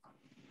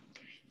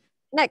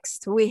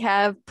 Next, we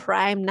have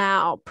Prime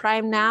Now.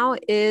 Prime Now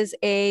is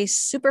a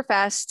super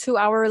fast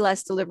 2-hour or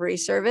less delivery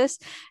service.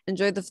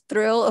 Enjoy the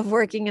thrill of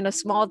working in a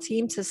small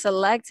team to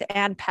select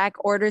and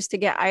pack orders to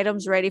get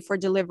items ready for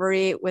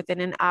delivery within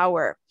an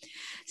hour.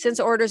 Since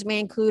orders may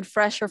include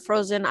fresh or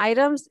frozen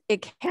items,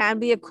 it can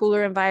be a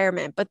cooler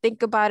environment, but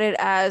think about it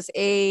as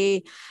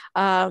a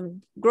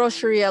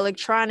grocery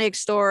electronics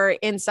store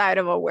inside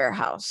of a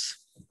warehouse.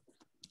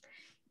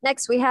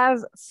 Next, we have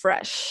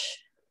Fresh.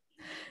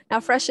 Now,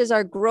 Fresh is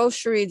our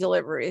grocery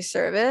delivery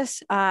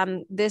service.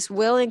 This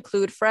will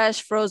include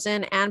fresh,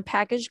 frozen, and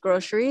packaged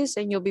groceries,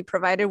 and you'll be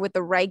provided with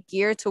the right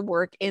gear to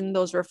work in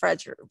those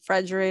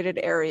refrigerated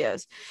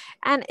areas.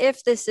 And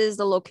if this is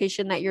the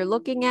location that you're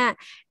looking at,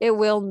 it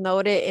will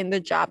note it in the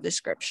job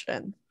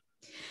description.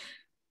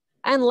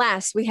 And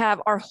last, we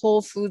have our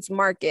Whole Foods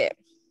Market.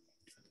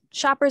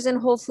 Shoppers in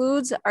Whole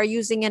Foods are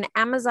using an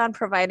Amazon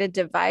provided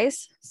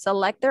device,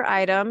 select their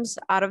items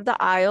out of the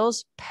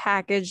aisles,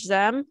 package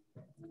them,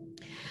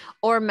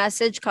 or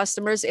message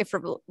customers if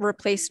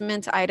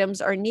replacement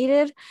items are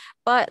needed,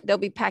 but they'll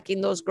be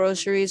packing those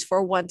groceries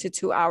for 1 to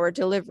 2 hour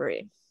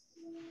delivery.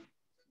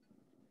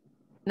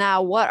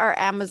 Now, what are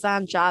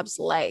Amazon jobs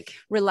like?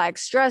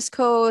 Relaxed dress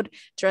code,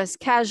 dress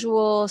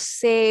casual,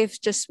 safe.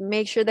 Just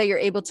make sure that you're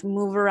able to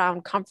move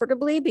around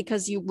comfortably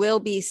because you will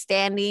be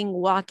standing,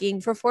 walking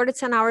for 4 to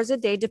 10 hours a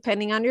day,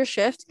 depending on your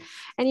shift.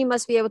 And you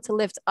must be able to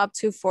lift up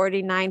to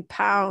 49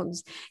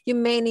 pounds. You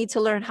may need to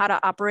learn how to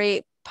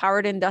operate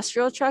powered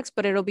industrial trucks,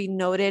 but it'll be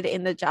noted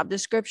in the job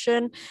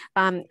description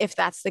if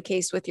that's the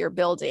case with your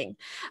building.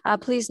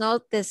 Please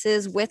note this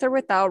is with or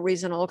without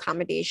reasonable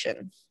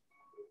accommodation.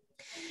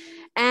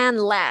 And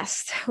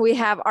last, we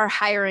have our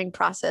hiring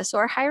process. So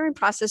our hiring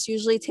process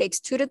usually takes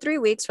 2 to 3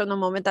 weeks from the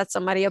moment that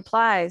somebody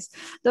applies.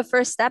 The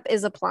first step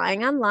is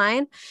applying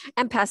online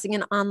and passing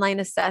an online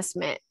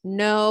assessment,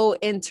 no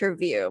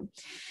interview.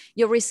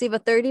 You'll receive a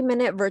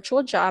 30-minute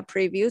virtual job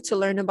preview to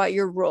learn about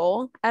your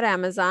role at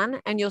Amazon,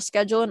 and you'll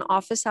schedule an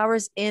office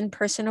hours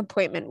in-person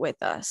appointment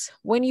with us.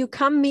 When you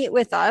come meet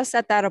with us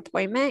at that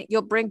appointment,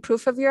 you'll bring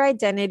proof of your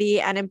identity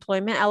and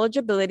employment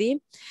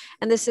eligibility.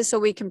 And this is so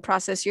we can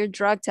process your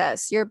drug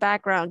test, your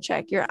background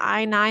check, your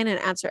I-9, and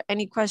answer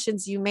any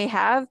questions you may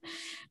have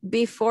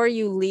before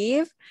you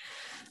leave.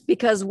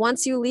 Because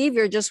once you leave,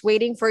 you're just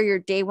waiting for your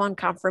day one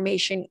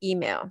confirmation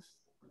email.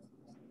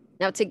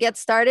 Now, to get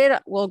started,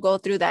 we'll go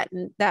through that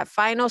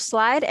final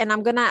slide, and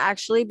I'm going to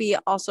actually be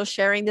also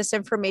sharing this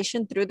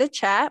information through the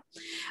chat,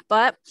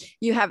 but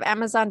you have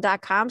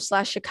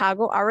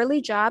amazon.com/Chicago hourly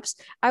jobs.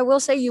 I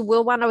will say you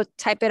will want to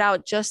type it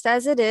out just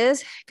as it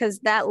is, because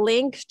that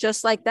link,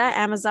 just like that,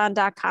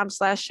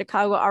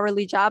 amazon.com/Chicago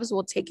hourly jobs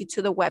will take you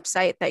to the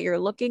website that you're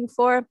looking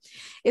for.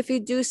 If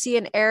you do see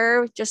an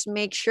error, just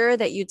make sure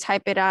that you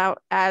type it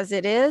out as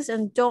it is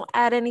and don't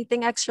add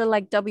anything extra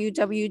like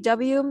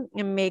www.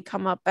 It may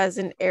come up as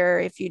an error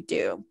if you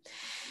do.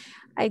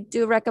 I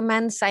do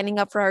recommend signing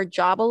up for our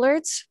job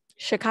alerts.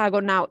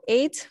 Chicago Now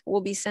 8 will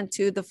be sent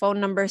to the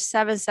phone number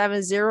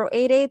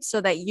 77088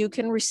 so that you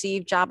can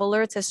receive job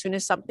alerts as soon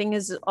as something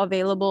is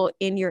available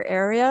in your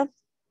area.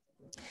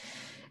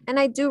 And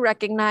I do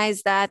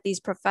recognize that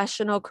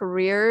professional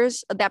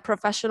careers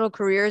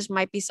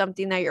might be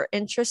something that you're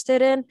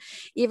interested in,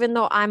 even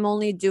though I'm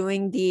only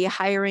doing the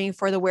hiring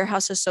for the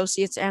warehouse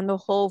associates and the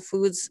Whole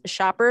Foods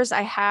shoppers.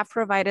 I have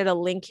provided a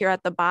link here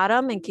at the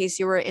bottom in case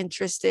you were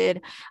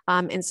interested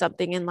in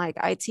something in like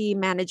IT,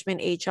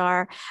 management,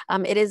 HR.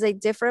 It is a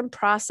different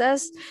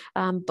process,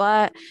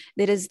 but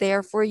it is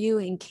there for you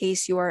in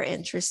case you are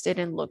interested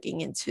in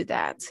looking into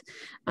that.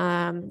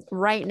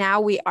 Right now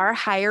we are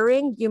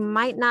hiring. You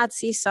might not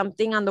see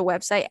something on the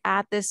website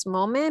at this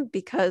moment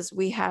because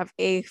we have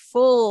a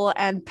full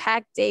and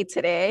packed day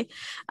today.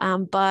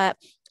 But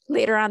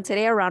later on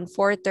today around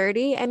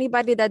 4:30,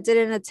 anybody that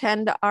didn't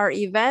attend our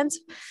event,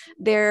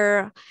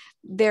 their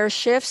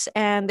shifts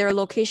and their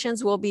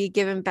locations will be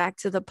given back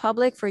to the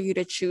public for you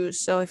to choose.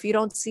 So if you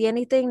don't see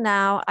anything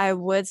now, I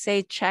would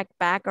say check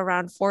back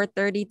around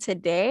 4:30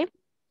 today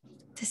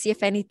to see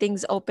if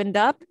anything's opened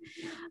up.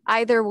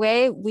 Either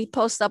way, we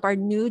post up our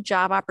new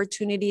job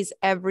opportunities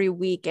every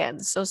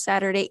weekend. So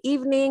Saturday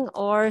evening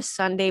or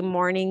Sunday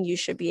morning, you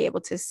should be able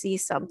to see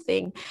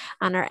something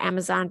on our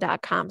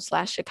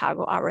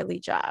amazon.com/Chicago hourly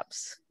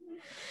jobs.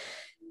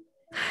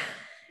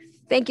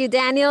 Thank you,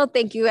 Daniel.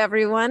 Thank you,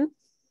 everyone.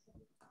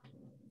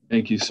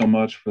 Thank you so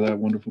much for that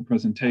wonderful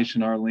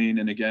presentation, Arlene.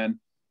 And again,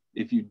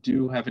 if you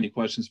do have any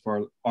questions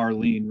for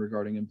Arlene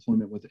regarding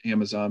employment with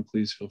Amazon,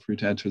 please feel free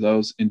to enter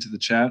those into the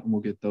chat and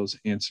we'll get those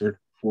answered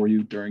for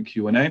you during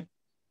Q&A.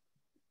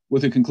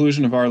 With the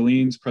conclusion of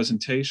Arlene's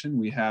presentation,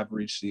 we have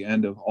reached the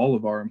end of all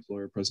of our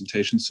employer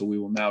presentations, so we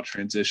will now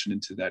transition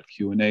into that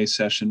Q&A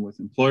session with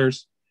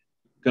employers.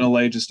 I'm going to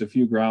lay just a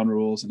few ground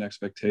rules and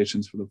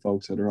expectations for the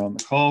folks that are on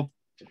the call.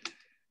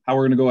 How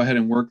we're going to go ahead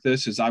and work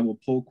this is I will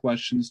pull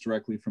questions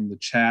directly from the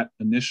chat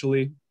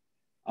initially.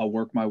 I'll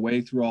work my way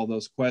through all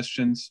those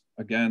questions.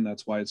 Again,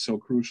 that's why it's so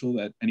crucial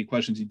that any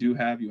questions you do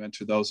have, you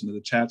enter those into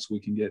the chat so we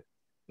can get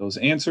those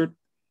answered.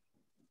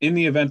 In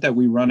the event that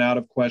we run out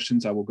of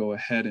questions, I will go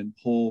ahead and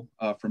pull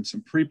from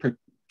some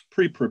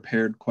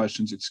pre-prepared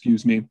questions,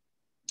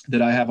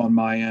 that I have on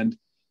my end.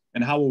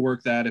 And how we'll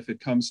work that, if it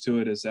comes to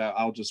it, is that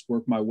I'll just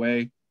work my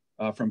way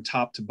from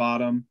top to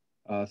bottom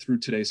through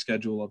today's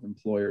schedule of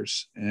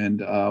employers.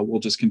 And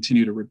we'll just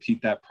continue to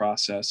repeat that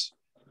process.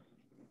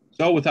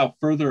 So without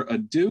further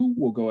ado,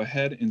 we'll go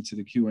ahead into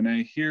the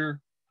Q&A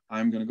here.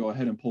 I'm going to go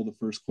ahead and pull the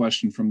first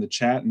question from the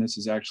chat, and this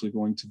is actually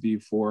going to be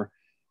for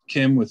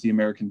Kim with the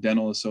American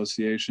Dental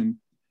Association.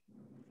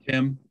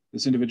 Kim,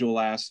 This individual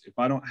asks, if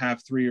I don't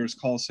have 3 years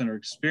call center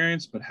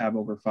experience, but have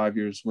over 5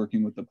 years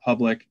working with the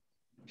public,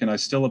 can I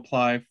still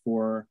apply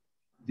for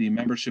the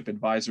membership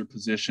advisor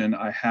position?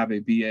 I have a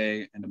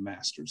BA and a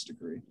master's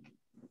degree.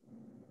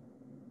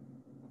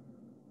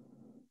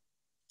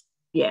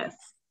 Yes,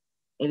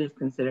 it is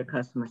considered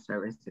customer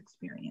service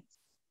experience.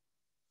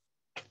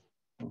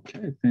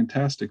 Okay,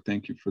 fantastic.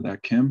 Thank you for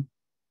that, Kim.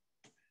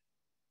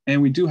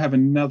 And we do have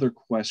another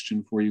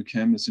question for you,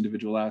 Kim. This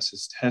individual asks,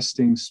 is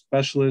testing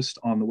specialist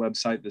on the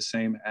website the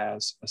same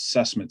as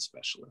assessment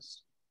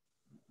specialist?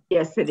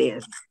 Yes, it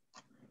is.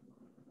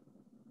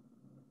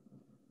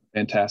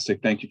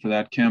 Fantastic. Thank you for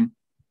that, Kim.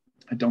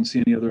 I don't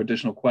see any other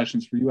additional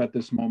questions for you at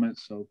this moment,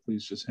 so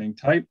please just hang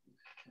tight.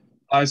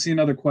 I see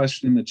another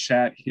question in the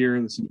chat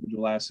here. This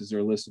individual asks, is there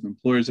a list of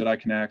employers that I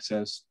can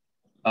access?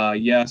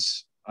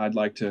 Yes, I'd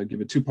like to give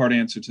a two-part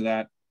answer to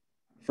that.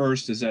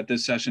 First is that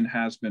this session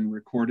has been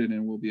recorded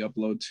and will be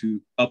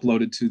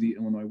uploaded to the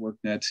Illinois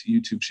WorkNet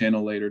YouTube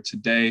channel later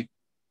today.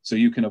 So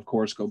you can, of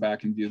course, go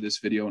back and view this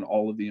video and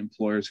all of the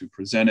employers who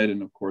presented,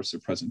 and of course, their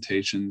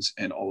presentations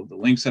and all of the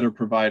links that are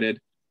provided.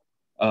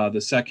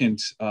 The second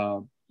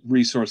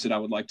resource that I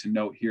would like to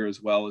note here as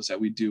well is that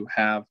we do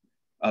have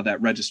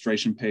that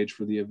registration page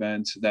for the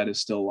event that is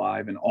still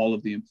live, and all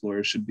of the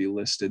employers should be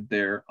listed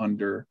there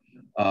under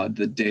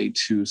the day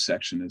 2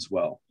 section as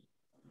well.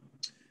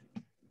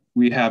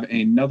 We have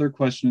another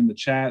question in the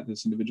chat.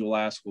 This individual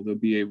asks, will there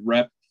be a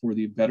rep for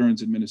the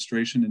Veterans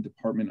Administration and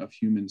Department of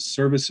Human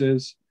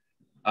Services?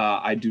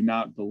 I do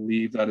not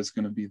believe that is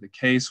going to be the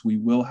case. We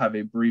will have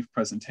a brief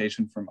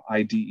presentation from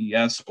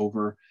IDES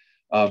over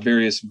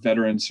various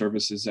veteran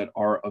services that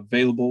are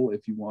available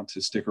if you want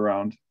to stick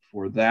around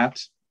for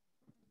that.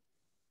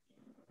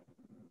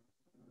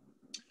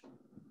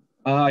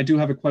 I do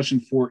have a question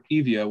for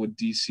Evia with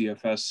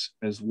DCFS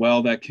as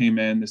well that came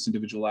in. This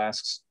individual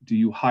asks, do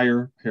you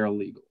hire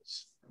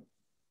paralegals?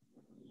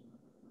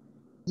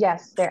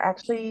 Yes, they're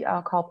actually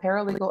called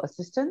paralegal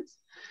assistants.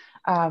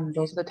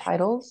 Those are the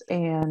titles,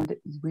 and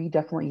we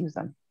definitely use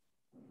them.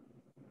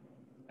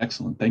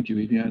 Excellent. Thank you,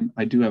 Evia. And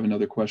I do have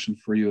another question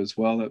for you as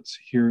well that's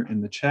here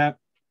in the chat.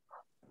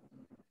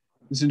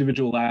 This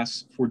individual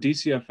asks, for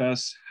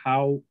DCFS,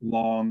 how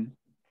long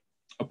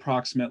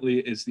approximately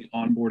is the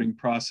onboarding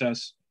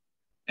process?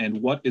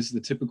 And what is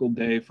the typical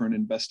day for an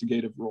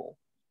investigative role?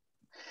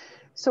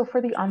 So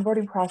for the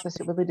onboarding process,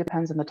 it really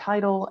depends on the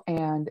title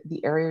and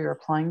the area you're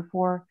applying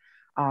for.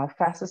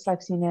 Fastest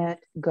I've seen it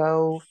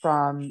go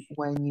from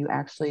when you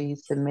actually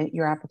submit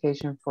your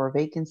application for a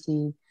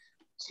vacancy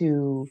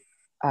to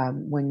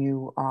when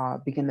you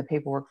begin the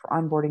paperwork for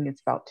onboarding.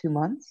 It's about 2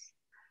 months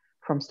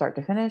from start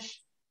to finish.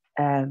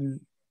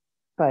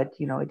 But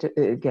you know, it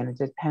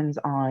depends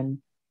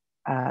on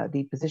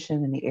the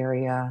position and the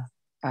area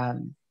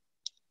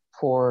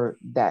for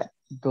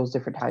those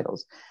different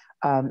titles.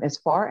 As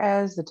far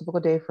as the typical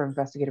day for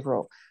investigative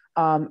role,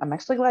 I'm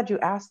actually glad you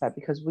asked that,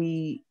 because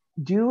we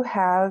do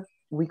have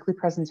weekly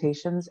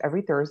presentations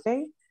every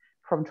Thursday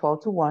from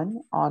 12 to 1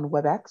 on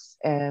WebEx,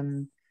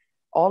 and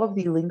all of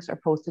the links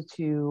are posted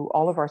to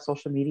all of our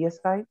social media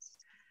sites,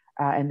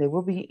 and they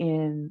will be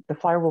the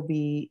flyer will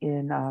be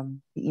in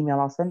the email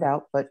I'll send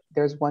out, but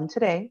there's one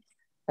today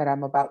that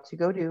I'm about to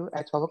go do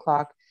at 12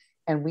 o'clock.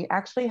 And we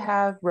actually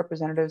have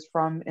representatives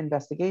from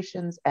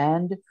investigations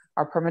and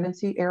our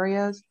permanency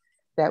areas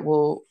that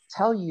will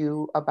tell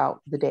you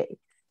about the day.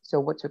 So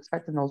what to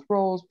expect in those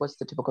roles, what's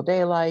the typical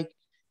day like,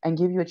 and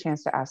give you a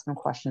chance to ask them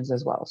questions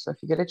as well. So if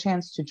you get a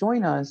chance to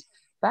join us,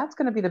 that's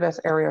going to be the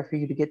best area for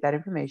you to get that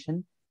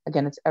information.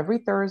 Again, it's every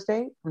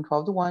Thursday from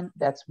 12 to 1.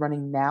 That's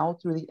running now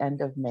through the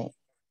end of May.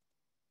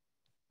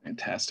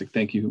 Fantastic.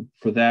 Thank you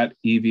for that,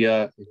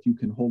 Evia. If you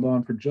can hold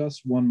on for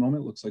just one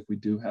moment, looks like we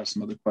do have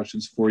some other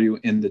questions for you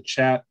in the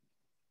chat.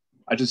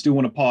 I just do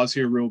want to pause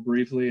here real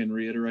briefly and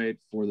reiterate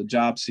for the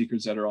job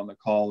seekers that are on the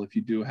call, if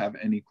you do have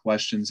any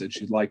questions that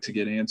you'd like to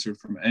get answered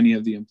from any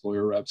of the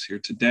employer reps here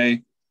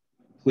today,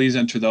 please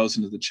enter those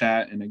into the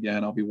chat. And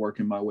again, I'll be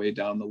working my way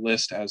down the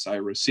list as I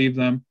receive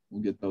them.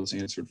 We'll get those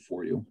answered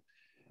for you.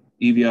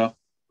 Evia,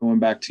 going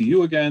back to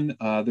you again,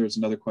 there's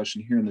another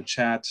question here in the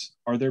chat.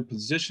 Are there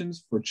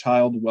positions for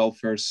child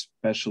welfare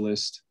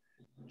specialist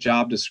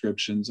job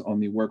descriptions on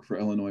the Work for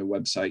Illinois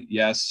website?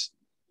 Yes.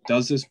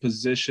 Does this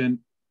position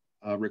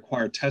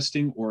require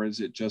testing, or is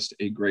it just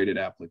a graded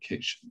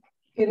application?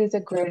 It is a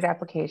graded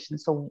application.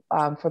 So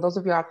for those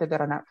of you out there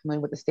that are not familiar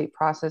with the state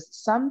process,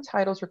 some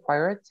titles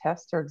require a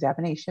test or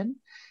examination,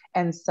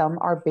 and some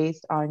are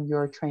based on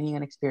your training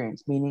and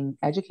experience, meaning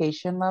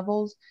education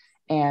levels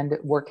and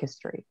work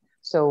history.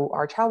 So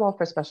our child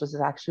welfare specialist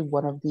is actually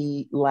one of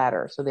the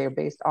latter. So they're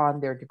based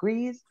on their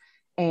degrees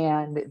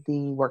and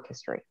the work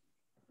history.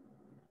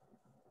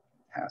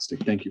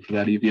 Fantastic. Thank you for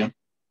that, Evia.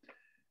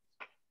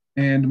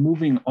 And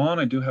moving on,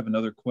 I do have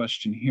another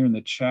question here in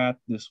the chat.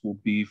 This will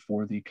be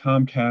for the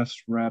Comcast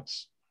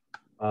reps.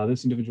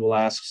 This individual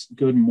asks,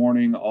 good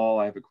morning all.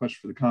 I have a question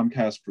for the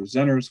Comcast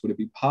presenters. Would it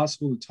be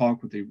possible to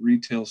talk with a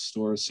retail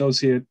store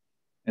associate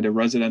and a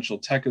residential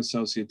tech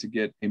associate to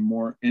get a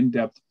more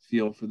in-depth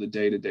feel for the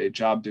day-to-day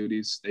job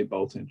duties? They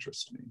both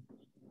interest me.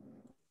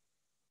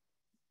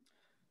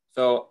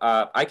 So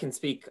I can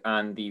speak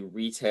on the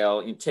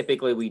retail.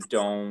 Typically, we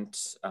don't,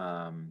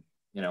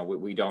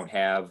 we don't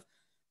have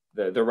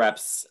the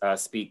reps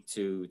speak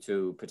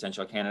to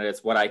potential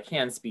candidates. What I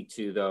can speak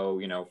to,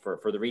 though,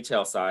 for the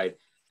retail side,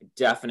 I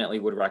definitely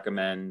would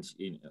recommend,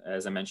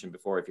 as I mentioned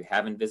before, if you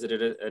haven't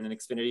visited an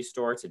Xfinity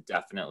store, to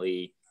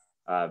definitely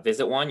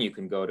visit one. You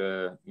can go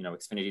to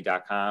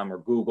Xfinity.com or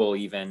Google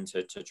even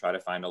to try to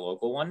find a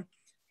local one.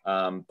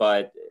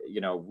 But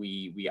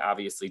we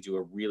obviously do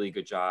a really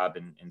good job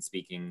in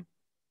speaking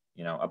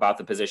about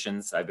the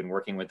positions. I've been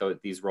working with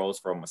these roles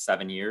for almost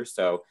 7 years,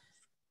 so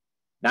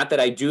not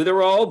that I do the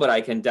role, but I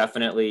can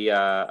definitely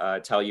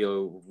tell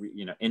you,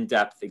 in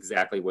depth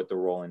exactly what the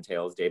role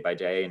entails day by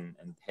day. And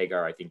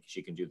Hagar, I think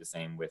she can do the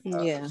same with.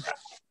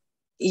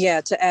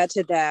 Yeah. To add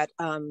to that,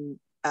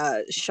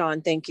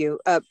 Sean, thank you.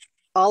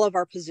 All of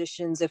our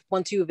positions,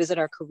 once you visit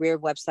our career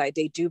website,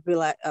 they do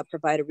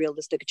provide a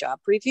realistic job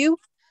preview.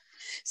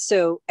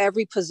 So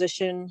every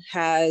position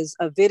has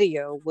a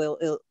video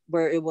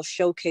where it will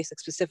showcase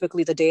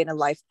specifically the day in the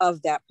life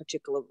of that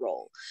particular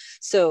role.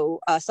 So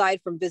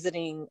aside from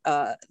visiting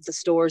the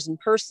stores in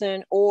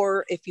person,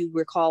 or if you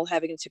recall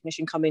having a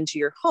technician come into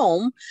your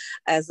home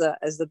as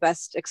the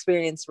best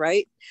experience,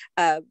 right?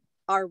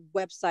 Our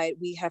website,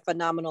 we have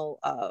phenomenal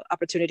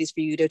opportunities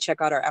for you to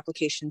check out our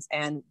applications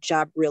and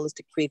job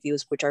realistic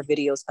previews, which are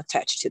videos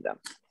attached to them.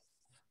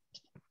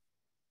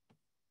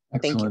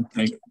 Excellent.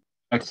 Thank you.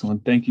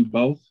 Excellent. Thank you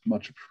both.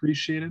 Much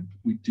appreciated.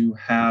 We do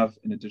have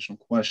an additional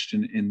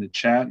question in the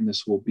chat, and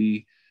this will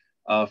be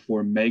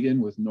for Megan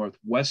with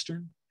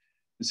Northwestern.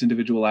 This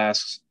individual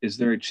asks, is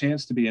there a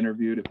chance to be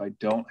interviewed if I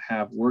don't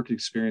have work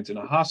experience in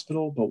a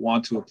hospital, but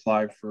want to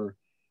apply for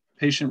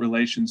patient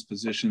relations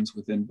positions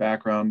within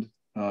background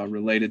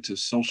related to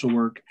social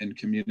work and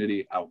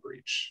community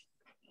outreach?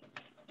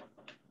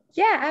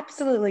 Yeah,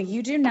 absolutely.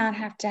 You do not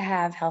have to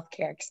have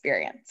healthcare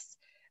experience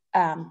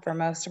for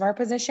most of our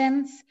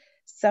positions.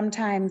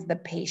 Sometimes the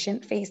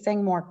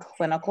patient-facing, more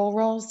clinical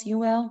roles, you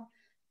will,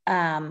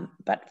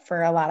 but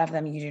for a lot of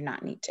them, you do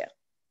not need to.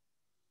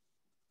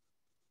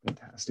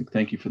 Fantastic.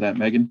 Thank you for that,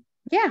 Megan.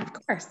 Yeah, of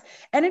course.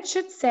 And it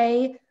should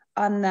say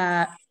on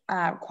the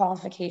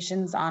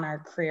qualifications on our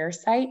career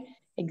site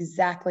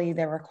exactly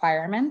the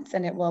requirements,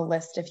 and it will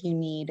list if you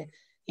need,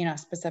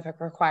 specific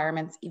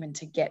requirements even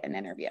to get an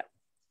interview.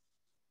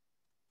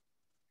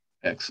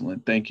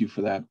 Excellent. Thank you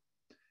for that.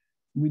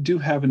 We do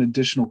have an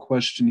additional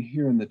question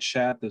here in the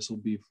chat. This will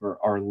be for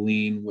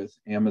Arlene with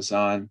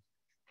Amazon.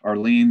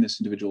 Arlene,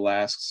 this individual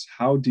asks,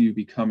 how do you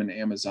become an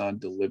Amazon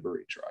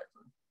delivery driver?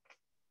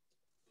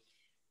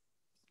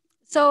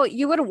 So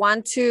you would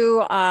want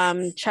to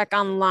check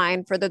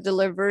online for the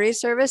delivery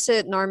service.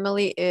 It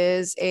normally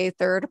is a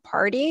third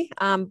party,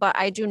 but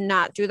I do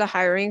not do the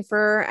hiring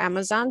for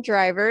Amazon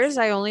drivers.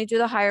 I only do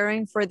the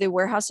hiring for the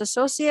warehouse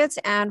associates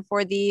and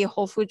for the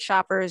Whole Food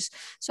shoppers.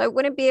 So I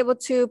wouldn't be able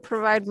to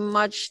provide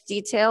much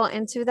detail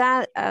into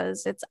that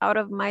as it's out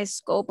of my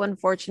scope,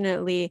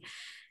 unfortunately.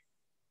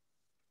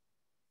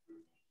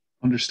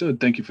 Understood.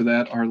 Thank you for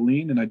that,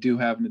 Arlene. And I do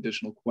have an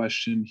additional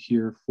question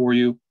here for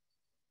you.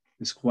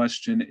 This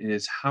question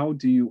is, how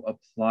do you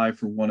apply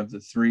for one of the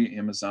 3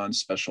 Amazon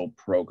special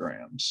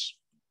programs?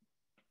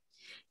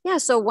 Yeah,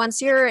 so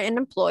once you're an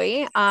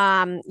employee,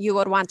 you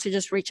would want to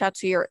just reach out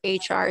to your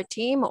HR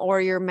team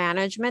or your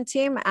management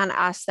team and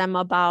ask them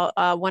about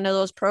one of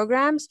those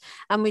programs.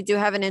 And we do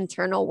have an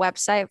internal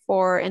website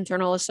for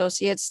internal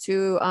associates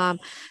to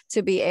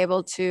be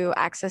able to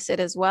access it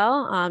as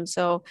well.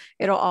 So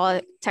it'll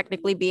all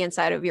technically be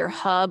inside of your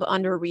hub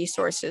under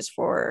resources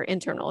for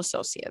internal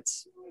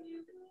associates.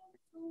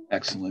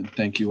 Excellent.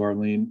 Thank you,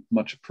 Arlene.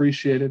 Much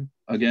appreciated.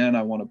 Again,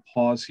 I want to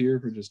pause here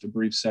for just a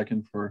brief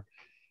second for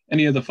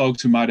any of the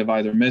folks who might have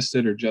either missed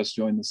it or just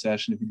joined the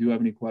session. If you do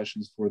have any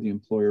questions for the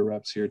employer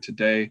reps here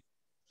today,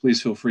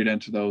 please feel free to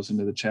enter those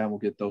into the chat. We'll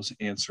get those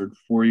answered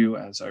for you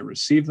as I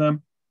receive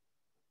them.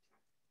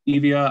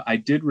 Evia, I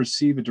did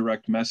receive a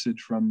direct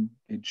message from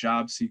a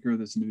job seeker.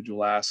 This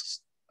individual asks,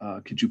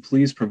 could you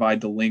please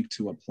provide the link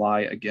to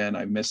apply? Again,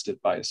 I missed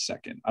it by a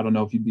second. I don't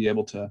know if you'd be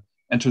able to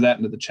enter that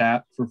into the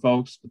chat for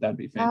folks, but that'd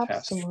be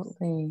fantastic.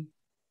 Absolutely.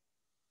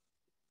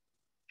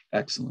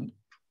 Excellent.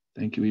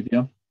 Thank you,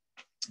 Evia.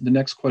 The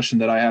next question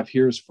that I have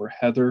here is for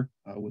Heather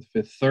with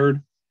Fifth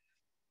Third.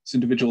 This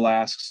individual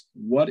asks,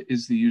 what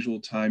is the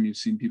usual time you've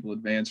seen people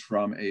advance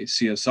from a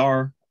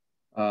CSR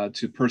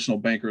to personal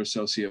banker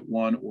associate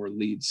 1 or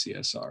lead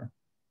CSR?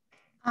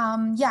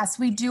 Yes,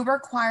 we do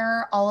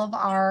require all of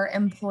our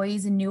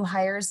employees and new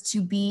hires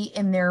to be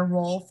in their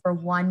role for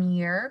 1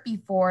 year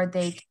before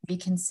they can be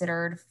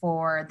considered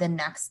for the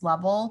next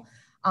level.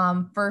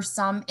 For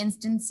some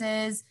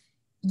instances,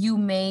 you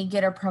may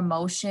get a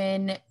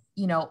promotion,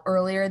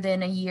 earlier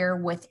than a year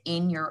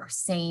within your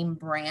same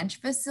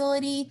branch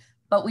facility,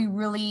 but we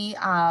really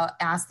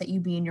ask that you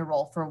be in your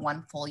role for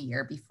 1 full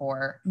year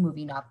before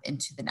moving up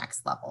into the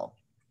next level.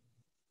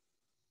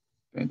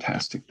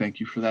 Fantastic. Thank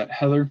you for that,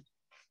 Heather.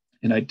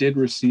 And I did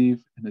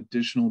receive an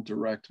additional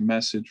direct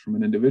message from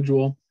an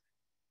individual.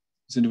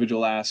 This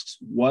individual asks,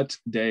 what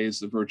day is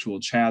the virtual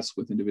chats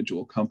with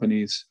individual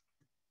companies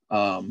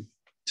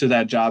to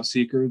that job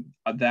seeker.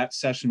 That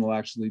session will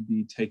actually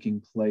be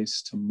taking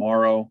place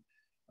tomorrow.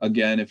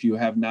 Again, if you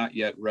have not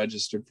yet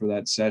registered for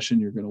that session,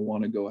 you're going to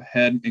want to go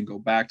ahead and go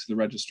back to the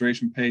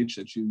registration page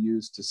that you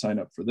used to sign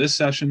up for this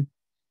session.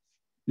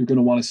 You're going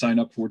to want to sign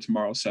up for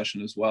tomorrow's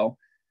session as well.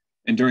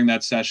 And during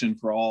that session,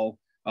 for all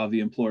of the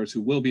employers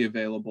who will be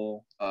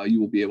available,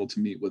 you will be able to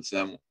meet with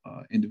them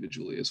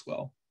individually as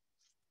well.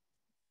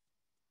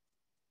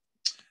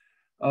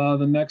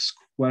 The next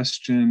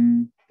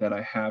question that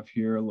I have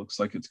here looks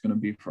like it's going to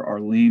be for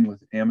Arlene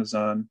with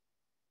Amazon.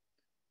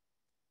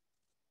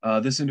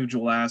 This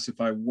individual asks,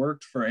 if I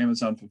worked for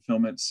Amazon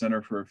Fulfillment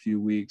Center for a few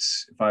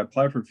weeks, if I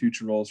apply for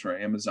future roles for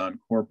Amazon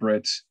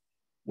corporate,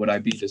 would I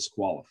be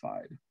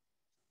disqualified?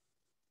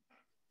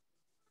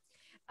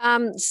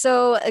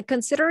 So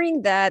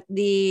considering that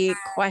the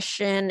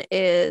question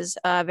is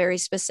very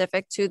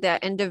specific to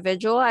that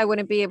individual, I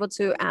wouldn't be able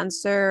to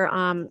answer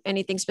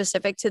anything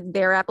specific to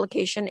their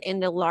application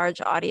in the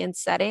large audience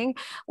setting.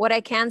 What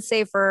I can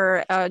say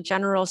for a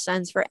general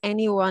sense for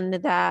anyone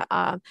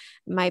that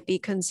might be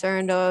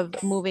concerned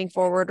of moving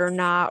forward or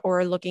not,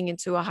 or looking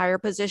into a higher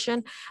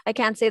position, I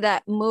can say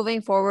that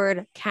moving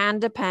forward can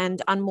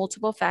depend on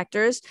multiple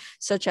factors,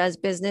 such as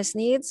business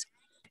needs,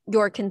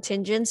 your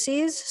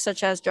contingencies,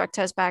 such as drug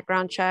test,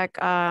 background check,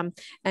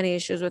 any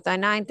issues with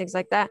I-9, things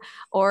like that,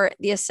 or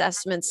the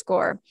assessment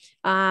score.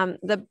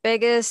 The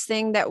biggest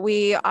thing that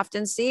we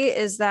often see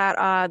is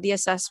that the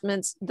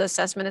assessment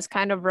is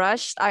kind of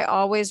rushed. I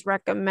always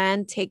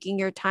recommend taking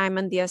your time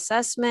on the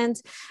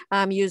assessment,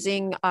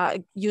 using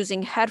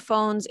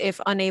headphones if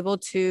unable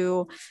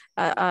to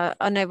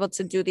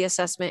do the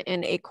assessment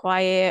in a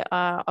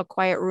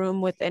quiet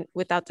room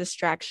without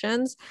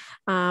distractions.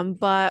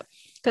 But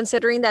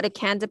considering that it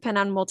can depend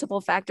on multiple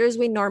factors,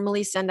 we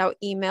normally send out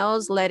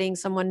emails letting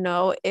someone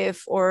know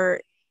if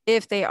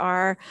they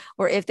are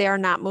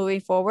not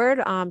moving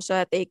forward, so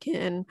that they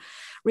can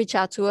reach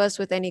out to us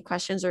with any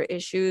questions or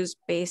issues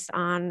based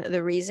on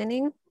the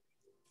reasoning.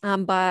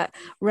 But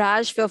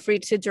Raj, feel free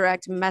to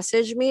direct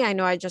message me. I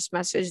know I just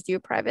messaged you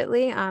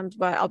privately,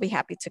 but I'll be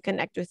happy to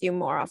connect with you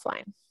more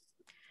offline.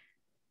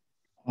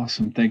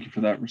 Awesome. Thank you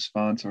for that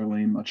response,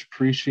 Arlene. Much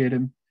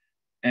appreciated.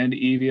 And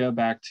Evia,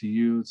 back to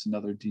you. It's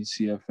another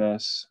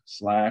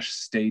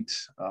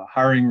DCFS/state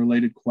hiring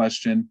related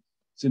question.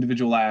 This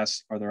individual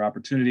asks, are there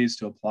opportunities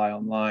to apply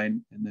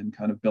online? And then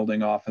kind of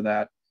building off of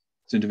that,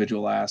 this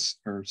individual asks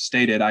or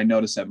stated, I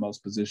noticed that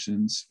most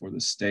positions for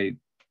the state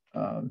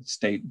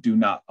do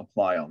not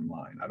apply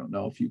online. I don't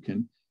know if you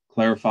can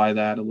clarify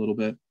that a little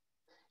bit.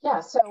 Yeah,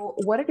 so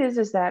what it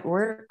is that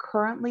we're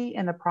currently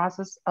in the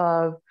process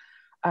of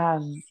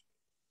eventually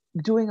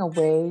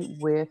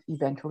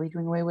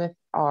doing away with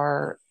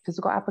our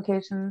physical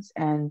applications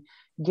and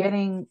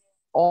getting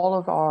all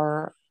of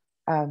our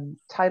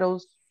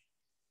titles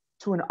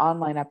to an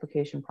online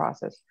application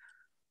process.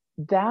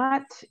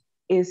 That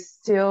is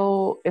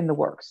still in the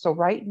works. So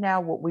right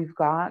now, what we've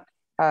got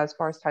as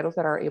far as titles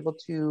that are able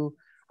to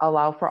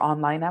allow for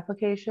online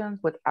applications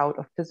without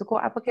a physical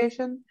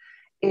application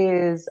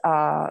is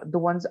the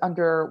ones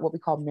under what we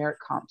call merit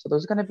comp. So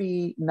those are going to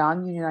be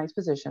non-unionized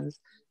positions.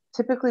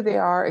 Typically, they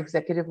are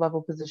executive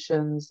level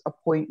positions,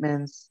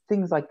 appointments,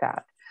 things like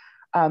that.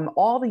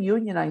 All the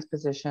unionized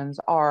positions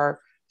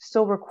are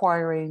still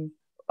requiring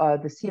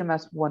the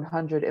CMS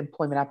 100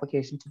 employment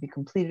application to be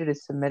completed and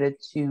submitted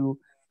to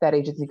that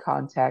agency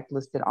contact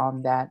listed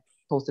on that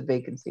posted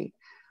vacancy.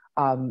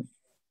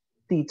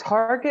 The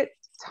target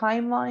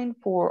timeline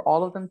for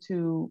all of them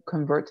to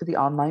convert to the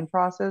online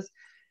process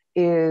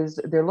is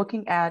they're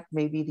looking at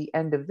maybe the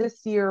end of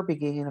this year,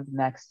 beginning of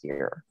next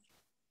year.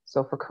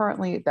 So for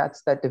currently,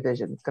 that's that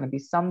division. It's going to be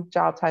some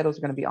job titles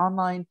are going to be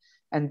online,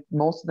 and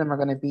most of them are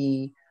going to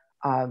be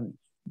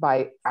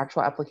by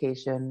actual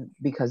application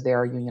because they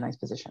are unionized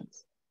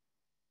positions.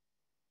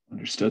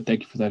 Understood. Thank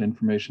you for that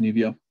information,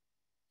 Evia.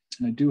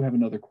 And I do have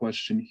another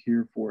question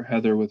here for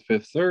Heather with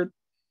Fifth Third.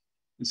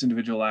 This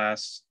individual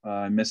asks,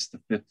 I missed the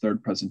Fifth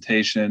Third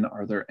presentation.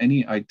 Are there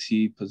any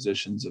IT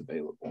positions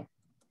available?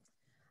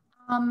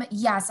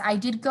 Yes, I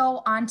did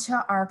go onto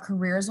our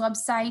careers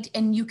website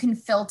and you can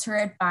filter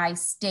it by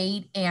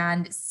state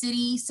and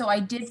city. So I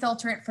did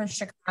filter it for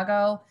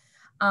Chicago.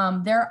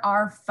 There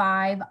are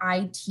 5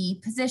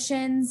 IT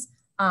positions.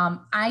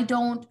 I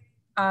don't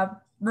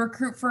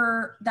recruit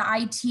for the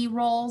IT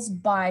roles,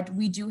 but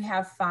we do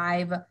have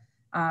 5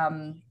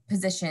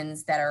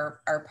 positions that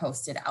are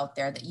posted out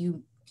there that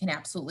you can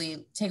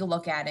absolutely take a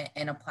look at it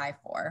and apply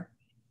for.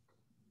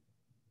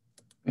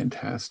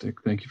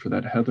 Fantastic. Thank you for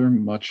that, Heather.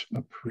 Much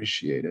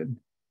appreciated.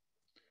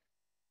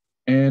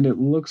 And it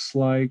looks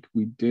like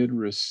we did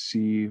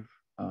receive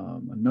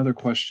another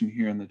question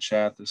here in the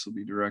chat. This will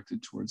be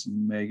directed towards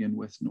Megan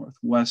with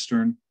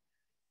Northwestern.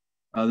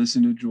 This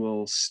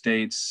individual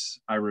states,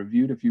 I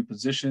reviewed a few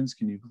positions.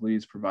 Can you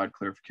please provide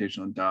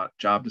clarification on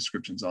job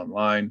descriptions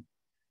online?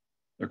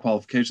 Their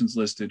qualifications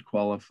listed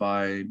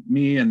qualify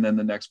me, and then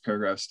the next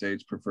paragraph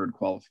states preferred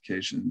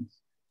qualification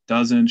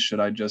doesn't.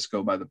 Should I just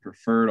go by the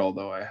preferred,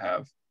 although I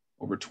have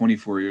over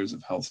 24 years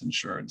of health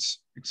insurance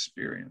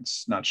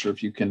experience? Not sure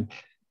if you can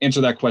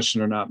answer that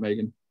question or not,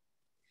 Megan?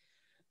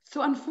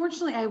 So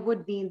unfortunately, I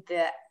would need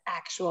the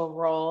actual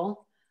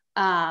role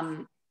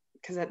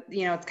because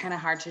it's kind of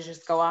hard to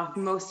just go off.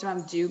 Most of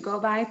them do go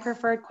by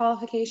preferred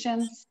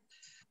qualifications.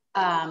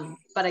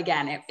 But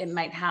again, it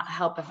might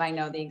help if I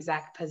know the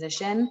exact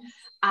position.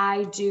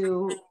 I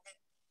do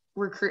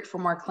recruit for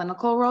more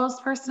clinical roles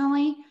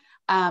personally.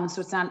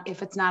 So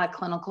if it's not a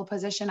clinical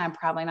position, I'm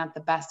probably not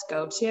the best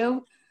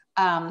go-to.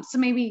 So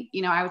maybe,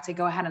 I would say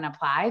go ahead and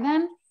apply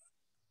then.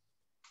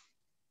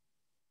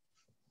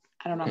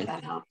 I don't know if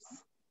that helps.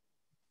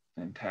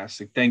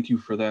 Fantastic. Thank you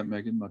for that,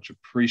 Megan. Much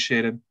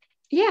appreciated.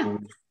 Yeah.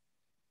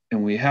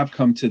 And we have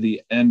come to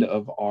the end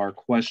of our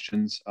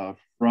questions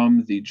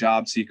from the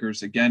job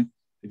seekers. Again,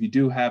 if you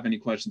do have any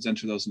questions,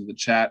 enter those into the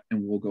chat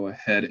and we'll go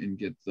ahead and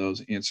get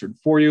those answered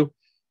for you.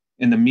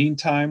 In the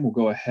meantime, we'll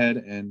go ahead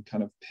and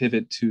kind of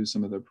pivot to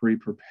some of the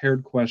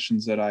pre-prepared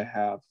questions that I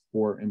have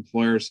for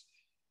employers.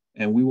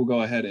 And we will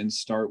go ahead and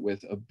start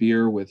with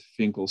Abir with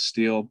Finkl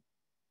Steel.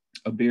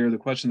 Abir, the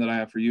question that I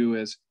have for you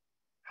is,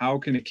 how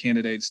can a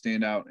candidate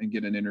stand out and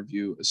get an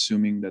interview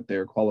assuming that they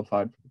are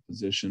qualified for the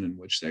position in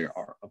which they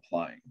are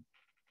applying?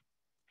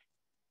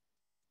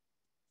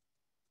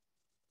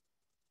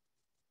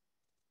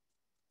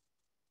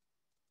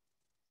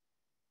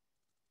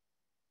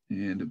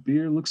 And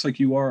Abir, looks like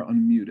you are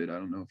unmuted. I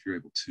don't know if you're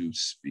able to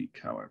speak,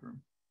 however.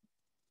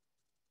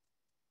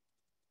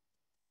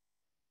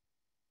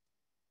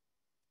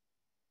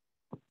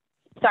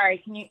 Sorry,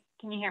 can you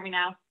hear me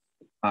now?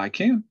 I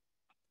can.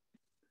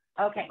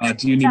 Okay.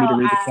 Do you need me to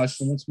read the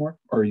question once more?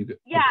 Or are you good?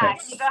 Yeah, okay.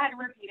 Can you go ahead and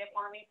repeat it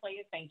for me,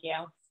 please? Thank you.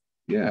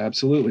 Yeah,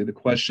 absolutely. The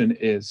question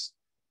is,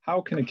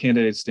 how can a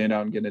candidate stand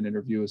out and get an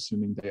interview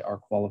assuming they are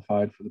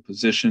qualified for the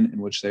position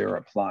in which they are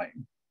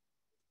applying?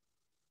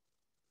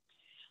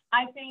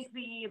 I think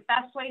the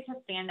best way to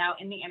stand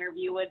out in the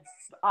interview would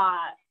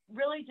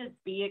really just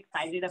be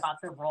excited about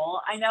the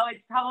role. I know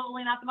it's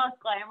probably not the most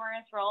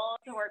glamorous role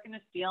to work in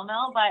a steel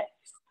mill, but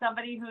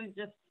somebody who's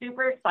just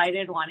super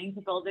excited, wanting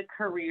to build a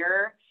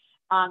career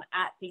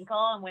at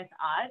Finkl and with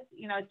us,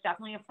 it's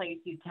definitely a place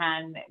you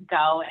can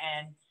go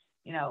and,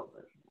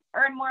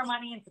 earn more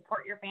money and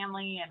support your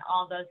family and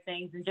all those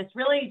things, and just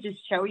really just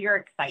show your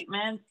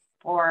excitement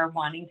for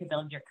wanting to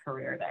build your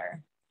career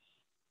there.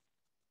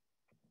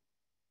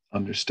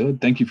 Understood.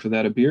 Thank you for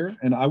that, Abir.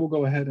 And I will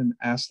go ahead and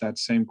ask that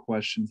same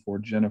question for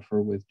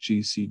Jennifer with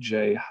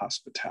GCJ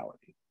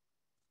Hospitality.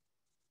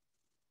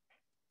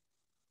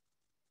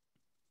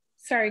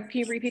 Sorry,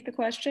 can you repeat the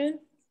question?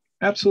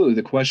 Absolutely.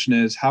 The question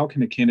is, how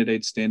can a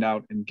candidate stand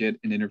out and get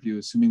an interview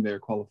assuming they are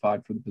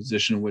qualified for the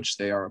position in which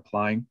they are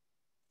applying?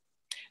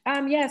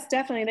 Yes,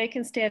 definitely. They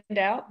can stand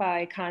out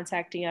by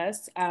contacting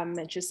us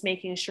and just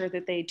making sure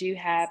that they do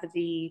have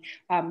the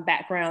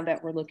background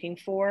that we're looking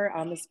for.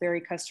 It's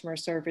very customer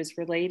service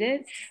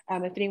related.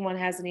 If anyone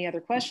has any other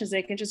questions,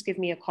 they can just give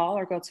me a call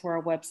or go to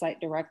our website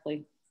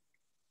directly.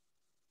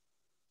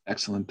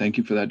 Excellent. Thank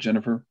you for that,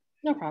 Jennifer.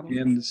 No problem.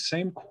 And the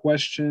same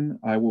question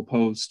I will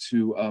pose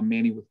to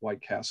Manny with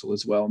White Castle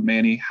as well.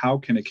 Manny, how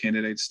can a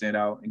candidate stand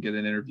out and get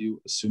an interview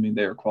the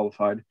they are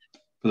qualified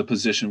for the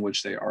position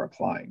which they are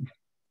applying?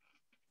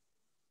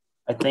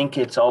 I think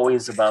it's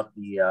always about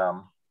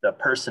the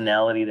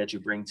personality that you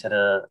bring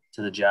to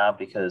the job,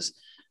 because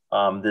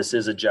this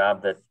is a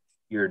job that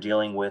you're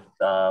dealing with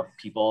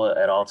people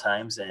at all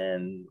times,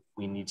 and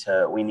we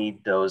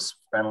need those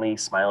friendly,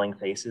 smiling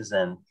faces,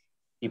 and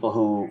people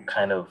who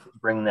kind of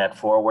bring that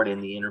forward in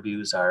the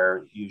interviews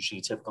are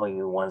usually typically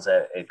the ones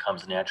that it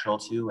comes natural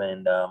to,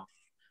 and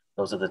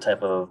those are the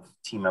type of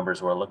team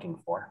members we're looking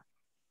for.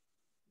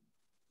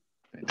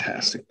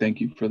 Fantastic. Thank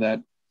you for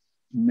that,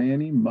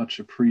 Manny. Much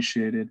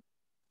appreciated.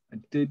 I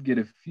did get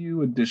a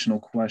few additional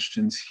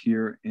questions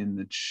here in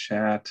the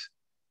chat.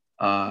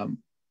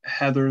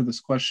 Heather, this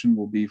question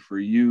will be for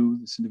you.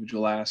 This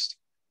individual asked,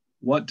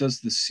 what does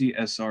the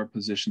CSR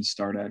position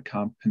start at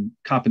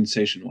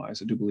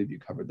compensation-wise? I do believe you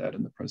covered that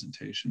in the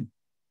presentation.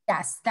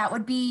 Yes, that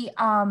would be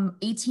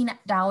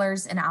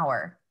 $18 an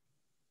hour.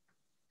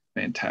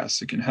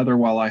 Fantastic. And Heather,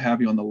 while I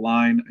have you on the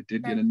line, I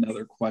did get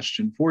another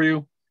question for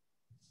you.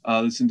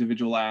 This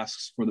individual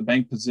asks, for the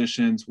bank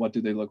positions, what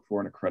do they look for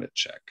in a credit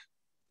check?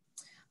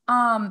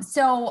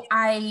 So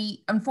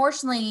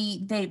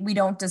unfortunately, we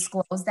don't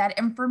disclose that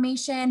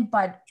information,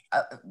 but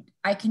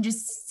I can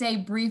just say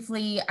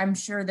briefly, I'm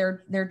sure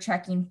they're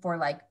checking for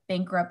like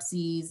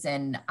bankruptcies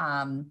and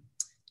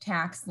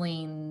tax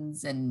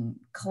liens and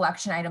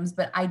collection items,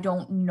 but I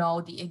don't know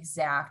the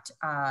exact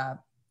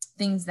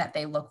things that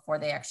they look for.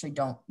 They actually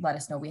don't let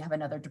us know. We have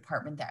another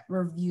department that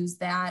reviews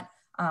that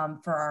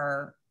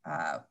for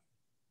our,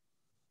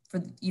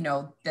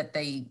 that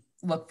they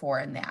look for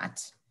in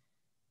that.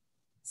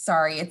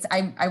 Sorry,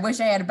 I wish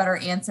I had a better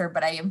answer,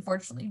 but I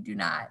unfortunately do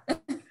not.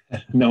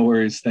 No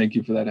worries. Thank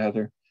you for that,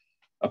 Heather.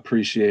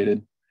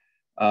 Appreciated.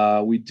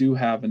 We do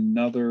have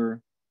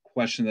another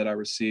question that I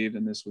received,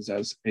 and this was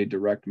as a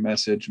direct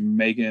message.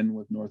 Megan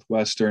with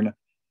Northwestern.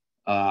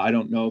 I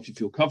don't know if you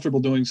feel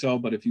comfortable doing so,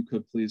 but if you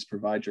could please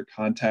provide your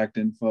contact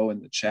info in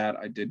the chat.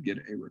 I did get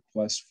a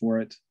request for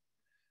it.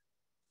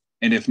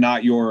 And if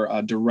not,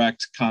 your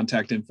direct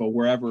contact info,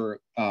 wherever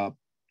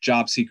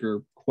job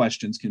seeker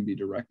questions can be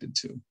directed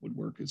to, would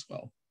work as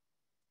well.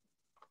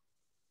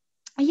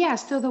 Yeah,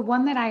 so the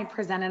one that I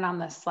presented on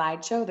the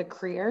slideshow, the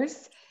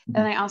careers,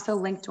 and I also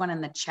linked one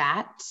in the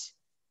chat.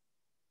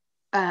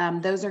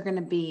 Those are going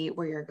to be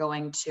where you're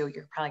probably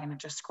going to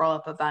just scroll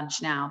up a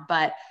bunch now,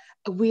 but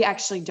we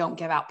actually don't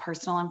give out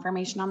personal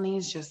information on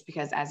these just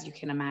because, as you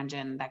can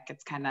imagine, that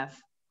gets kind of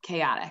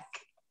chaotic.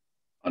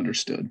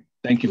 Understood.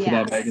 Thank you for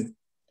that, Megan.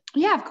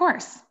 Yeah, of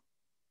course.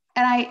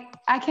 And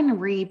I can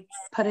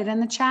put it in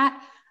the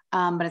chat,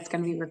 but it's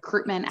going to be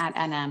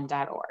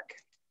recruitment@nm.org.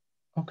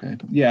 Okay.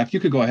 Yeah, if you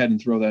could go ahead and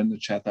throw that in the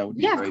chat, that would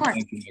be great. Of course.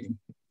 Thank you, Megan.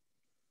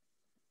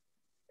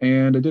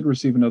 And I did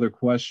receive another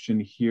question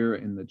here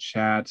in the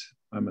chat.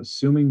 I'm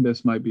assuming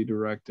this might be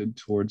directed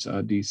towards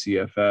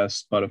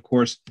DCFS, but of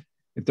course,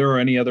 if there are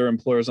any other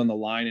employers on the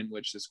line in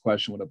which this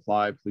question would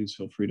apply, please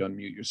feel free to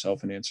unmute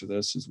yourself and answer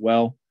this as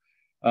well.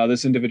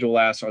 This individual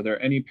asks, are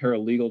there any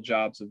paralegal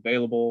jobs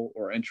available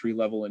or entry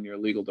level in your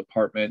legal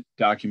department,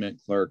 document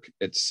clerk,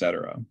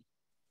 etc.?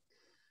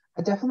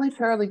 Definitely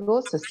paralegal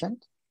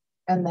assistant.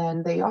 And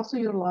then they also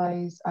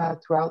utilize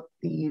throughout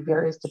the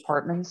various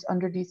departments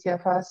under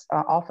DCFS,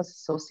 office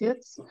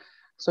associates.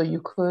 So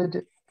you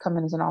could come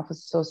in as an office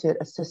associate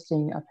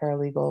assisting a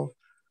paralegal,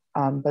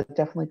 but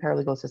definitely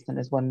paralegal assistant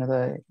is one of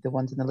the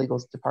ones in the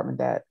legal department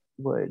that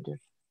would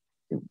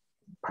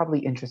probably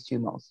interest you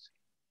most.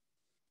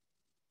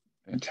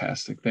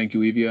 Fantastic. Thank you,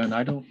 Evia. And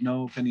I don't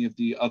know if any of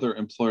the other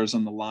employers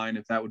on the line,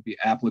 if that would be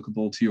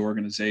applicable to your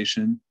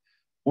organization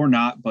or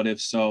not, but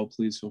if so,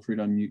 please feel free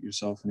to unmute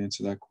yourself and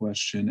answer that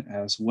question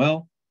as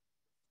well.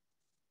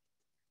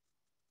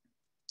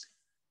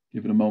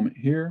 Give it a moment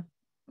here.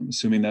 I'm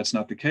assuming that's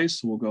not the case,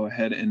 so we'll go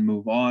ahead and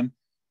move on.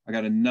 I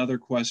got another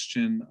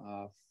question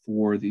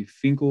for the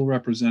Finkl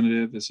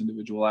representative. This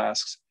individual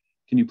asks,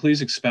 can you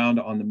please expound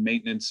on the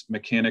maintenance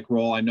mechanic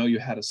role? I know you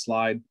had a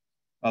slide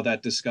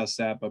that discussed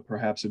that, but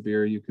perhaps,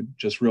 Abir, you could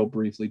just real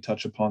briefly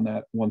touch upon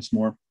that once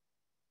more.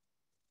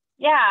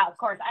 Yeah, of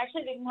course. I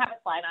actually didn't have a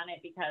slide on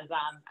it because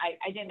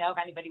I didn't know if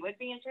anybody would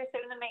be interested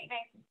in the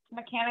maintenance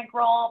mechanic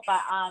role,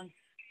 but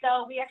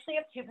so we actually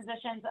have two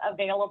positions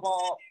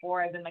available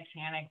for the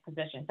mechanic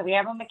position. So we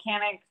have a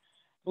mechanic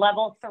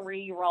level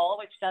 3 role,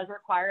 which does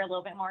require a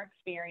little bit more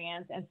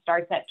experience and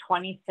starts at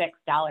 $26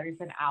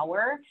 an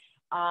hour.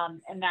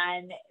 And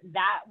then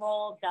that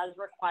role does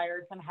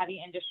require some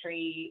heavy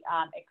industry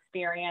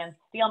experience.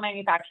 Steel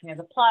manufacturing is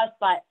a plus,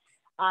 but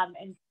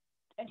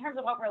in terms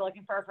of what we're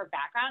looking for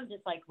background,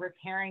 just like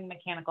repairing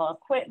mechanical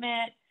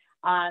equipment,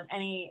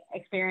 any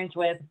experience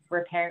with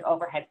repairing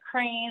overhead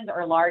cranes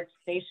or large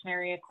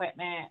stationary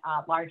equipment,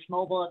 large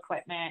mobile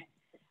equipment.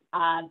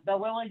 But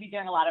we'll only be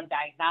doing a lot of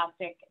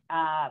diagnostic,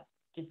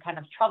 just kind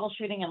of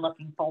troubleshooting and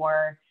looking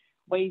for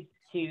ways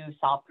to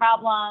solve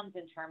problems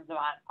in terms of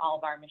all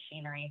of our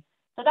machinery.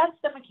 So that's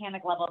the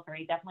mechanic level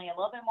 3, definitely a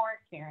little bit more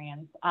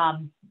experience.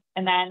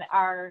 And then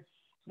our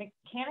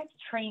mechanic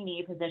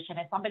trainee position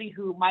is somebody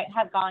who might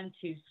have gone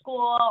to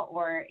school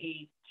or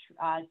a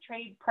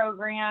trade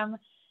program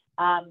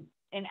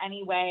in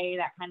any way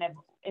that kind of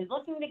is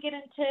looking to get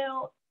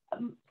into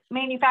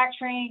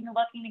manufacturing,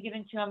 looking to get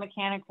into a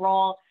mechanic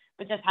role,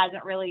 but just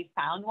hasn't really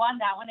found one.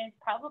 That one is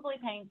probably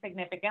paying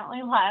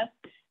significantly less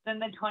than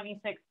the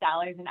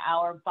 $26 an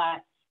hour,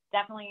 but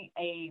definitely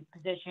a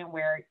position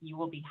where you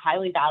will be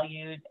highly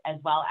valued as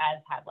well as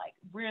have like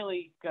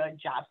really good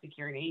job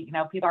security. You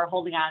know, people are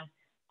holding on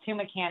to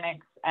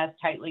mechanics as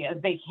tightly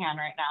as they can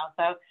right now.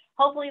 So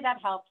hopefully that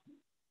helps.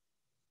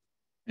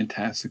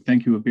 Fantastic.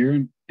 Thank you,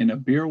 Abir. And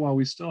Abir, while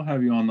we still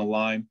have you on the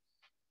line,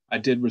 I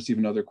did receive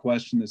another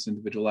question. This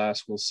individual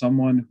asked, will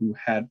someone who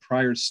had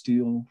prior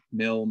steel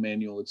mill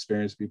manual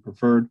experience be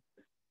preferred?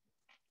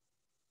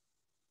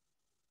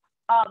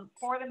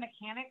 For the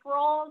mechanic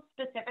role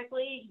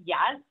specifically,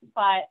 yes,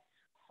 but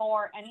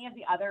for any of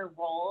the other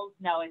roles,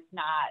 no, it's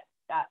not.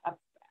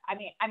 I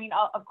mean,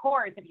 of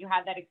course, if you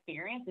have that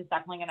experience, it's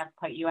definitely going to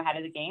put you ahead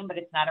of the game, but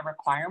it's not a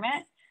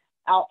requirement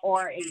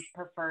or a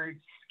preferred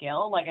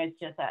skill. Like it's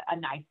just a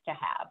nice to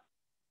have.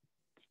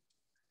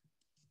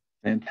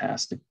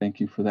 Fantastic. Thank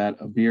you for that,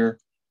 Abir.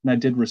 And I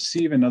did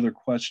receive another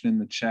question in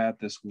the chat.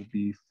 This will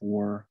be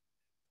for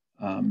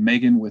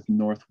Megan with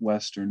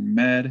Northwestern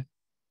Med.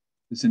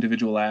 This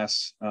individual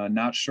asks,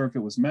 not sure if it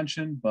was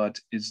mentioned, but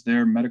is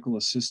there medical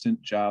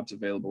assistant jobs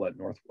available at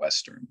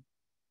Northwestern?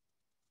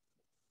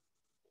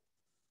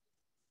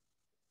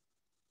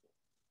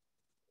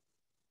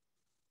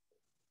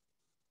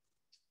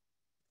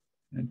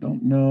 I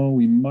don't know.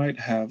 We might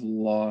have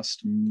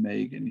lost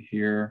Megan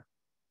here.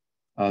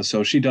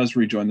 So if she does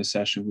rejoin the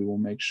session, we will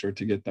make sure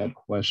to get that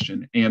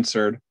question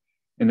answered.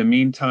 In the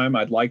meantime,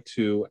 I'd like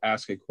to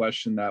ask a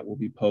question that will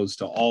be posed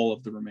to all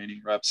of the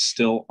remaining reps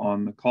still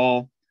on the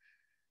call.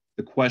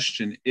 The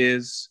question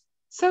is...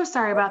 So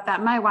sorry about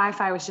that. My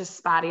Wi-Fi was just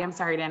spotty. I'm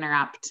sorry to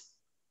interrupt.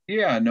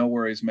 Yeah, no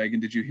worries, Megan.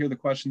 Did you hear the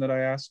question that I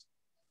asked?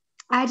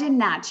 I did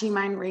not. Do you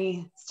mind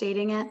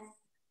restating it?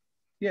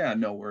 Yeah,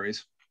 no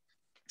worries.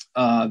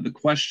 The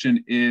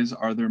question is,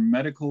 are there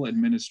medical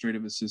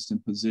administrative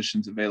assistant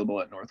positions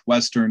available at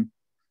Northwestern?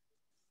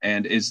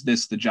 And is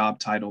this the job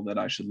title that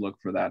I should look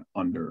for that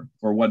under?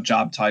 Or what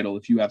job title,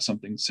 if you have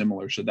something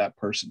similar, should that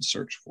person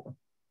search for?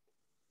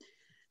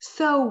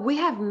 So we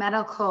have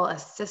medical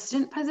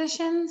assistant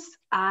positions.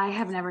 I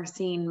have never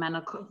seen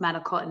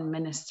medical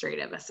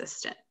administrative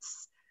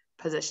assistants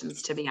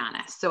positions, to be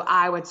honest. So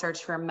I would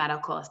search for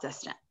medical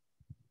assistant.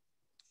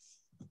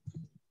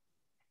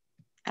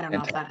 I don't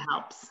know if that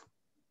helps.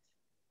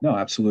 No,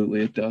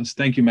 absolutely it does.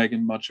 Thank you,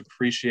 Megan. Much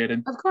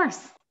appreciated. Of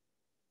course.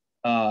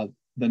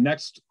 The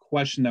next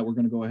question that we're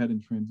going to go ahead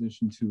and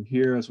transition to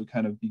here as we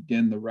kind of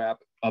begin the wrap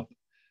up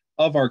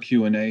of our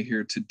Q&A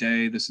here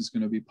today. This is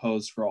going to be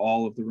posed for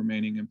all of the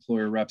remaining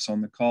employer reps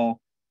on the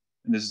call.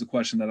 And this is a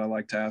question that I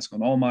like to ask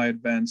on all my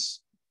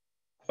events.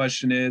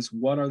 Question is,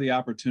 what are the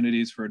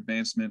opportunities for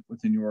advancement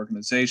within your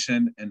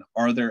organization? And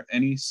are there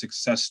any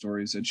success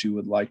stories that you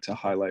would like to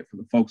highlight for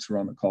the folks who are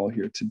on the call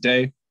here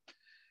today?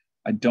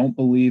 I don't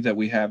believe that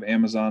we have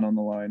Amazon on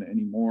the line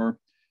anymore.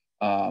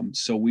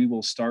 So we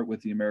will start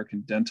with the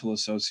American Dental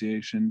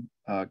Association.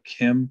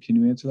 Kim, can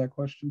you answer that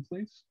question,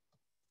 please?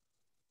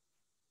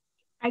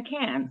 I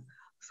can.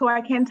 So I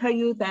can tell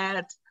you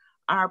that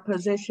our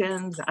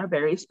positions are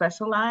very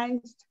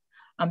specialized.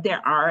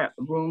 There are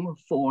room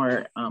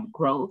for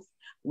growth.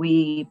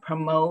 We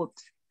promote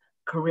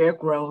career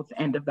growth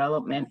and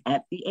development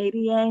at the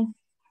ADA.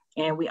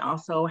 And we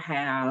also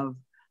have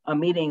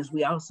meetings.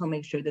 We also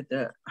make sure that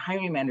the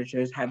hiring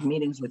managers have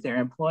meetings with their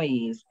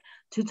employees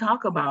to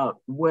talk about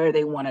where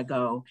they want to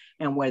go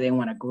and where they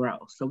want to grow.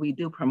 So we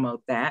do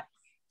promote that.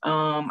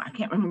 I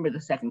can't remember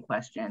the second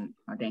question,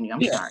 Daniel,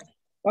 I'm sorry.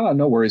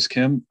 No worries,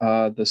 Kim.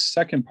 The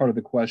second part of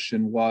the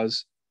question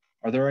was,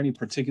 are there any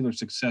particular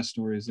success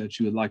stories that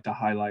you would like to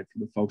highlight for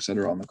the folks that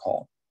are on the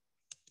call?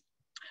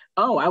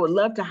 Oh, I would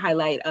love to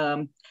highlight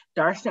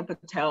Darshna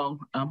Patel,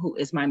 who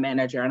is my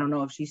manager. I don't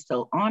know if she's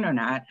still on or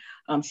not.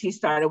 She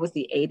started with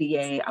the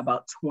ADA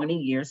about 20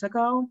 years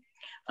ago.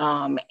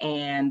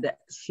 And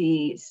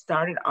she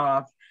started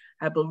off,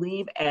 I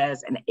believe,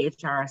 as an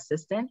HR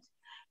assistant.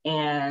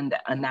 And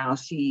now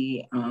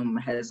she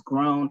has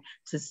grown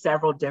to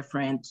several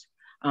different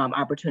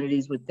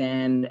opportunities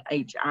within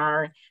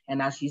HR. And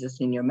now she's a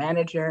senior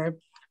manager.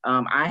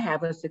 I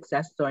have a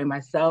success story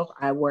myself.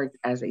 I worked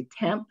as a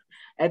temp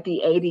at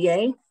the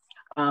ADA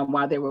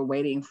while they were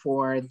waiting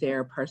for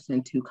their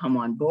person to come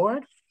on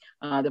board.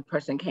 The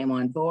person came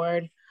on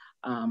board.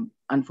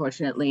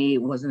 Unfortunately,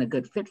 it wasn't a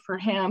good fit for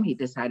him. He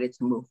decided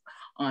to move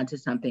on to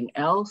something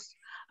else.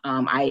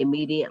 I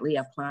immediately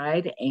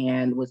applied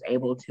and was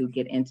able to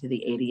get into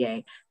the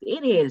ADA. The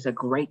ADA is a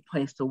great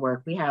place to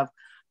work. We have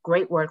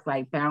great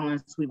work-life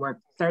balance. We work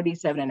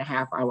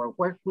 37.5-hour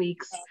work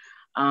weeks.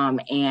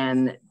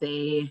 And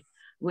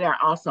we are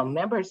also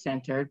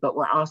member-centered, but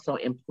we're also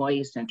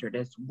employee-centered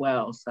as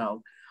well.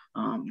 So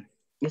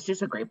it's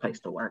just a great place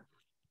to work.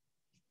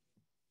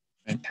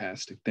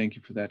 Fantastic. Thank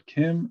you for that,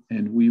 Kim.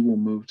 And we will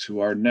move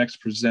to our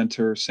next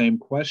presenter. Same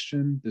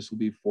question. This will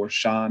be for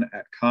Sean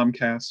at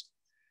Comcast.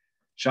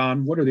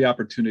 Sean, what are the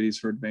opportunities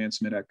for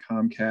advancement at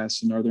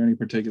Comcast? And are there any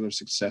particular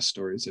success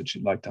stories that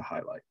you'd like to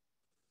highlight?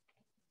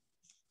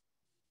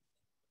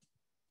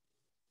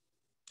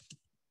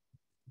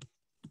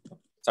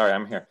 Sorry,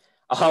 I'm here.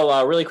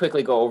 I'll really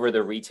quickly go over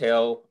the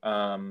retail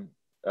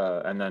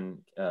and then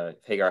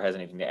Hagar has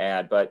anything to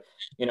add. But,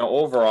 you know,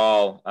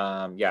 overall,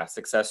 yeah,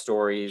 success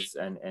stories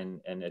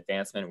and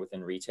advancement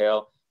within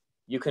retail.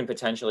 You can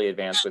potentially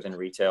advance within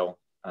retail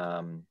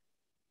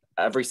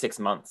every 6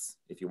 months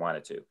if you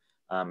wanted to.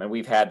 And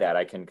we've had that.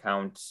 I can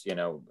count, you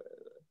know,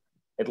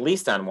 at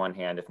least on one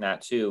hand, if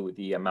not two,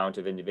 the amount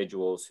of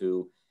individuals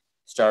who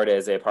start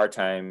as a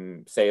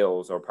part-time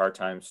sales or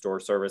part-time store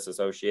service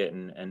associate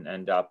and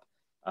end up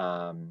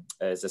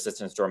as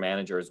assistant store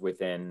managers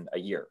within a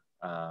year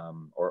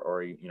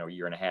or you know, a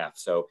year and a half.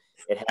 So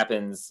it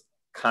happens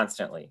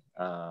constantly.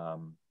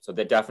 So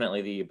that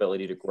definitely the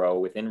ability to grow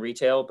within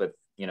retail, but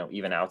you know,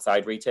 even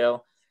outside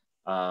retail.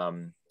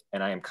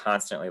 And I am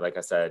constantly, like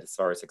I said, as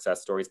far as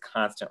success stories,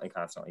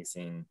 constantly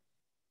seeing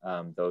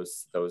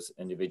those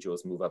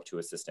individuals move up to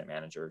assistant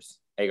managers.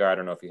 Hagar, I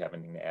don't know if you have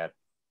anything to add.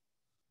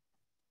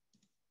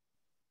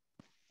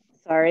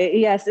 Sorry.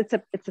 Yes, it's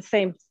the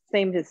same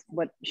as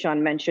what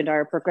Sean mentioned.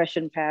 Our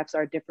progression paths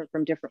are different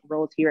from different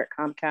roles here at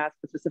Comcast,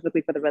 but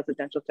specifically for the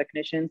residential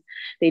technicians.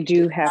 They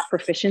do have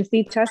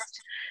proficiency tests.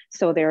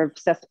 So they're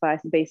specified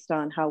based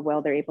on how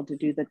well they're able to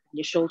do the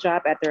initial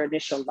job at their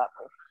initial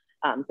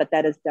level. But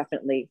that is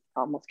definitely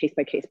almost case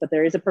by case, but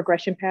there is a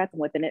progression path,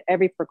 and within it,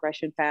 every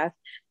progression path,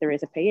 there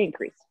is a pay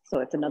increase. So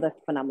it's another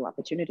phenomenal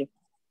opportunity.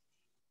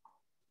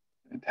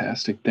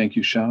 Fantastic. Thank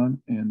you,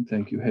 Sean. And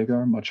thank you,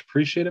 Hagar. Much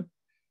appreciated.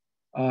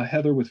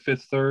 Heather with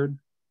Fifth Third,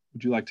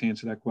 would you like to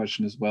answer that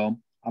question as well?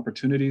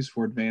 Opportunities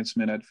for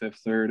advancement at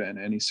Fifth Third and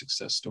any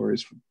success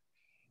stories from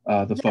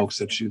the folks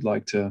that you'd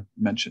like to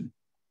mention?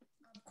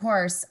 Of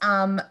course.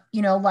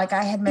 You know, like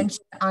I had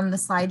mentioned on the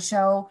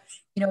slideshow,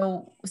 you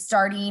know,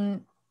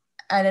 starting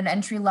at an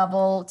entry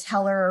level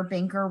teller or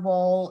banker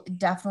role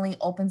definitely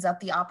opens up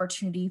the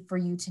opportunity for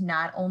you to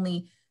not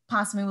only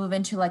possibly move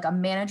into like a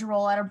manager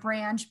role at a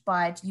branch,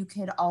 but you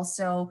could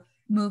also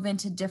move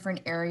into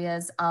different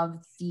areas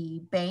of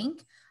the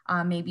bank.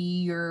 Maybe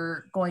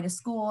you're going to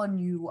school and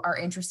you are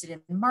interested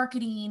in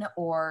marketing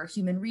or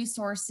human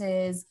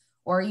resources,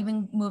 or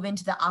even move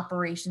into the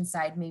operations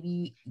side.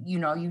 Maybe, you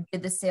know, you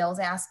did the sales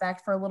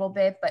aspect for a little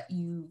bit, but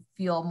you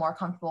feel more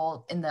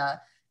comfortable in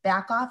the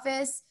back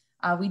office.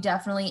 We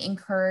definitely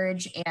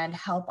encourage and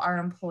help our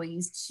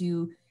employees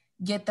to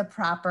get the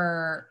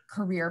proper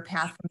career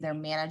path from their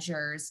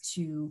managers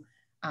to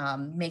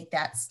make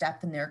that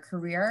step in their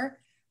career.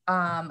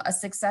 A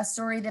success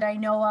story that I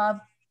know of,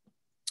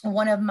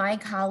 one of my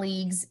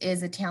colleagues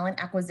is a talent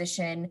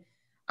acquisition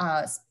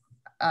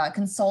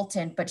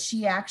consultant, but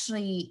she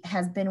actually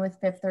has been with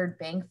Fifth Third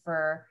Bank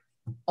for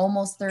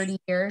almost 30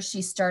 years.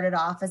 She started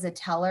off as a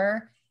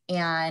teller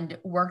and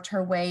worked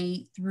her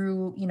way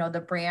through, you know,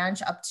 the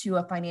branch up to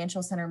a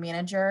financial center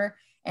manager,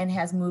 and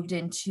has moved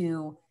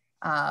into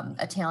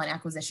a talent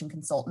acquisition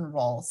consultant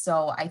role.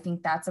 So I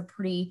think that's a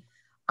pretty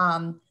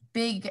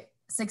big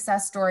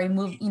success story,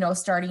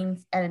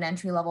 starting at an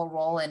entry level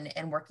role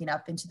and working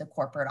up into the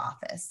corporate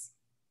office.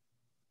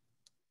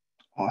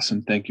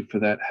 Awesome. Thank you for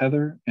that,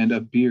 Heather. And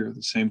Abir,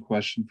 the same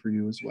question for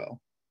you as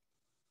well.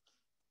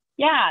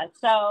 Yeah,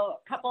 so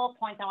a couple of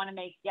points I want to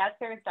make. Yes,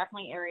 there's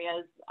definitely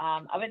areas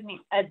of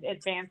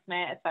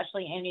advancement,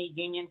 especially in a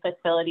union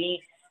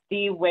facility.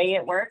 The way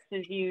it works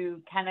is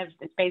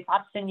it's based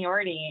off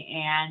seniority,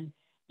 and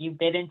you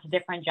bid into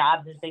different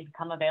jobs as they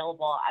become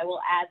available. I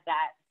will add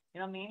that,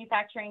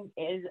 manufacturing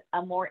is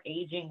a more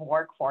aging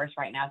workforce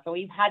right now. So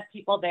we've had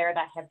people there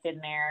that have been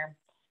there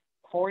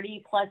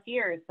 40 plus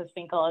years, because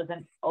Finkl is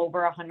an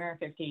over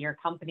 150-year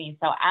company.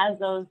 So as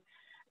those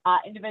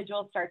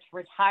individuals start to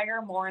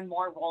retire, more and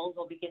more roles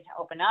will begin to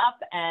open up,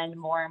 and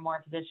more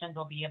positions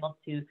will be able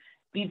to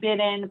be bid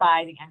in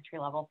by the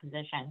entry-level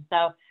position.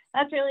 So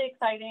that's really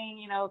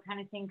exciting,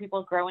 kind of seeing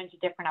people grow into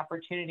different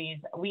opportunities.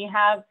 We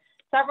have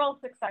several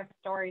success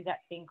stories at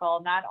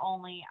Finkl, not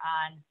only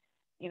on,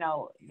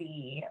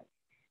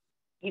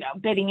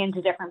 bidding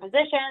into different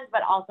positions,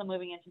 but also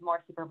moving into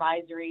more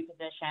supervisory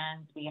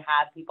positions. We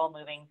have people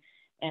moving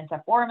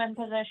into foreman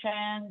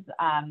positions.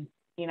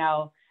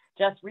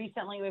 Just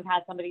recently, we've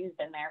had somebody who's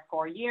been there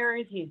 4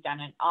 years. He's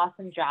done an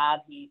awesome job.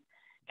 He's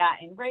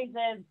gotten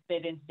raises,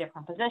 bid into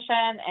different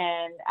position,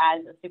 and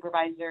as a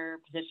supervisor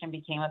position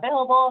became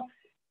available,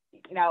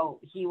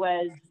 he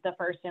was the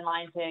first in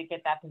line to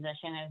get that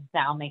position, and is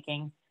now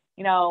making,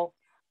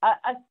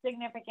 a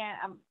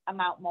significant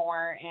amount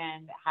more,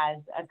 and has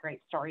a great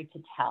story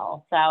to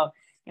tell. So,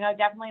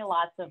 definitely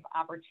lots of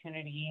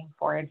opportunity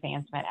for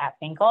advancement at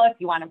Finkl. If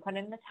you want to put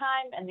in the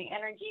time and the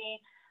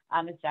energy,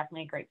 it's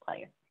definitely a great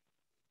place.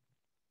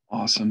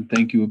 Awesome.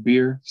 Thank you,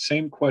 Abir.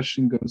 Same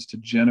question goes to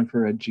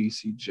Jennifer at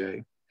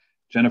GCJ.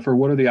 Jennifer,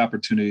 what are the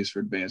opportunities for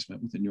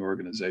advancement within your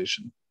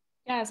organization?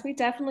 Yes, we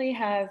definitely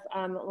have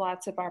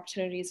lots of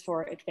opportunities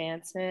for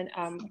advancement.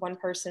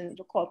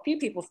 A few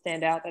people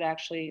stand out that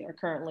actually are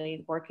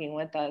currently working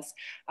with us.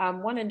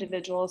 One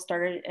individual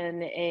started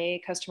in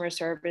a customer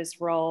service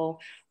role.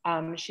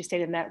 She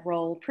stayed in that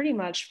role pretty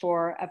much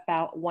for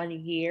about 1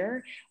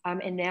 year.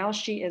 And now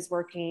she is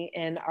working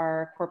in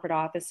our corporate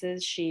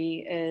offices.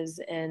 She is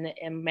in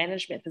a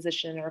management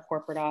position in our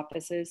corporate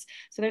offices.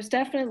 So there's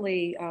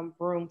definitely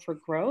room for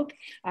growth,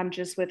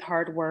 just with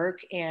hard work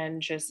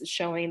and just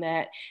showing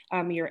that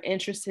you're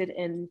interested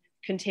in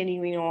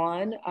continuing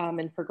on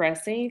and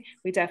progressing.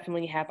 We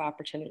definitely have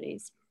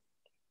opportunities.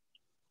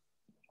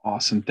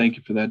 Awesome. Thank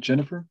you for that,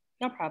 Jennifer.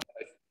 No problem.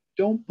 I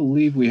don't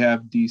believe we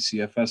have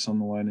DCFS on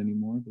the line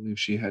anymore. I believe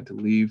she had to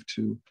leave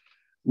to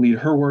lead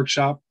her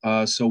workshop.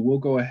 So we'll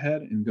go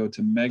ahead and go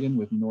to Megan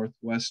with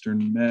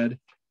Northwestern Med.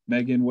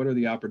 Megan, what are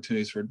the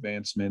opportunities for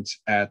advancements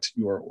at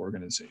your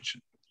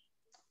organization?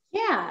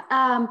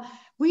 Yeah,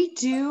 we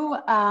do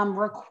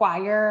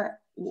require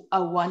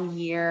a 1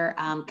 year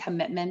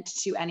commitment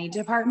to any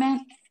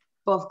department,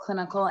 both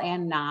clinical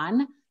and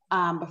non,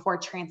 before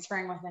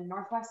transferring within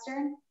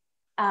Northwestern.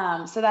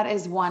 So that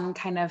is one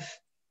kind of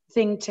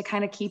thing to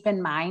kind of keep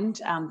in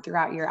mind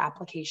throughout your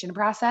application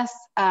process.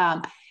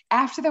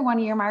 After the 1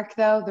 year mark,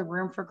 though, the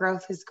room for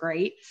growth is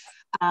great,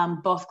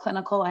 both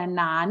clinical and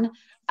non.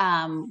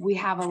 We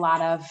have a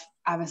lot of,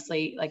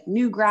 obviously, like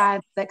new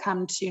grads that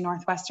come to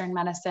Northwestern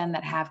Medicine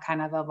that have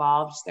kind of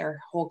evolved their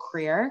whole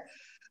career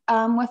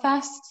with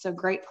us. So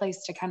great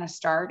place to kind of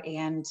start.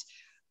 And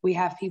we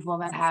have people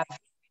that have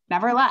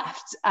never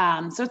left.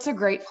 So it's a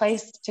great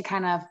place to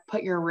kind of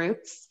put your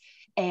roots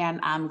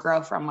and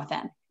grow from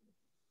within.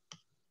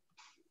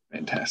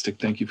 Fantastic.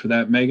 Thank you for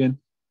that, Megan.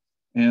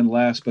 And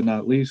last but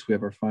not least, we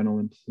have our final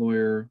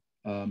employer,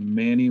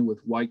 Manny with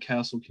White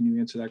Castle. Can you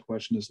answer that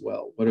question as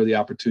well? What are the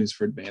opportunities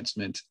for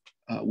advancement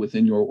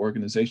within your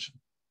organization?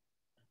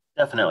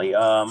 Definitely.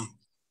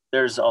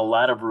 There's a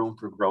lot of room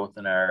for growth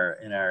in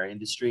our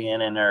industry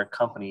and in our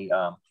company.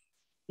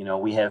 You know,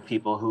 we have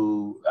people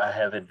who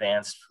have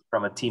advanced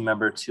from a team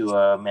member to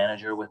a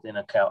manager within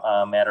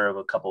a matter of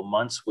a couple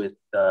months with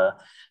the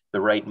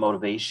right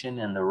motivation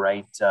and the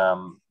right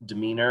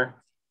demeanor.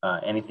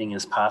 Anything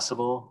is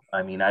possible.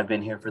 I mean, I've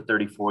been here for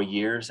 34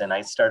 years, and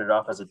I started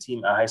off as a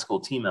high school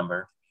team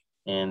member.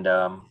 And,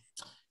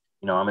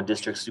 you know, I'm a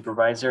district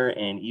supervisor,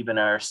 and even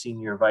our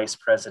senior vice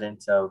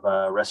president of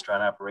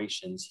restaurant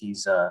operations, he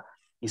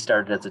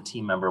started as a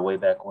team member way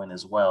back when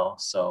as well.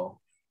 So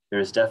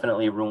there's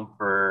definitely room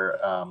for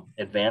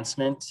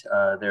advancement.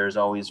 There's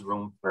always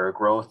room for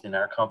growth in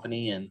our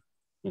company. And,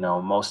 you know,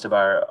 most of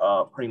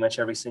our, pretty much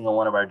every single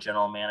one of our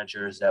general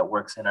managers that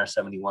works in our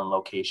 71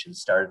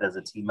 locations started as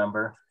a team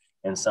member.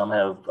 And some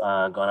have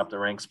gone up the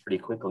ranks pretty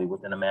quickly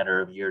within a matter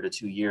of 1 to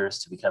 2 years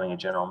to becoming a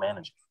general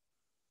manager.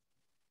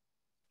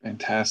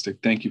 Fantastic.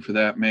 Thank you for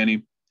that,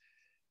 Manny.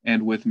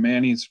 And with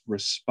Manny's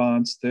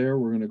response there,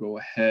 we're going to go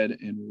ahead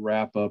and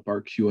wrap up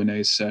our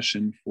Q&A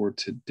session for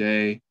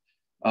today.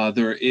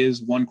 There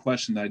is one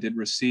question that I did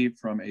receive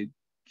from a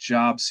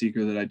job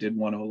seeker that I did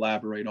want to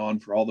elaborate on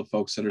for all the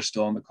folks that are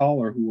still on the call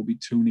or who will be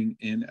tuning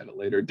in at a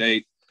later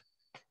date.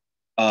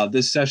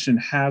 This session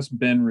has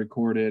been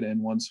recorded,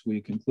 and once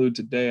we conclude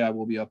today, I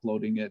will be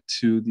uploading it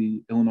to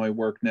the Illinois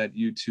WorkNet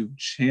YouTube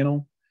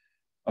channel.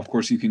 Of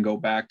course, you can go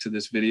back to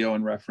this video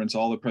and reference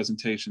all the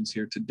presentations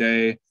here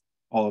today,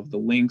 all of the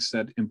links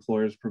that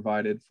employers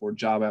provided for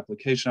job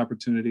application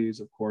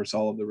opportunities, of course,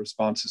 all of the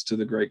responses to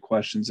the great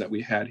questions that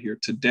we had here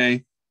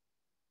today.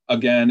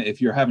 Again, if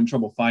you're having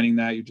trouble finding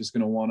that, you're just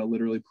going to want to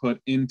literally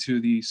put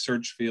into the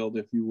search field,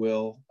 if you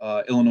will,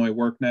 Illinois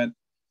WorkNet.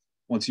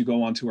 Once you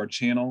go onto our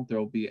channel, there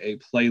will be a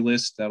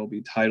playlist that will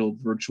be titled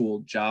Virtual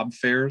Job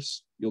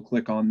Fairs. You'll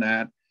click on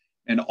that,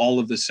 and all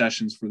of the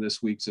sessions for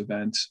this week's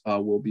event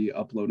will be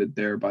uploaded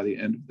there by the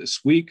end of this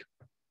week.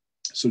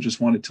 So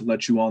just wanted to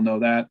let you all know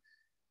that.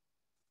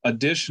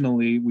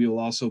 Additionally, we will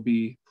also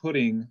be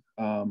putting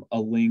a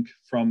link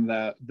from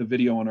the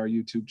video on our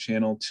YouTube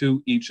channel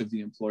to each of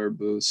the employer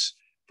booths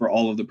for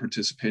all of the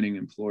participating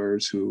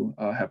employers who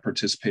have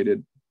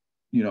participated,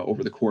 you know,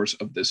 over the course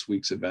of this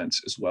week's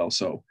events as well.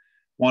 So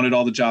wanted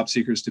all the job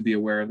seekers to be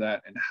aware of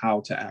that and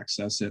how to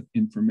access that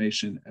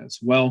information as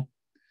well.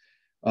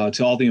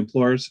 To all the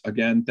employers,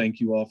 again, thank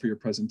you all for your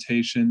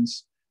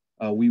presentations.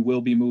 We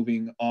will be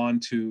moving on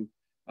to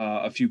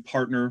a few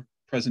partner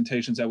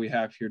presentations that we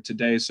have here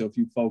today. So if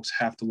you folks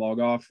have to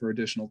log off for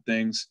additional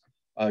things,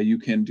 you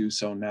can do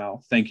so now.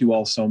 Thank you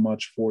all so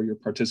much for your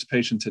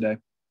participation today.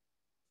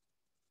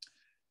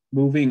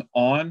 Moving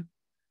on,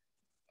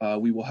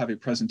 we will have a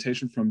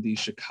presentation from the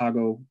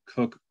Chicago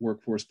Cook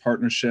Workforce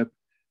Partnership.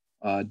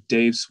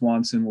 Dave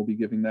Swanson will be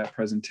giving that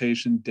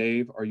presentation.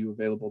 Dave, are you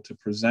available to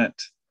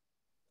present?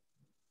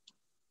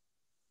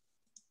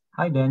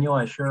 Hi, Daniel,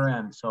 I sure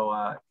am.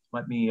 So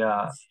let me,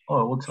 oh,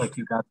 it looks like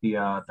you got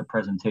the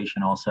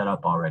presentation all set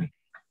up already.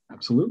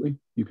 Absolutely.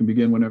 You can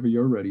begin whenever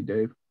you're ready,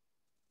 Dave.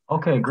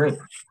 Okay, great.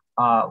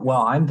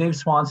 Well, I'm Dave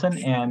Swanson,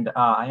 and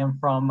I am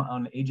from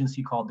an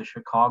agency called the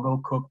Chicago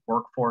Cook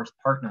Workforce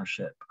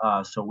Partnership.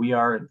 So we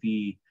are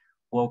the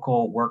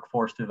local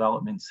workforce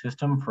development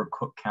system for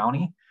Cook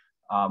County.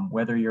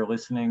 Whether you're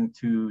listening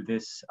to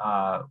this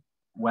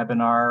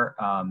webinar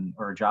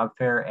or job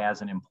fair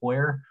as an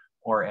employer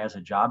or as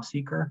a job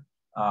seeker,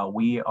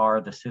 we are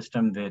the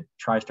system that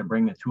tries to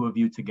bring the two of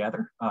you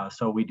together.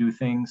 So we do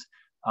things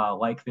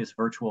like this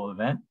virtual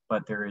event,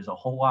 but there is a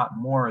whole lot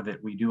more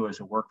that we do as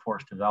a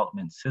workforce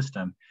development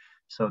system.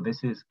 So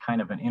this is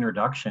kind of an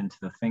introduction to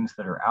the things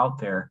that are out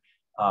there,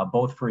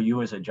 both for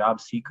you as a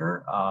job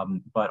seeker,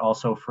 but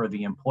also for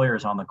the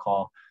employers on the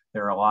call.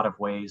 There are a lot of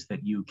ways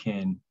that you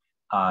can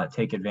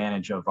take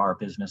advantage of our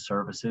business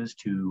services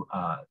to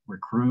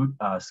recruit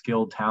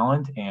skilled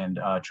talent and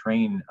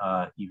train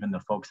even the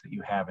folks that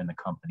you have in the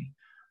company.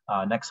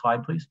 Next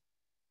slide, please.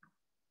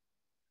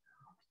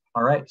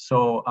 All right,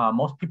 so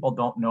most people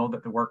don't know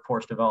that the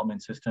workforce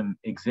development system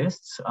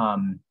exists.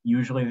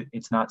 Usually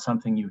it's not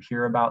something you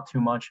hear about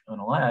too much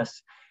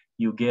unless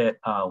you get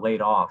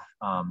laid off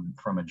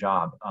from a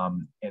job.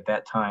 At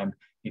that time,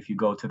 if you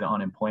go to the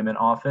unemployment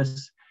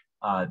office,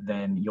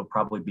 then you'll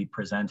probably be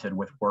presented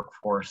with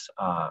workforce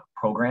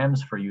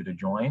programs for you to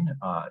join.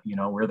 You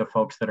know, we're the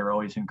folks that are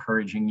always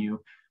encouraging you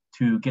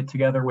to get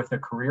together with a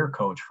career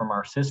coach from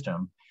our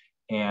system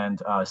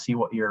and see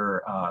what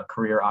your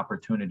career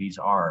opportunities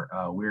are.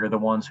 We're the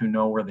ones who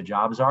know where the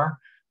jobs are.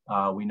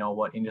 We know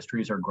what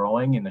industries are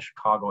growing in the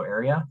Chicago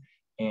area.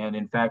 And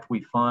in fact,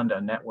 we fund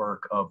a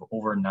network of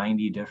over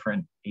 90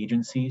 different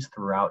agencies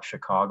throughout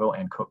Chicago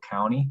and Cook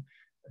County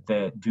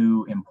that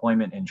do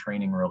employment and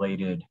training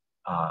related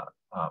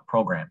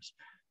programs.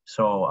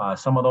 So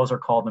some of those are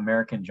called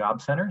American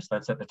Job Centers.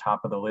 That's at the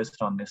top of the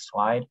list on this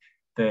slide.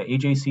 The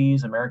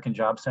AJC's American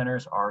Job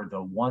Centers are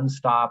the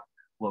one-stop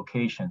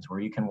locations where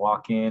you can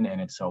walk in and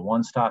it's a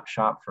one-stop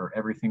shop for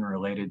everything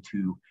related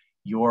to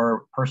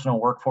your personal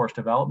workforce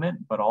development,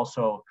 but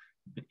also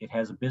it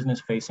has a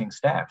business-facing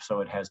staff. So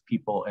it has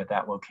people at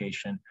that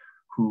location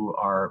who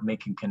are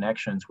making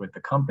connections with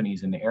the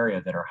companies in the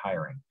area that are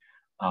hiring.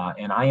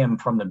 And I am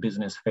from the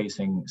business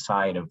facing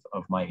side of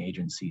my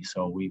agency.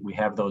 So we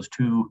have those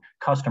two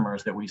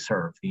customers that we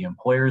serve, the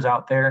employers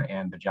out there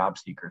and the job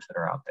seekers that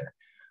are out there.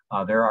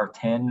 There are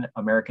 10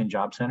 American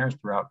Job Centers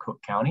throughout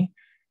Cook County.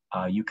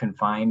 You can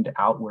find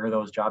out where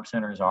those job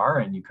centers are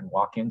and you can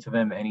walk into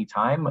them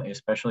anytime,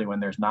 especially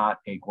when there's not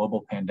a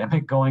global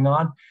pandemic going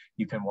on.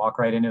 You can walk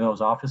right into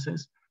those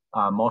offices.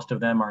 Most of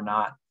them are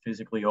not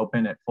physically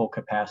open at full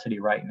capacity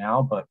right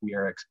now, but we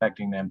are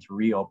expecting them to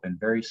reopen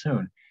very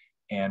soon.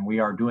 And we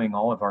are doing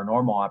all of our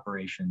normal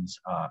operations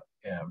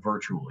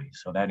virtually.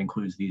 So that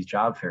includes these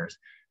job fairs.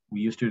 We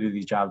used to do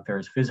these job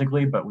fairs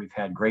physically, but we've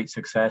had great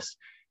success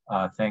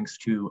thanks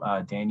to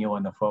Daniel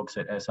and the folks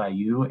at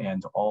SIU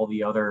and all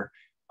the other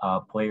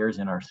players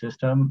in our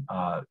system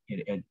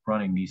at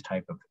running these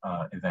type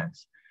of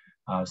events.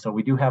 So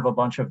we do have a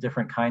bunch of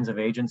different kinds of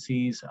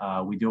agencies.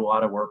 We do a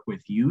lot of work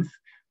with youth,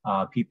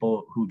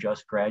 people who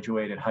just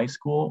graduated high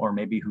school or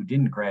maybe who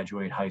didn't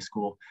graduate high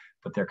school,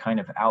 but they're kind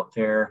of out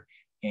there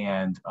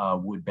and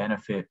would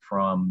benefit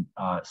from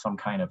some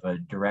kind of a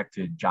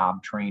directed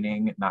job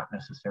training, not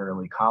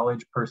necessarily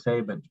college per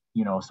se, but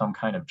some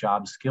kind of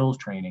job skills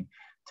training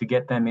to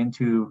get them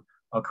into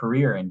a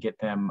career and get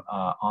them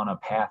on a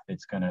path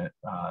that's going to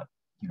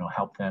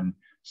help them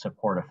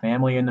support a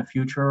family in the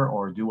future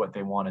or do what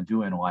they want to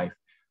do in life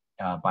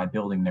by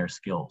building their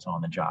skills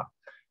on the job.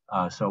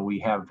 So we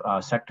have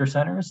sector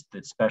centers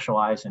that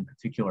specialize in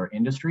particular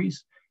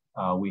industries.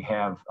 We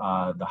have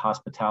the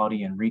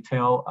hospitality and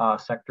retail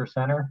sector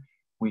center.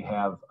 We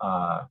have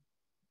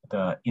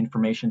the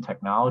information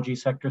technology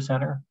sector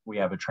center. We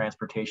have a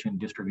transportation,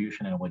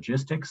 distribution, and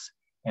logistics.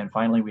 And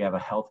finally, we have a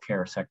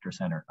healthcare sector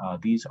center.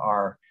 These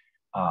are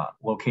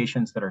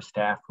locations that are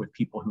staffed with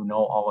people who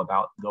know all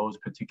about those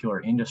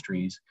particular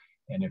industries.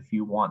 And if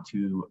you want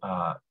to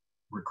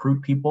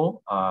recruit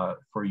people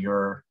for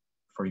your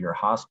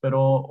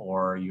hospital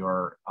or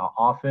your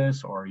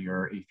office, or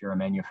if you're a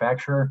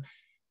manufacturer,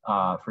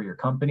 for your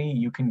company,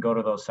 you can go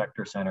to those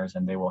sector centers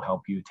and they will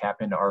help you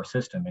tap into our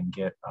system and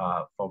get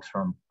folks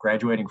from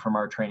graduating from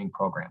our training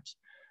programs.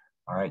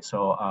 All right,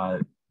 so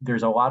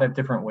there's a lot of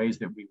different ways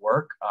that we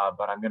work,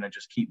 but I'm going to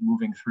just keep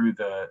moving through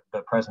the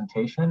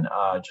presentation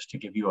just to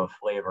give you a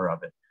flavor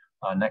of it.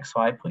 Next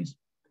slide, please.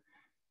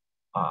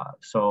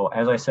 So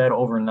as I said,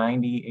 over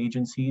 90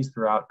 agencies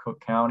throughout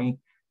Cook County.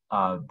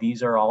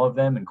 These are all of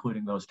them,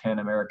 including those 10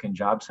 American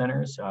Job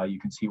Centers. You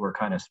can see we're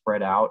kind of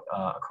spread out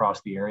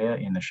across the area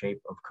in the shape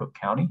of Cook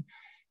County.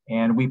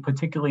 And we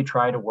particularly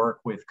try to work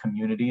with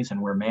communities, and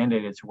we're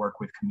mandated to work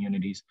with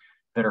communities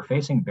that are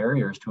facing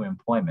barriers to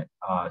employment.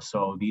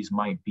 So these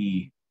might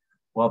be,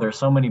 well, there's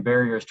so many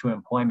barriers to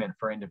employment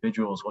for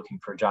individuals looking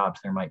for jobs.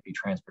 There might be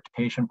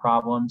transportation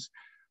problems.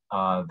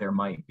 There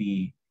might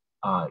be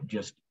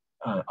just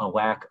a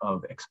lack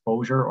of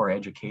exposure or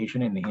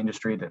education in the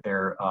industry that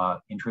they're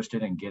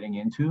interested in getting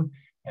into.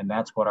 And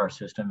that's what our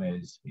system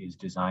is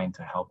designed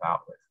to help out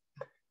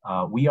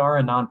with. We are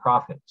a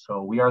nonprofit.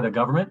 So we are the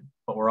government,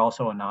 but we're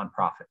also a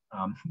nonprofit.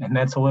 And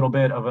that's a little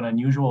bit of an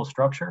unusual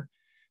structure,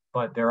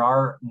 but there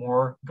are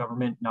more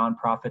government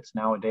nonprofits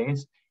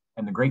nowadays.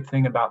 And the great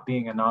thing about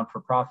being a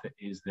non-for-profit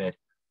is that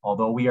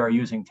although we are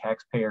using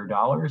taxpayer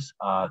dollars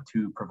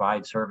to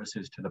provide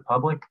services to the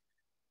public,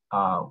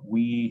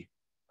 we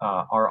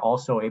are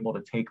also able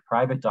to take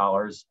private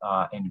dollars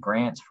and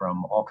grants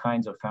from all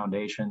kinds of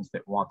foundations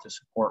that want to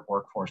support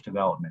workforce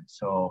development.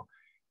 So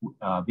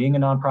being a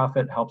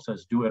nonprofit helps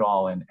us do it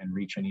all and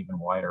reach an even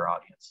wider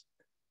audience.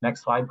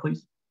 Next slide,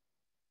 please.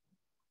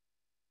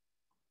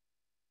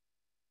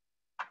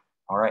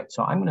 All right,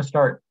 so I'm going to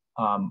start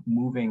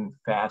moving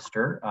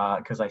faster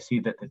because I see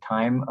that the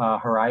time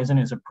horizon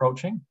is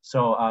approaching.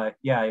 So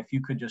yeah, if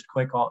you could just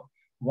click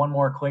one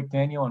more click,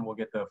 Daniel, and we'll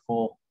get the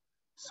full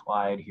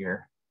slide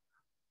here.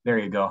 There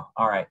you go.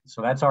 All right,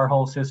 so that's our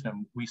whole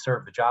system. We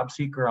serve the job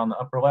seeker on the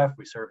upper left.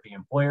 We serve the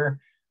employer.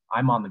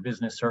 I'm on the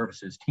business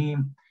services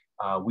team.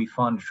 We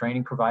fund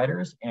training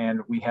providers, and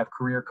we have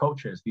career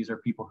coaches. These are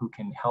people who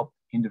can help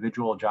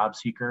individual job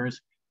seekers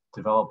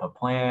develop a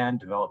plan,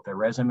 develop their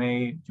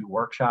resume, do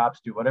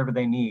workshops, do whatever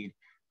they need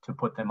to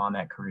put them on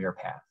that career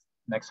path.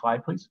 Next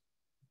slide, please.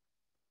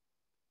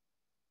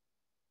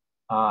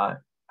 I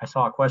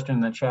saw a question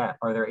in the chat.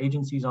 Are there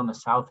agencies on the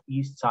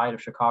southeast side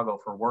of Chicago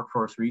for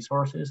workforce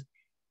resources?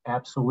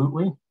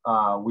 Absolutely.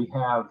 We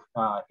have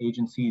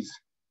agencies.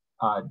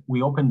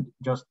 We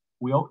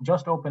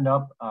just opened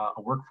up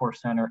a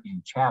workforce center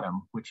in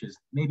Chatham, which is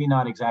maybe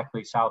not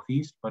exactly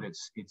southeast, but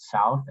it's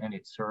south, and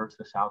it serves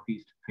the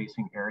southeast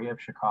facing area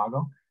of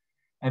Chicago.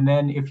 And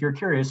then if you're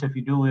curious, if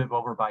you do live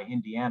over by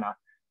Indiana,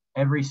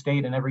 every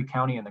state and every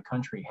county in the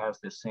country has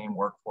this same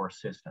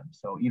workforce system.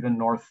 So even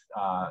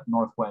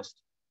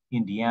Northwest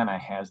Indiana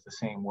has the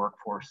same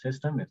workforce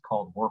system. It's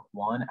called Work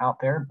One out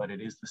there, but it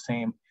is the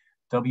same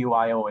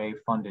WIOA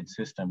funded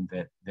system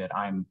that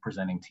I'm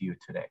presenting to you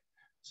today.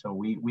 So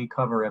we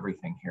cover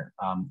everything here.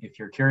 If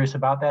you're curious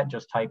about that,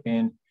 just type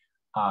in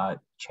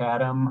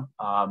Chatham.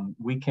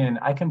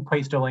 I can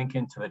paste a link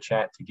into the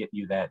chat to get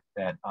you that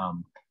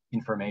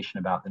information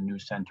about the new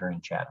center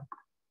in Chatham.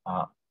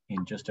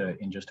 in just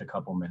a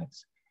couple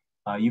minutes.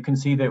 You can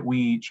see that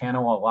we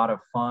channel a lot of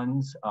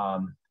funds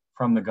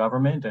from the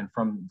government and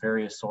from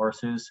various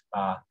sources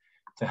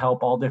to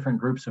help all different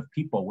groups of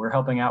people. We're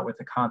helping out with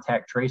the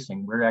contact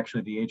tracing. We're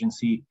actually the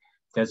agency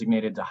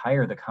designated to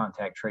hire the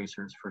contact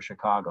tracers for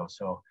Chicago.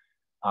 So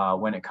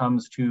when it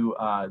comes to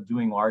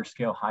doing large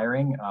scale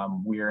hiring,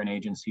 we are an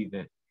agency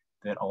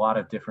that a lot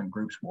of different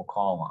groups will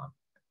call on.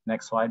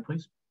 Next slide,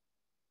 please.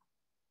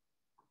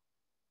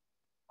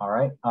 All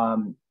right,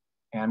 and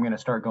I'm gonna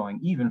start going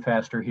even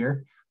faster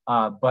here.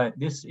 But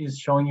this is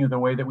showing you the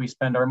way that we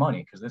spend our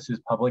money, because this is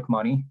public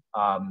money.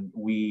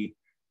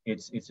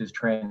 It's as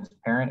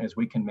transparent as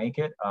we can make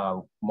it.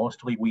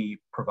 Mostly we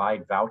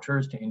provide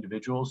vouchers to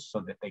individuals so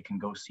that they can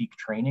go seek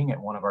training at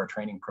one of our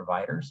training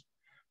providers.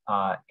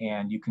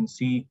 And you can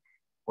see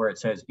where it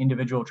says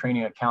individual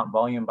training account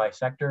volume by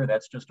sector.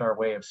 That's just our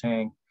way of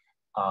saying,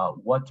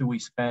 what do we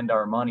spend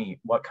our money?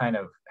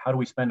 How do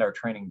we spend our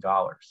training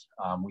dollars?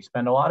 We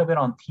spend a lot of it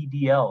on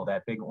TDL,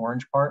 that big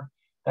orange part.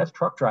 That's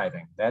truck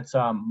driving. That's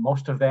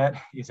most of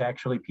that is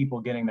actually people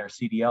getting their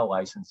CDL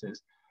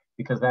licenses,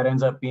 because that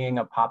ends up being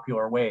a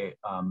popular way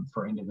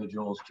for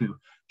individuals to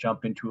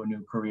jump into a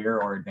new career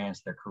or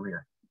advance their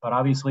career. But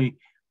obviously,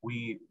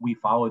 we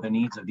follow the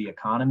needs of the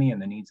economy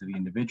and the needs of the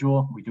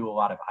individual. We do a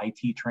lot of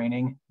IT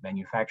training,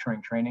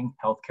 manufacturing training,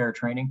 healthcare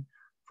training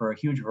for a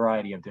huge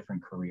variety of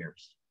different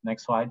careers.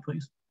 Next slide,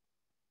 please.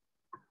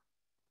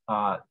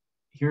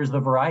 Here's the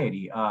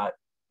variety.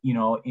 You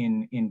know,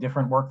 in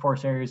different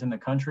workforce areas in the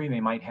country, they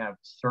might have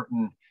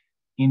certain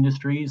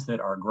industries that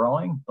are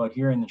growing, but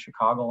here in the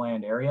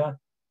Chicagoland area,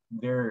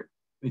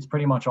 it's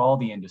pretty much all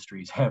the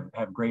industries have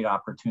great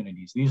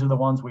opportunities. These are the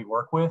ones we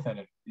work with, and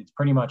it's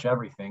pretty much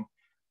everything.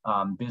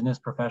 Business,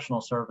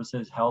 professional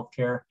services,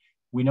 healthcare.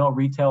 We know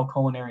retail,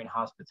 culinary, and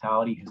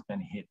hospitality has been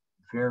hit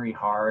very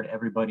hard.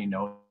 Everybody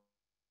knows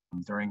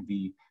during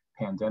the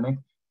pandemic,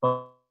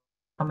 but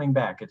coming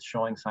back, it's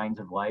showing signs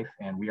of life,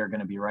 and we are going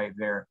to be right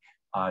there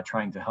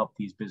trying to help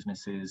these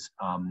businesses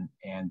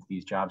and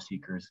these job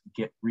seekers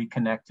get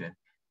reconnected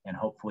and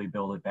hopefully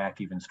build it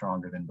back even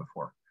stronger than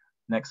before.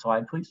 Next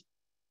slide, please.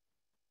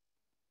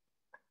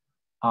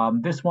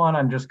 This one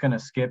I'm just going to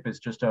skip.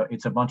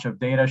 It's a bunch of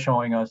data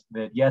showing us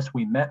that yes,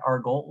 we met our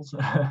goals.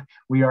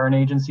 We are an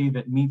agency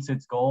that meets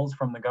its goals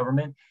from the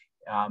government.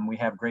 We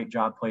have great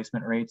job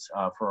placement rates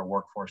for a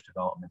workforce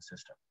development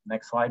system.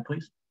 Next slide,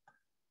 please.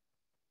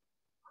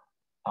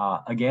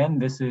 Again,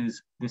 this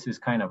is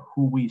kind of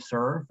who we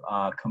serve,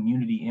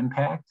 community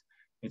impact.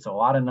 It's a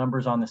lot of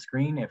numbers on the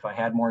screen. If I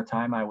had more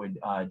time, I would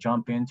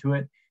jump into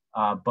it.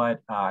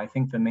 But I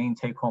think the main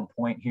take-home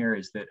point here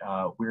is that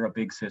we're a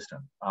big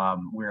system.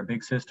 We're a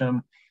big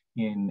system.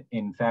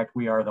 In fact,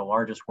 we are the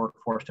largest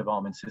workforce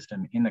development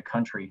system in the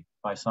country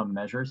by some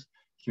measures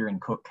here in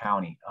Cook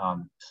County.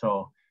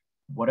 So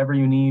whatever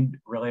you need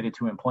related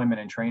to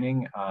employment and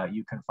training,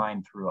 you can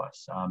find through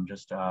us.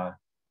 Just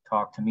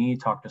talk to me,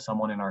 talk to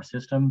someone in our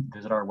system,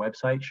 visit our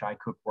website,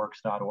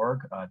 shycookworks.org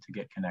to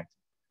get connected.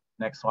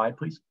 Next slide,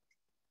 please.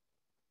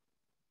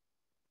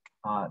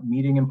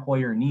 Meeting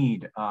employer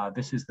need.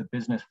 This is the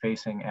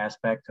business-facing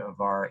aspect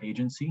of our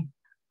agency.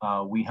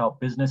 We help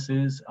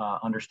businesses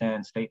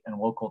understand state and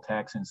local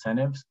tax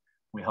incentives.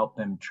 We help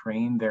them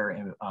train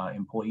their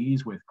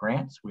employees with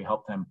grants. We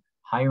help them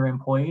hire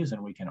employees,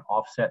 and we can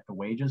offset the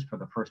wages for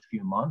the first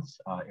few months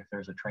if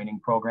there's a training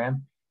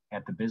program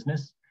at the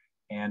business.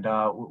 And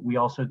we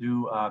also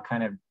do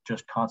kind of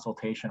just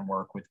consultation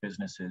work with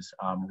businesses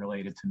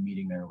related to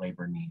meeting their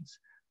labor needs.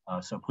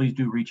 So please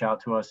do reach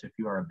out to us if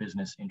you are a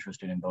business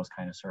interested in those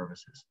kind of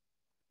services.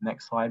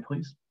 Next slide,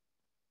 please.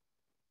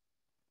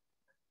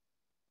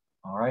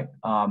 All right.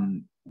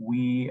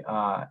 We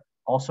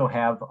also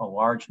have a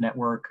large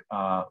network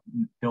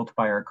built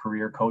by our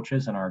career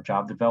coaches and our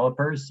job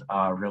developers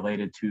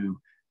related to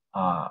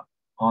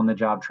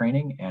on-the-job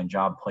training and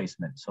job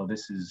placement. So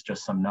this is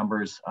just some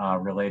numbers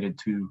related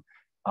to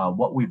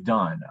what we've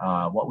done.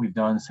 What we've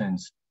done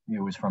since it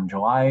was from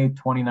July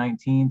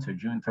 2019 to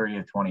June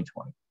 30th,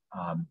 2020.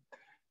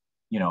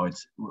 You know,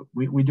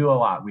 we do a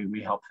lot.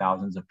 We help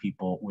thousands of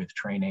people with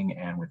training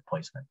and with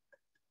placement.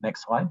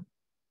 Next slide.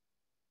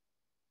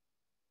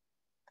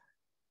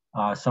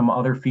 Some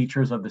other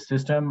features of the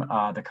system,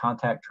 the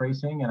contact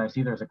tracing, and I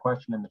see there's a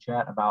question in the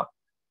chat about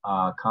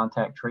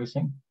contact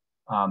tracing.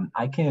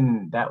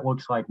 That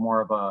looks like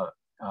more of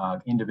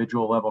a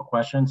individual level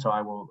question, so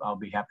I'll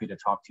be happy to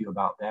talk to you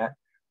about that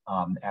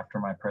after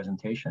my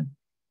presentation.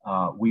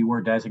 We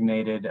were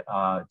designated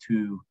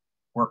to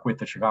work with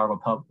the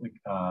Chicago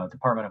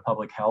Department of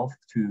Public Health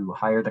to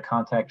hire the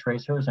contact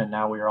tracers, and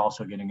now we are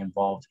also getting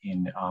involved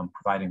in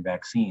providing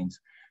vaccines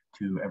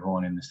to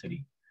everyone in the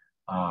city.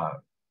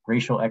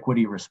 Racial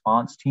equity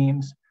response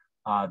teams.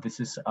 This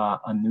is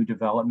a new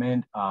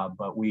development,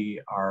 but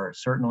we are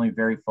certainly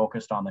very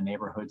focused on the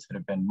neighborhoods that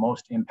have been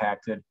most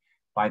impacted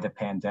by the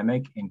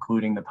pandemic,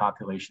 including the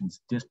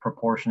populations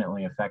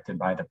disproportionately affected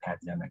by the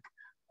pandemic.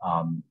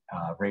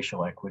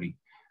 Racial equity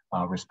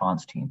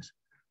response teams.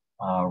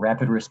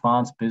 Rapid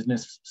response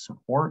business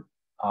support.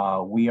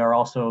 We are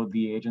also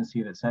the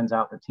agency that sends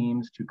out the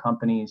teams to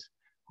companies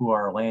who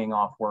are laying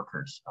off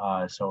workers.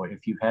 So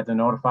if you've had to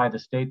notify the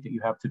state that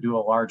you have to do a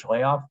large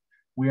layoff,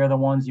 we are the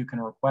ones you can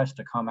request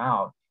to come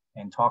out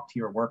and talk to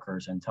your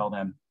workers and tell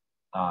them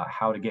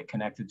how to get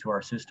connected to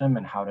our system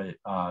and how to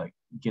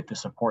get the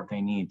support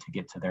they need to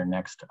get to their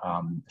next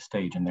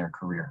stage in their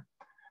career.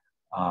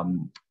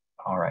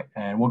 All right,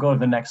 and we'll go to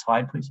the next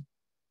slide, please.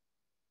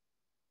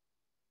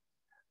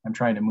 I'm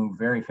trying to move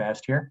very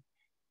fast here.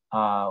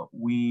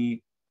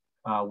 We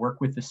work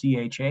with the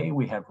CHA.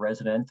 We have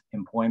resident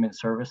employment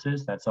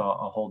services. That's a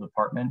whole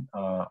department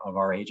of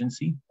our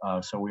agency.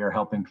 So we are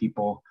helping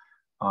people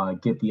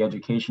get the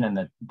education and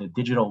the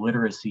digital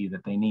literacy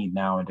that they need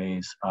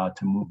nowadays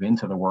to move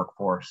into the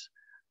workforce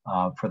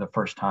for the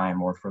first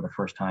time or for the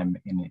first time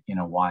in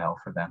a while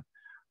for them.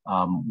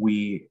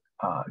 We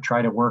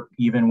try to work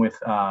even with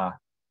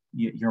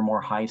your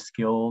more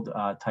high-skilled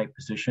type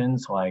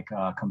positions like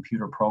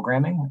computer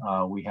programming.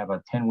 We have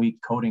a 10-week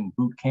coding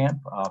boot camp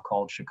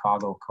called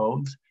Chicago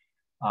Codes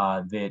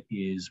that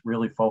is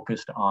really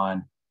focused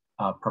on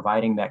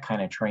providing that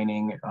kind of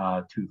training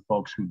to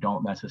folks who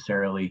don't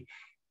necessarily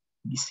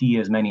see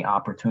as many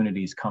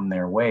opportunities come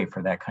their way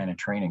for that kind of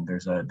training.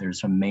 There's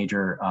some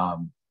major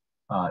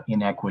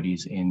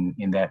inequities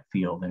in that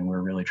field, and we're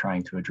really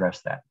trying to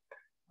address that.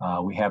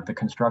 We have the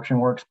Construction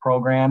Works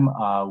program.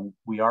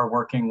 We are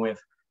working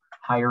with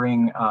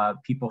hiring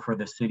people for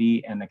the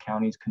city and the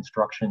county's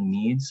construction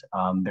needs.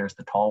 There's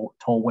the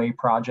Tollway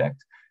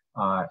project,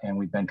 and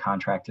we've been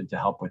contracted to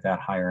help with that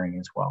hiring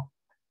as well.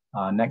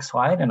 Next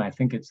slide, and I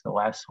think it's the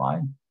last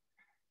slide.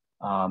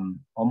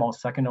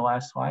 Almost second to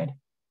last slide.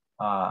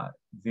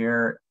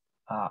 There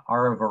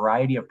are a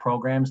variety of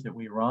programs that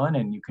we run,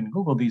 and you can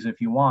Google these if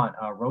you want.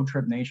 Road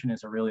Trip Nation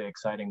is a really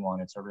exciting one.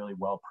 It's a really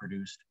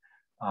well-produced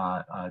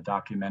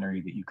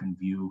documentary that you can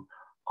view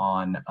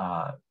on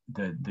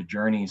the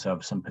journeys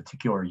of some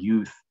particular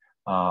youth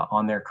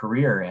on their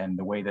career and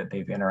the way that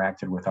they've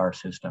interacted with our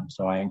system.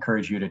 So I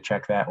encourage you to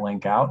check that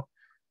link out.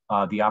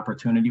 The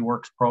Opportunity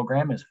Works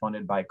program is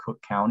funded by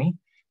Cook County,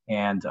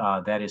 and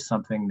that is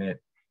something that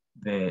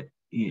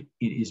it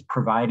is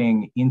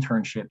providing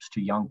internships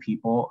to young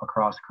people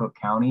across Cook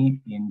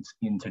County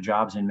into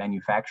jobs in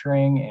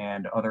manufacturing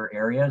and other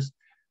areas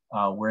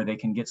where they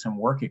can get some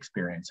work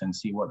experience and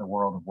see what the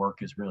world of work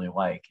is really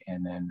like.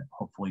 And then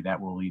hopefully that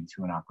will lead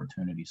to an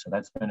opportunity. So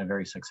that's been a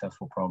very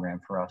successful program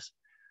for us.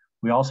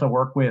 We also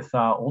work with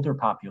older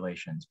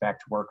populations. Back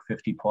to Work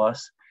 50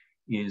 Plus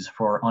is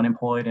for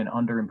unemployed and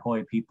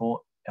underemployed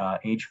people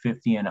age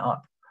 50 and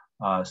up.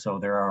 So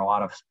there are a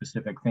lot of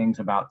specific things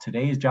about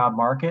today's job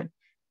market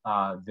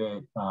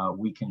that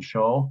we can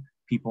show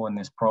people in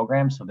this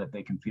program so that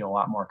they can feel a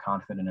lot more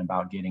confident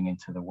about getting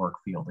into the work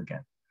field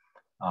again.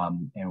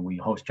 And we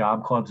host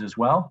job clubs as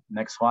well.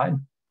 Next slide.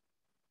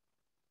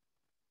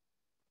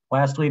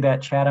 Lastly,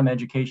 that Chatham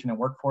Education and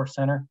Workforce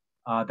Center.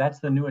 That's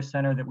the newest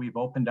center that we've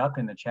opened up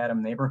in the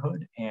Chatham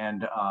neighborhood,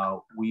 and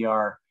we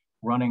are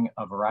running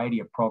a variety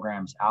of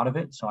programs out of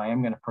it. So I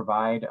am going to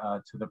provide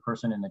to the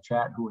person in the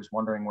chat who is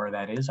wondering where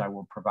that is, I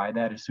will provide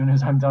that as soon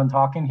as I'm done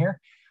talking here.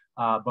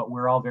 But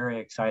we're all very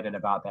excited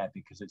about that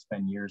because it's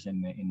been years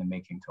in the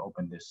making to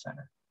open this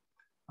center.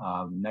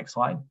 Next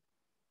slide.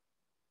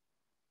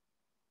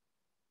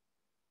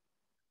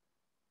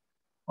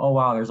 Oh,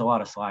 wow, there's a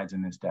lot of slides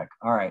in this deck.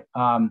 All right.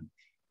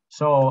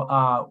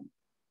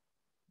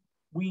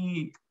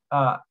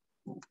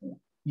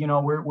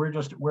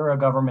 We're a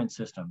government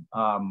system.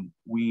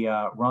 We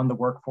run the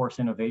Workforce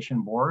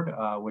Innovation Board,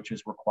 which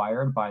is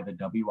required by the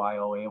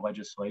WIOA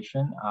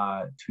legislation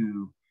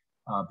to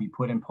be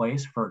put in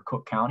place for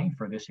Cook County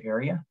for this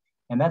area.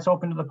 And that's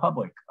open to the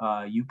public.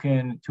 You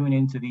can tune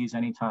into these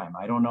anytime.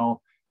 I don't know,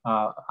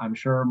 I'm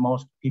sure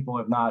most people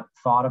have not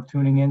thought of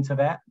tuning into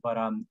that, but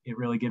it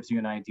really gives you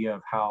an idea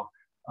of how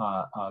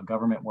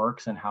government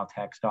works and how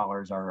tax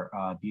dollars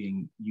are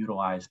being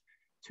utilized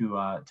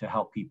to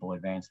help people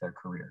advance their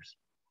careers.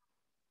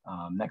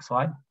 Next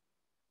slide.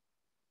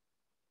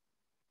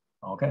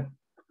 Okay,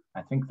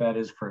 I think that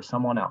is for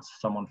someone else,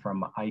 someone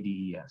from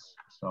IDES.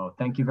 So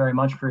thank you very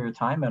much for your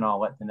time, and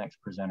I'll let the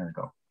next presenter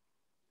go.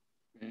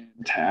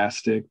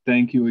 Fantastic.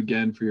 Thank you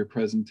again for your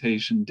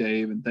presentation,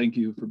 Dave, and thank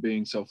you for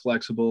being so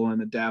flexible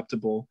and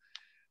adaptable.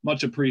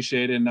 Much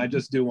appreciated. And I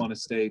just do want to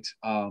state,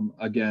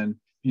 again,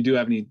 if you do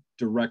have any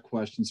direct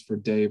questions for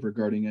Dave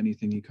regarding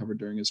anything he covered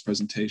during his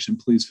presentation,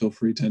 please feel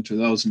free to enter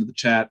those into the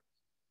chat.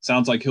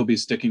 Sounds like he'll be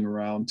sticking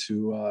around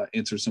to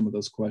answer some of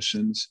those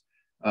questions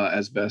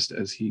as best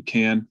as he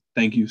can.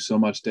 Thank you so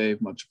much,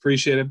 Dave. Much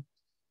appreciated.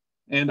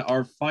 And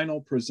our final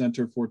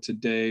presenter for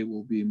today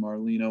will be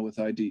Marlena with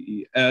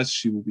IDES.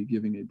 She will be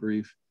giving a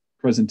brief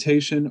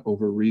presentation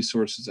over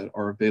resources that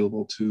are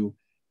available to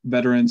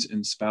veterans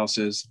and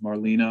spouses.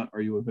 Marlena,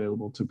 are you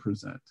available to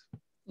present?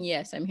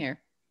 Yes, I'm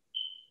here.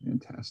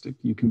 Fantastic.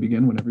 You can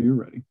begin whenever you're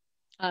ready.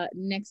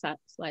 Next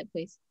slide,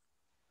 please.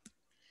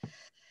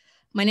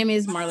 My name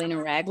is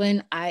Marlena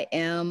Ragland. I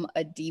am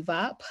a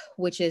DVOP,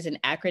 which is an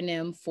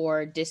acronym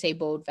for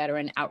Disabled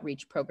Veteran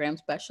Outreach Program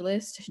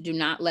Specialist. Do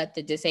not let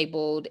the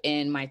disabled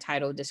in my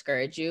title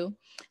discourage you.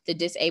 The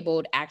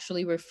disabled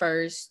actually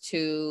refers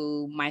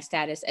to my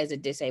status as a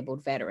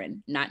disabled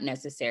veteran, not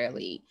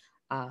necessarily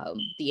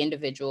the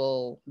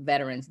individual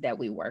veterans that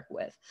we work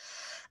with.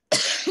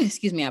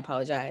 Excuse me, I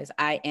apologize.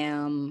 I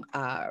am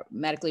a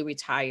medically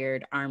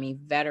retired Army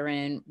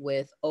veteran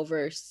with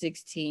over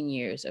 16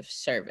 years of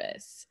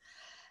service.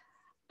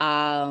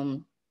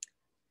 I'm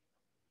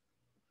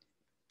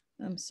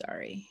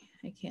sorry,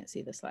 I can't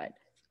see the slide.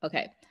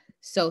 Okay,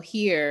 so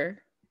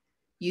here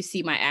you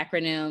see my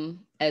acronym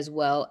as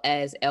well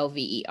as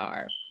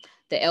LVER.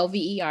 The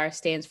LVER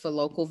stands for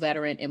Local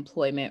Veteran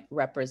Employment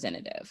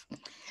Representative.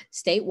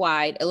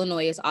 Statewide,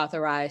 Illinois has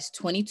authorized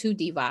 22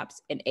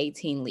 DVOPs and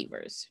 18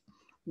 leavers.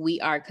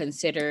 We are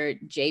considered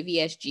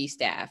JVSG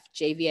staff.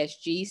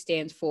 JVSG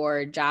stands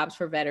for Jobs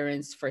for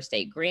Veterans for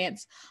State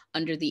Grants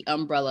under the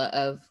umbrella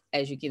of,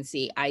 as you can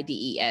see,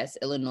 IDES,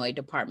 Illinois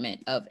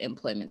Department of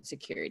Employment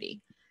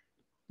Security.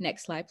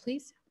 Next slide,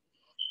 please.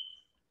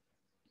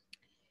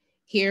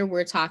 Here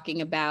we're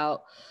talking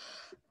about,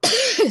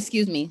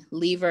 excuse me,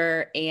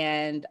 leaver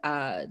and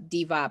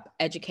DVOP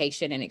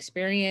education and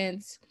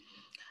experience.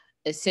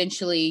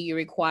 Essentially, you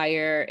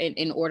require,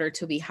 in order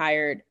to be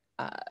hired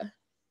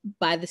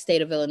by the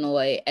state of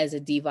Illinois as a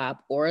DVOP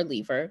or a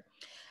leaver,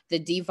 the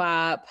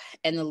DVOP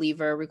and the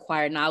leaver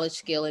require knowledge,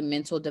 skill, and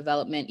mental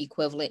development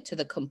equivalent to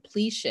the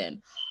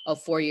completion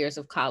of 4 years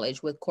of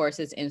college with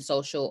courses in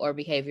social or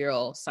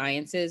behavioral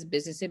sciences,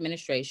 business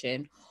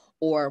administration,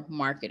 or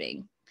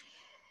marketing.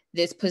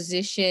 This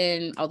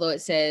position, although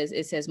it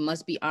says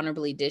must be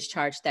honorably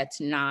discharged,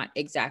 that's not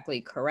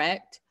exactly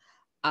correct.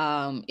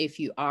 If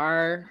you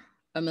are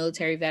a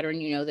military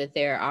veteran, you know that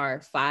there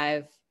are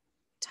 5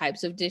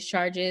 types of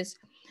discharges.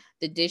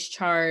 The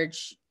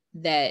discharge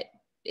that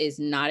is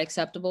not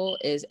acceptable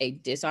is a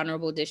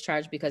dishonorable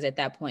discharge, because at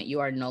that point you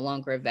are no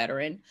longer a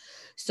veteran.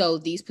 So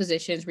these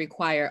positions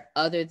require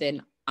other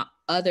than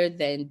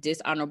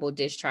dishonorable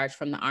discharge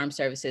from the armed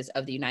services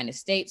of the United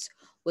States,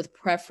 with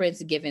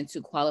preference given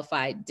to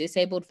qualified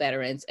disabled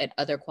veterans and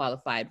other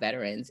qualified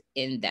veterans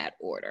in that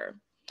order.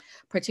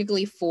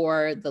 Particularly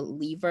for the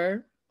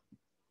leaver,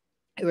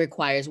 it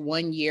requires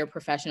 1 year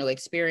professional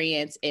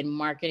experience in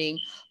marketing,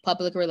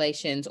 public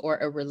relations, or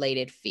a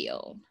related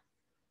field.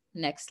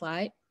 Next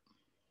slide.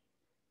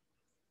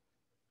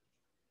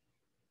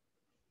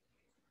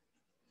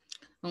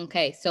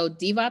 Okay, so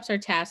DVOPs are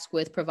tasked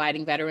with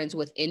providing veterans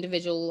with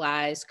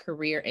individualized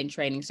career and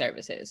training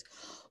services.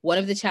 One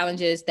of the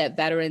challenges that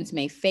veterans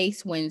may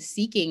face when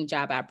seeking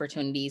job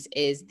opportunities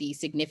is the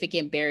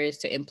significant barriers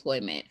to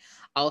employment,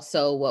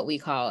 also what we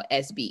call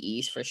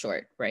SBEs for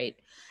short, right?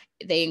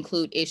 They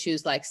include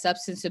issues like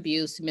substance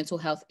abuse, mental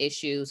health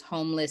issues,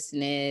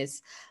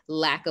 homelessness,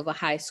 lack of a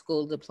high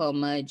school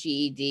diploma,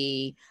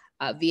 GED,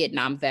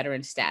 Vietnam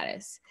veteran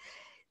status.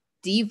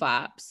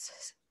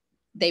 DVOPs,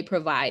 they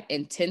provide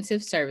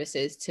intensive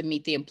services to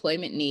meet the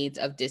employment needs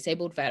of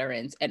disabled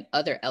veterans and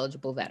other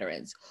eligible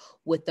veterans,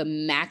 with the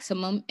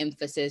maximum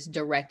emphasis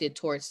directed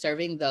towards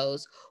serving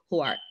those who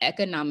are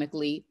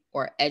economically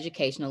or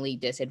educationally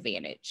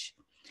disadvantaged.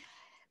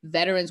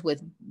 Veterans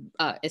with,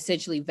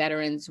 essentially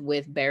veterans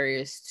with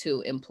barriers to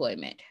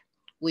employment.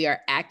 We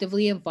are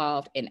actively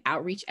involved in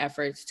outreach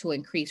efforts to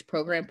increase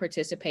program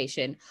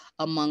participation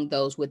among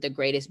those with the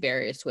greatest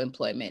barriers to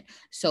employment.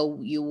 So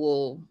you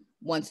will,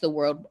 once the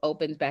world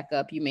opens back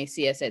up, you may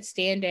see us at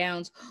stand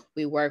downs.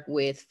 We work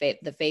with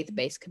the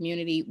faith-based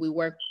community. We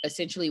work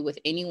essentially with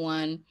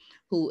anyone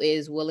who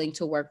is willing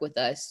to work with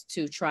us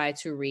to try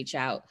to reach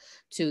out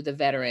to the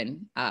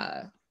veteran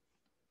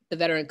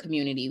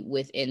community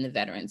within the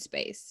veteran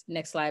space.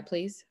 Next slide,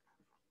 please.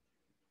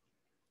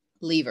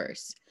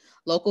 Leavers,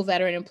 local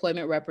veteran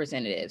employment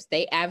representatives.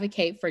 They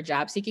advocate for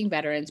job-seeking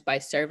veterans by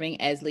serving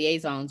as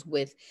liaisons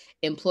with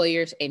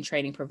employers and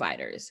training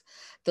providers.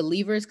 The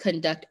leavers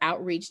conduct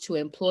outreach to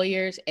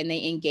employers, and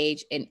they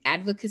engage in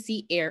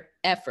advocacy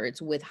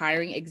efforts with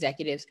hiring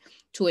executives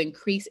to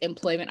increase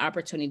employment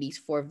opportunities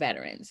for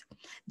veterans.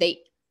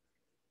 They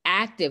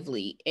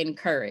actively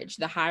encourage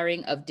the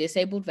hiring of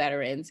disabled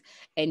veterans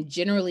and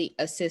generally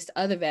assist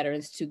other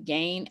veterans to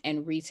gain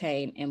and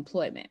retain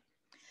employment.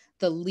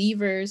 The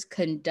leavers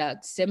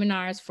conduct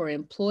seminars for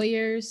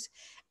employers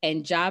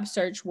and job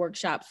search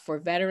workshops for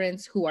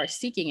veterans who are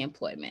seeking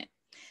employment.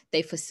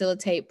 They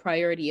facilitate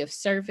priority of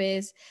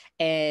service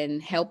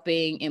and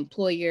helping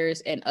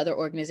employers and other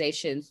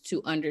organizations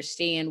to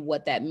understand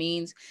what that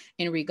means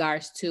in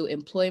regards to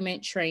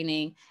employment,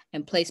 training,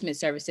 and placement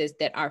services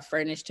that are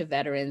furnished to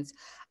veterans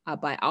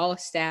by all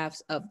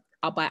staff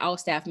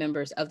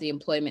members of the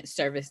Employment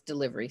Service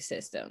Delivery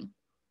System.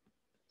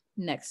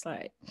 Next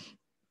slide.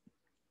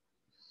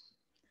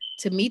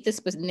 To meet the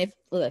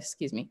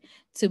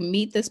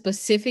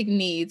specific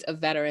needs of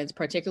veterans,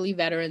 particularly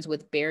veterans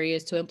with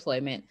barriers to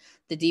employment,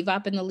 the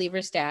DVOP and the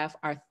leaver staff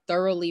are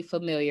thoroughly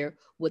familiar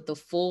with the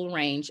full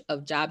range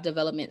of job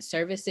development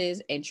services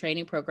and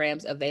training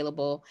programs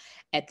available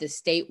at the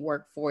State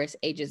Workforce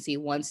Agency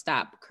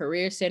one-stop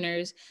career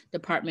centers,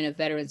 Department of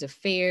Veterans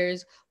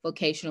Affairs,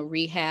 vocational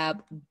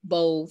rehab,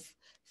 both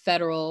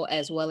federal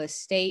as well as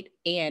state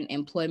and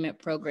employment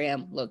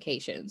program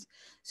locations.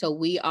 So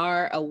we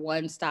are a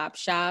one-stop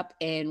shop,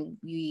 and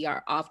we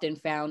are often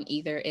found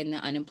either in the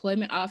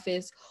unemployment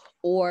office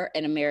or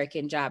an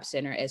American Job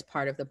Center as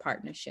part of the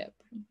partnership.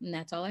 And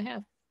that's all I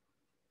have.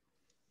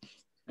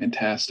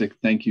 Fantastic.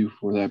 Thank you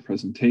for that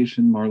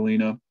presentation,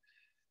 Marlena.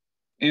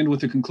 And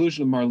with the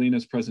conclusion of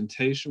Marlena's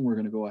presentation, we're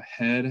going to go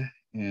ahead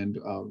and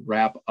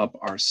wrap up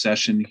our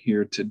session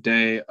here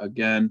today.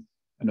 Again,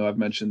 I know I've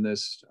mentioned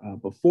this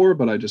before,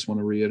 but I just want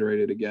to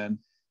reiterate it again.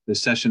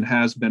 This session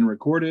has been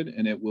recorded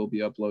and it will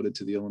be uploaded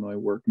to the Illinois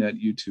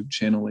WorkNet YouTube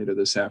channel later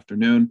this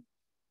afternoon.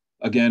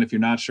 Again, if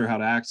you're not sure how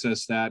to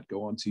access that,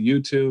 go onto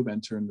YouTube,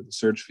 enter into the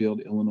search field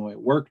Illinois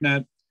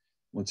WorkNet.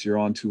 Once you're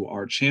onto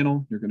our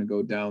channel, you're going to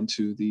go down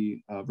to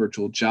the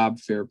virtual job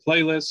fair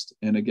playlist.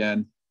 And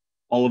again,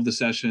 all of the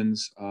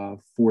sessions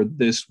for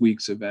this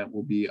week's event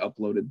will be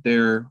uploaded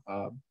there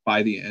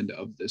by the end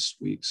of this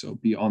week. So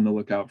be on the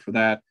lookout for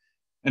that.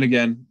 And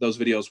again, those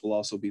videos will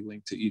also be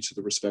linked to each of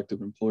the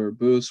respective employer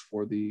booths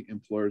for the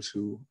employers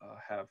who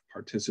have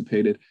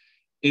participated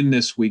in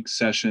this week's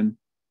session.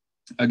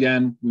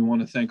 Again, we want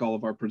to thank all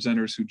of our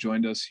presenters who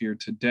joined us here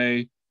today.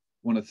 I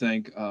want to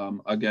thank,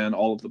 again,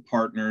 all of the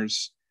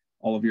partners,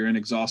 all of your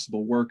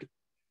inexhaustible work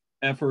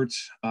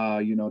efforts,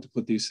 to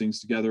put these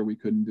things together. We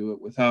couldn't do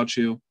it without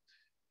you.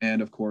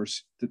 And of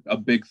course, a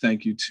big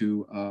thank you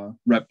to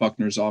Rep.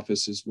 Buckner's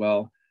office as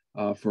well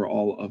for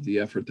all of the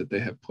effort that they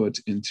have put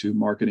into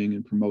marketing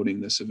and promoting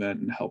this event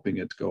and helping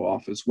it to go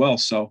off as well.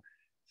 So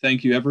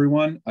thank you,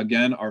 everyone.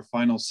 Again, our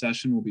final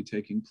session will be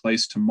taking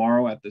place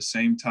tomorrow at the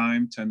same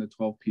time, 10 to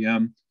 12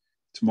 p.m.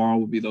 Tomorrow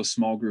will be those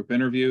small group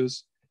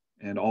interviews,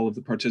 and all of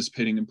the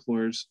participating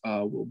employers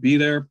will be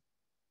there.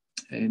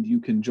 And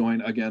you can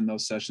join, again,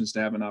 those sessions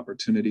to have an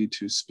opportunity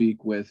to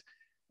speak with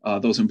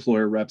those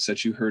employer reps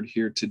that you heard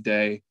here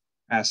today,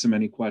 ask them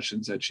any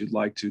questions that you'd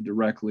like to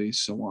directly,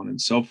 so on and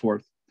so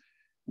forth.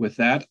 With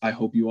that, I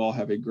hope you all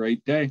have a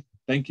great day.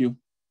 Thank you.